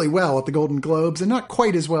 really well at the Golden Globes, and not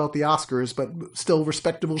quite as well at the Oscars, but still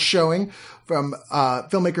respectable showing from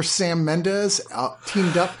filmmaker Sam Mendes,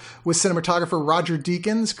 teamed up with cinematographer Roger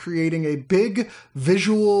Deakins, creating a big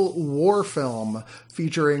visual war film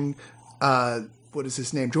featuring what is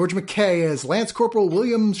his name? George McKay as Lance Corporal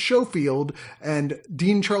William Schofield and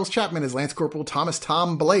Dean Charles Chapman as Lance Corporal Thomas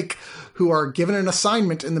Tom Blake, who are given an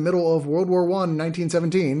assignment in the middle of World War I,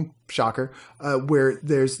 1917, shocker, where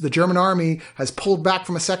the German army has pulled back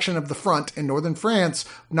from a section of the front in northern France,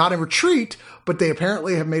 not in retreat, but they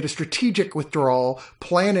apparently have made a strategic withdrawal,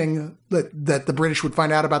 planning that the British would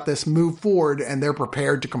find out about this, move forward, and they're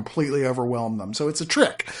prepared to completely overwhelm them. So it's a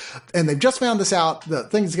trick. And they've just found this out.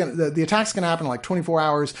 The attack's going to happen in like 24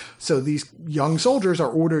 hours. So these young soldiers are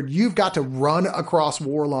ordered, you've got to run across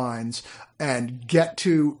war lines and get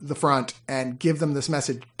to the front and give them this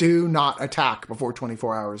message: do not attack before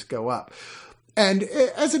 24 hours go up. And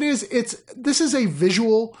as it is, this is a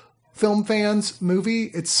visual film fans movie.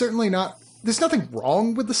 It's certainly not, there's nothing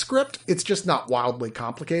wrong with the script. It's just not wildly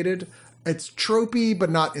complicated. It's tropey, but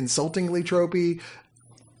not insultingly tropey.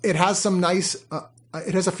 It has some nice,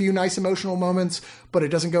 it has a few nice emotional moments, but it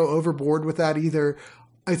doesn't go overboard with that either.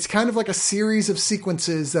 It's kind of like a series of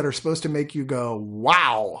sequences that are supposed to make you go,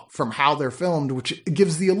 wow, from how they're filmed, which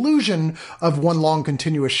gives the illusion of one long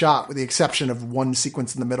continuous shot, with the exception of one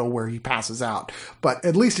sequence in the middle where he passes out. But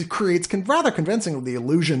at least it creates rather convincingly the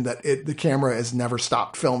illusion that the camera has never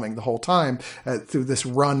stopped filming the whole time through this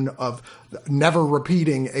run of never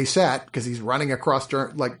repeating a set, because he's running across,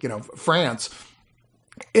 France.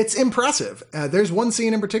 It's impressive. There's one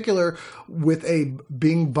scene in particular with a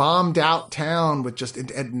being bombed out town with just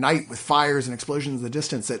at night with fires and explosions in the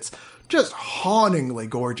distance. It's just hauntingly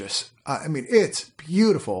gorgeous. I mean, it's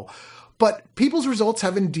beautiful, But people's results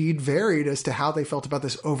have indeed varied as to how they felt about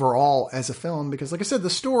this overall as a film, because like I said,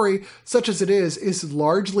 the story, such as it is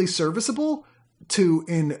largely serviceable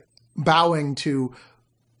in bowing to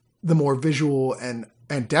the more visual and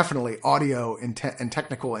definitely audio and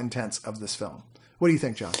technical intents of this film. What do you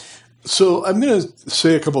think, John? So I'm going to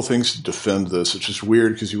say a couple things to defend this, which is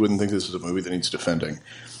weird because you wouldn't think this is a movie that needs defending.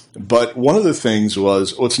 But one of the things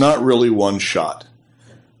was, it's not really one shot.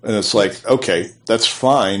 And it's like, okay, that's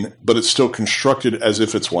fine, but it's still constructed as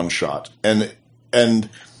if it's one shot. And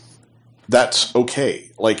that's okay.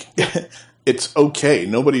 Like, it's okay.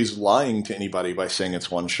 Nobody's lying to anybody by saying it's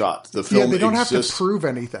one shot. The film they don't have to prove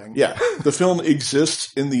anything. Yeah. The film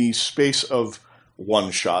exists in the space of one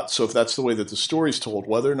shot. So if that's the way that the story's told,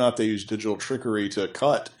 whether or not they use digital trickery to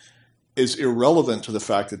cut is irrelevant to the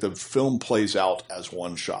fact that the film plays out as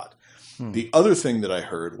one shot. The other thing that I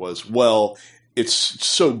heard was, well, it's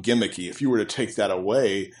so gimmicky. If you were to take that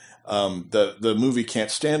away, the movie can't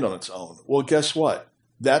stand on its own. Well, guess what?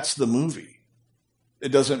 That's the movie.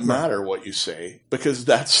 It doesn't matter what you say because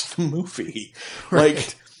that's the movie. Right.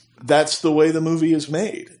 Like, that's the way the movie is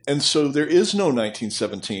made. And so there is no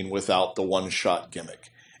 1917 without the one-shot gimmick.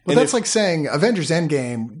 Well, that's like saying Avengers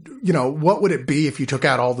Endgame, what would it be if you took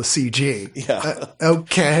out all the CG? Yeah.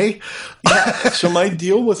 Okay. Yeah. So my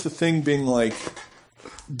deal with the thing being like,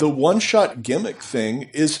 the one-shot gimmick thing,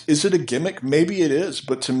 is it a gimmick? Maybe it is.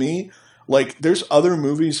 But to me, like, there's other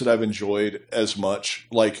movies that I've enjoyed as much.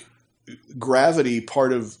 Like, Gravity,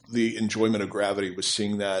 part of the enjoyment of Gravity was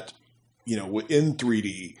seeing that, in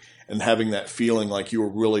 3D and having that feeling like you were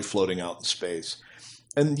really floating out in space.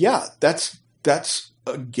 And yeah, that's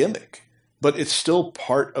a gimmick, but it's still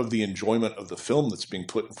part of the enjoyment of the film that's being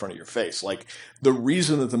put in front of your face. Like, the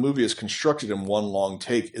reason that the movie is constructed in one long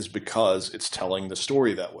take is because it's telling the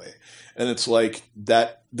story that way. And it's like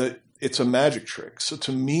that it's a magic trick. So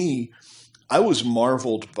to me, I was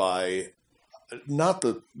marveled by not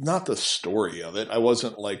the story of it. I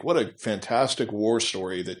wasn't like, what a fantastic war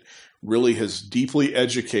story that really has deeply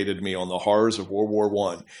educated me on the horrors of World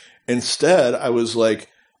War I. Instead, I was like,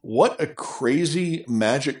 what a crazy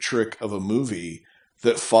magic trick of a movie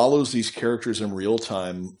that follows these characters in real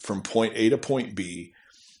time from point A to point B.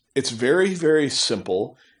 It's very, very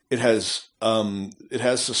simple. It has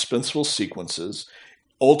suspenseful sequences.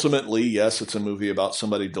 Ultimately, yes, it's a movie about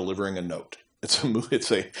somebody delivering a note. It's a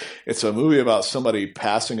movie about somebody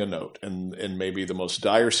passing a note in maybe the most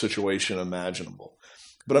dire situation imaginable.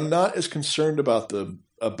 But I'm not as concerned about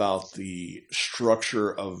the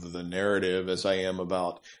structure of the narrative as I am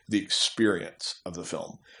about the experience of the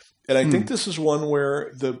film. And I think this is one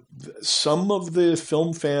where some of the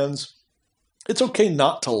film fans, it's okay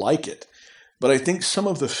not to like it, but I think some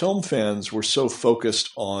of the film fans were so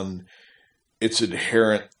focused on its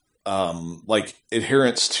adherence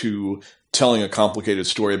to telling a complicated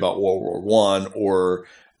story about World War I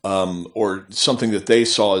or something that they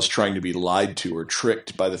saw as trying to be lied to or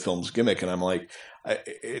tricked by the film's gimmick. And I'm like,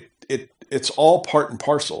 it's all part and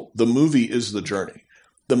parcel. The movie is the journey.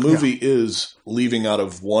 The movie is leaving out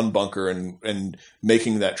of one bunker and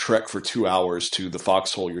making that trek for 2 hours to the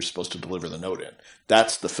foxhole you're supposed to deliver the note in.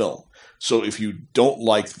 That's the film. So if you don't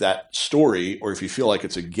like that story, or if you feel like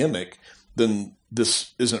it's a gimmick, then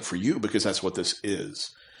this isn't for you, because that's what this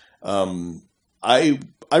is. I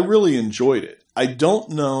really enjoyed it. I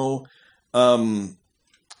don't know. I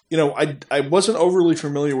wasn't overly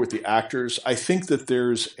familiar with the actors. I think that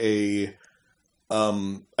there's I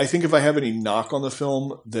think if I have any knock on the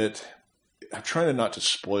film, that I'm trying not to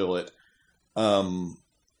spoil it.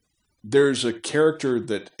 There's a character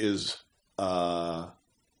that is,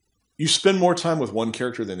 you spend more time with one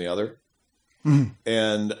character than the other. Mm-hmm.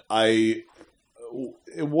 And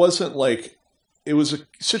it wasn't like, it was a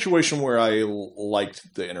situation where I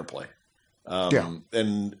liked the interplay.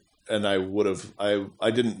 And I would have,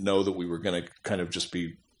 I didn't know that we were going to kind of just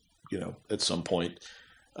be, at some point,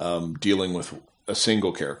 dealing with a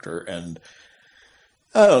single character. And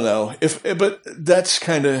I don't know but that's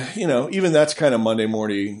kind of, even that's kind of Monday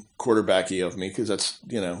morning quarterbacky of me, because that's,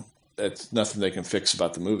 that's nothing they can fix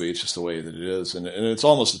about the movie. It's just the way that it is. And it's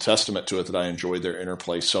almost a testament to it that I enjoyed their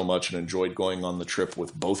interplay so much and enjoyed going on the trip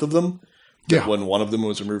with both of them. Yeah. When one of them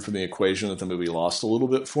was removed from the equation, that the movie lost a little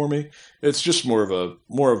bit for me. It's just more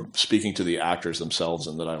of speaking to the actors themselves,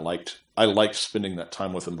 and that I liked spending that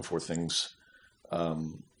time with them before things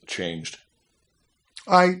changed.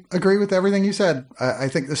 I agree with everything you said. I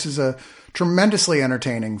think this is a tremendously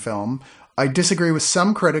entertaining film. I disagree with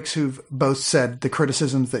some critics who've both said the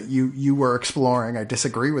criticisms that you were exploring. I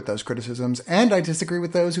disagree with those criticisms, and I disagree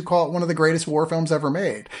with those who call it one of the greatest war films ever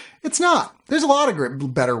made. It's not. There's a lot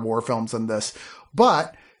of better war films than this,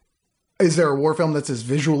 but Is there a war film that's as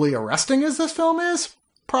visually arresting as this film is?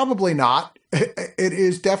 Probably not. It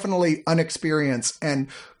is definitely unexperienced, and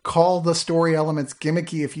call the story elements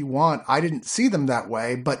gimmicky if you want. I didn't see them that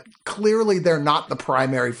way, but clearly they're not the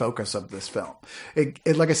primary focus of this film.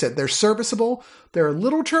 Like I said, they're serviceable. They're a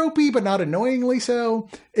little tropey, but not annoyingly so.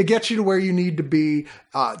 It gets you to where you need to be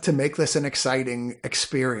to make this an exciting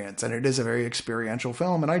experience, and it is a very experiential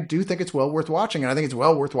film, and I do think it's well worth watching, and I think it's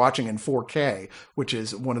well worth watching in 4K, which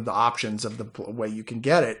is one of the options of the way you can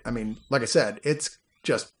get it. I mean, like I said, it's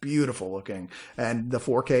just beautiful looking, and the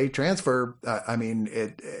 4K transfer,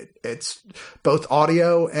 it's both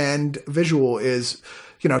audio and visual is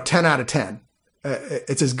 10 out of 10.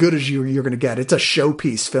 It's as good as you're going to get. It's a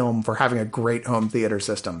showpiece film for having a great home theater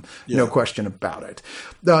system. Yeah. No question about it.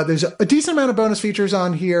 There's a decent amount of bonus features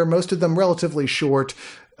on here, most of them relatively short,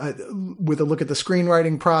 with a look at the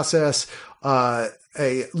screenwriting process, a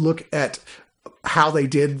look at how they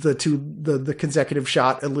did the consecutive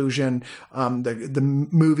shot illusion, the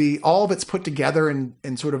movie. All of it's put together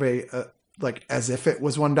in sort of a like as if it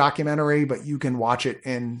was one documentary, but you can watch it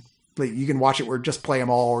where just play them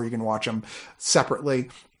all, or you can watch them separately.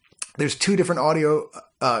 There's 2 different audio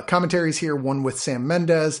commentaries here, one with Sam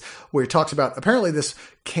Mendes, where he talks about, apparently this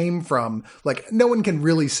came from, like, no one can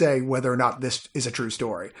really say whether or not this is a true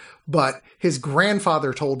story, but his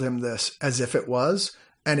grandfather told him this as if it was.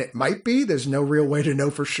 And it might be. There's no real way to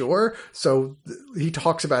know for sure. So he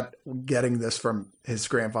talks about getting this from his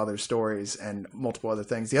grandfather's stories and multiple other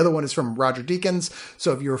things. The other one is from Roger Deakins.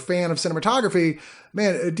 So if you're a fan of cinematography,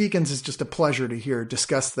 man, Deakins is just a pleasure to hear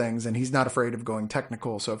discuss things, and he's not afraid of going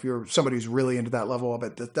technical. So if you're somebody who's really into that level of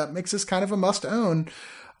it, that makes this kind of a must own.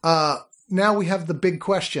 Now we have the big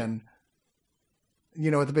question.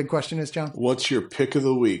 You know what the big question is, John? What's your pick of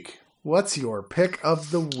the week? What's your pick of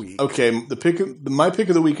the week? Okay, my pick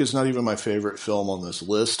of the week is not even my favorite film on this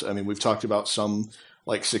list. I mean, we've talked about some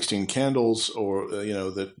like 16 Candles, or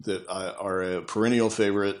that are a perennial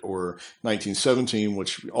favorite, or 1917,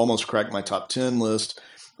 which almost cracked my top 10 list.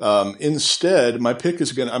 Instead, my pick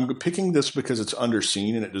is I'm picking this because it's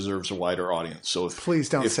underseen and it deserves a wider audience. So please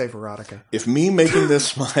don't say Veronica. If me making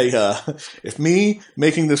this my pick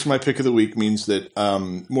of the week means that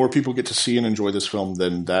more people get to see and enjoy this film,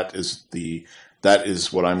 then that is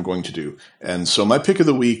what I'm going to do. And so my pick of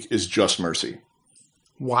the week is Just Mercy.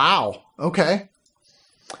 Wow. Okay.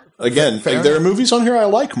 Again, there are movies on here I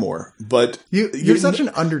like more, but you're such an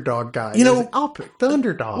underdog guy. I'll pick the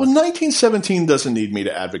underdog. Well, 1917 doesn't need me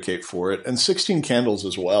to advocate for it, and 16 Candles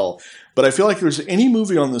as well. But I feel like if there's any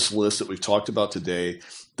movie on this list that we've talked about today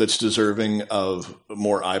that's deserving of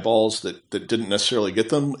more eyeballs that didn't necessarily get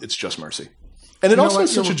them, it's Just Mercy. And it also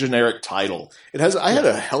has such a generic title. I had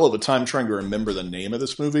a hell of a time trying to remember the name of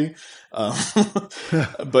this movie.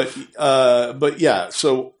 But yeah,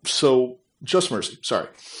 so Just Mercy. Sorry.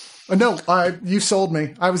 No, you sold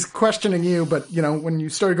me. I was questioning you, but when you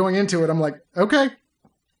started going into it, I'm like, okay,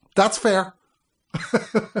 that's fair.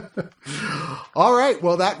 All right.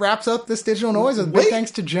 Well, that wraps up this Digital Noise. Big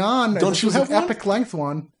thanks to John. Don't you have an epic length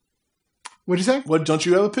one? What'd you say? What? Don't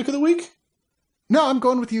you have a pick of the week? No, I'm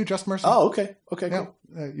going with you, Just Mercy. Oh, okay. Okay, cool.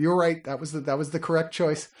 You're right. That was the correct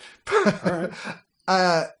choice. All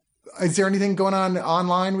right. Is there anything going on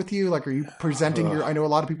online with you? Like, are you presenting I know a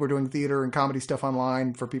lot of people are doing theater and comedy stuff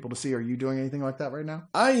online for people to see. Are you doing anything like that right now?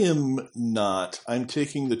 I am not. I'm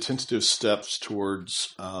taking the tentative steps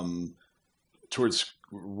towards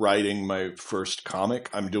writing my first comic.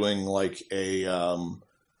 I'm doing like a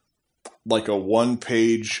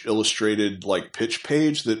 1-page illustrated like pitch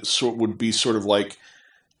page that would be sort of like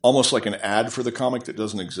almost like an ad for the comic that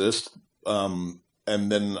doesn't exist.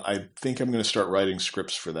 And then I think I'm going to start writing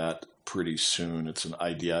scripts for that pretty soon. It's an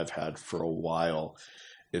idea I've had for a while.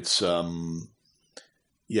 It's it'll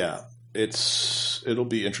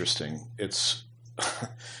be interesting.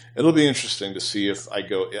 It'll be interesting to see if I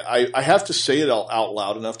go. I have to say it out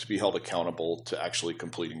loud enough to be held accountable to actually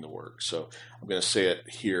completing the work. So I'm going to say it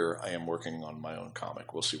here. I am working on my own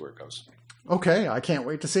comic. We'll see where it goes. Okay, I can't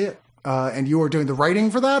wait to see it. And you are doing the writing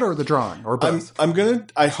for that, or the drawing, or both?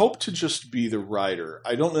 I hope to just be the writer.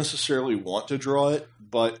 I don't necessarily want to draw it,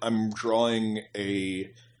 but I'm drawing a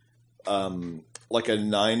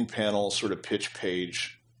 9-panel sort of pitch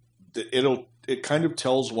page. It kind of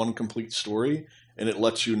tells one complete story, and it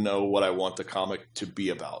lets you know what I want the comic to be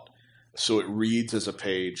about. So it reads as a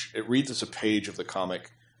page. It reads as a page of the comic,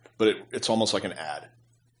 but it's almost like an ad.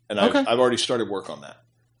 And I've already started work on that.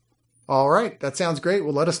 All right. That sounds great.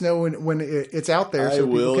 Well, let us know when it's out there so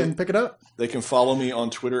people can pick it up. They can follow me on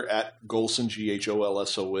Twitter at Golson,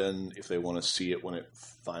 GHOLSON, if they want to see it when it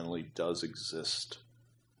finally does exist.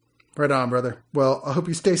 Right on, brother. Well, I hope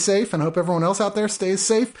you stay safe, and I hope everyone else out there stays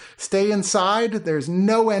safe. Stay inside. There's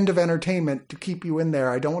no end of entertainment to keep you in there.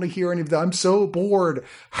 I don't want to hear any of that. I'm so bored.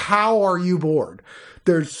 How are you bored?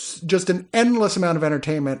 There's just an endless amount of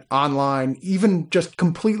entertainment online, even just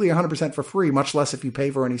completely 100% for free, much less if you pay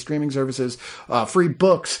for any streaming services, free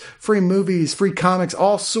books, free movies, free comics,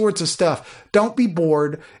 all sorts of stuff. Don't be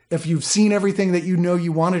bored. If you've seen everything that you know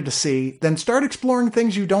you wanted to see, then start exploring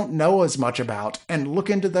things you don't know as much about and look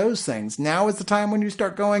into those things. Now is the time when you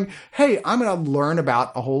start going, hey, I'm going to learn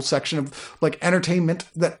about a whole section of like entertainment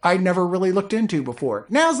that I never really looked into before.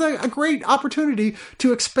 Now's a great opportunity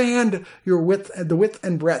to expand your the width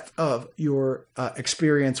and breadth of your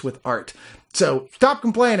experience with art. So stop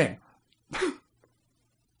complaining.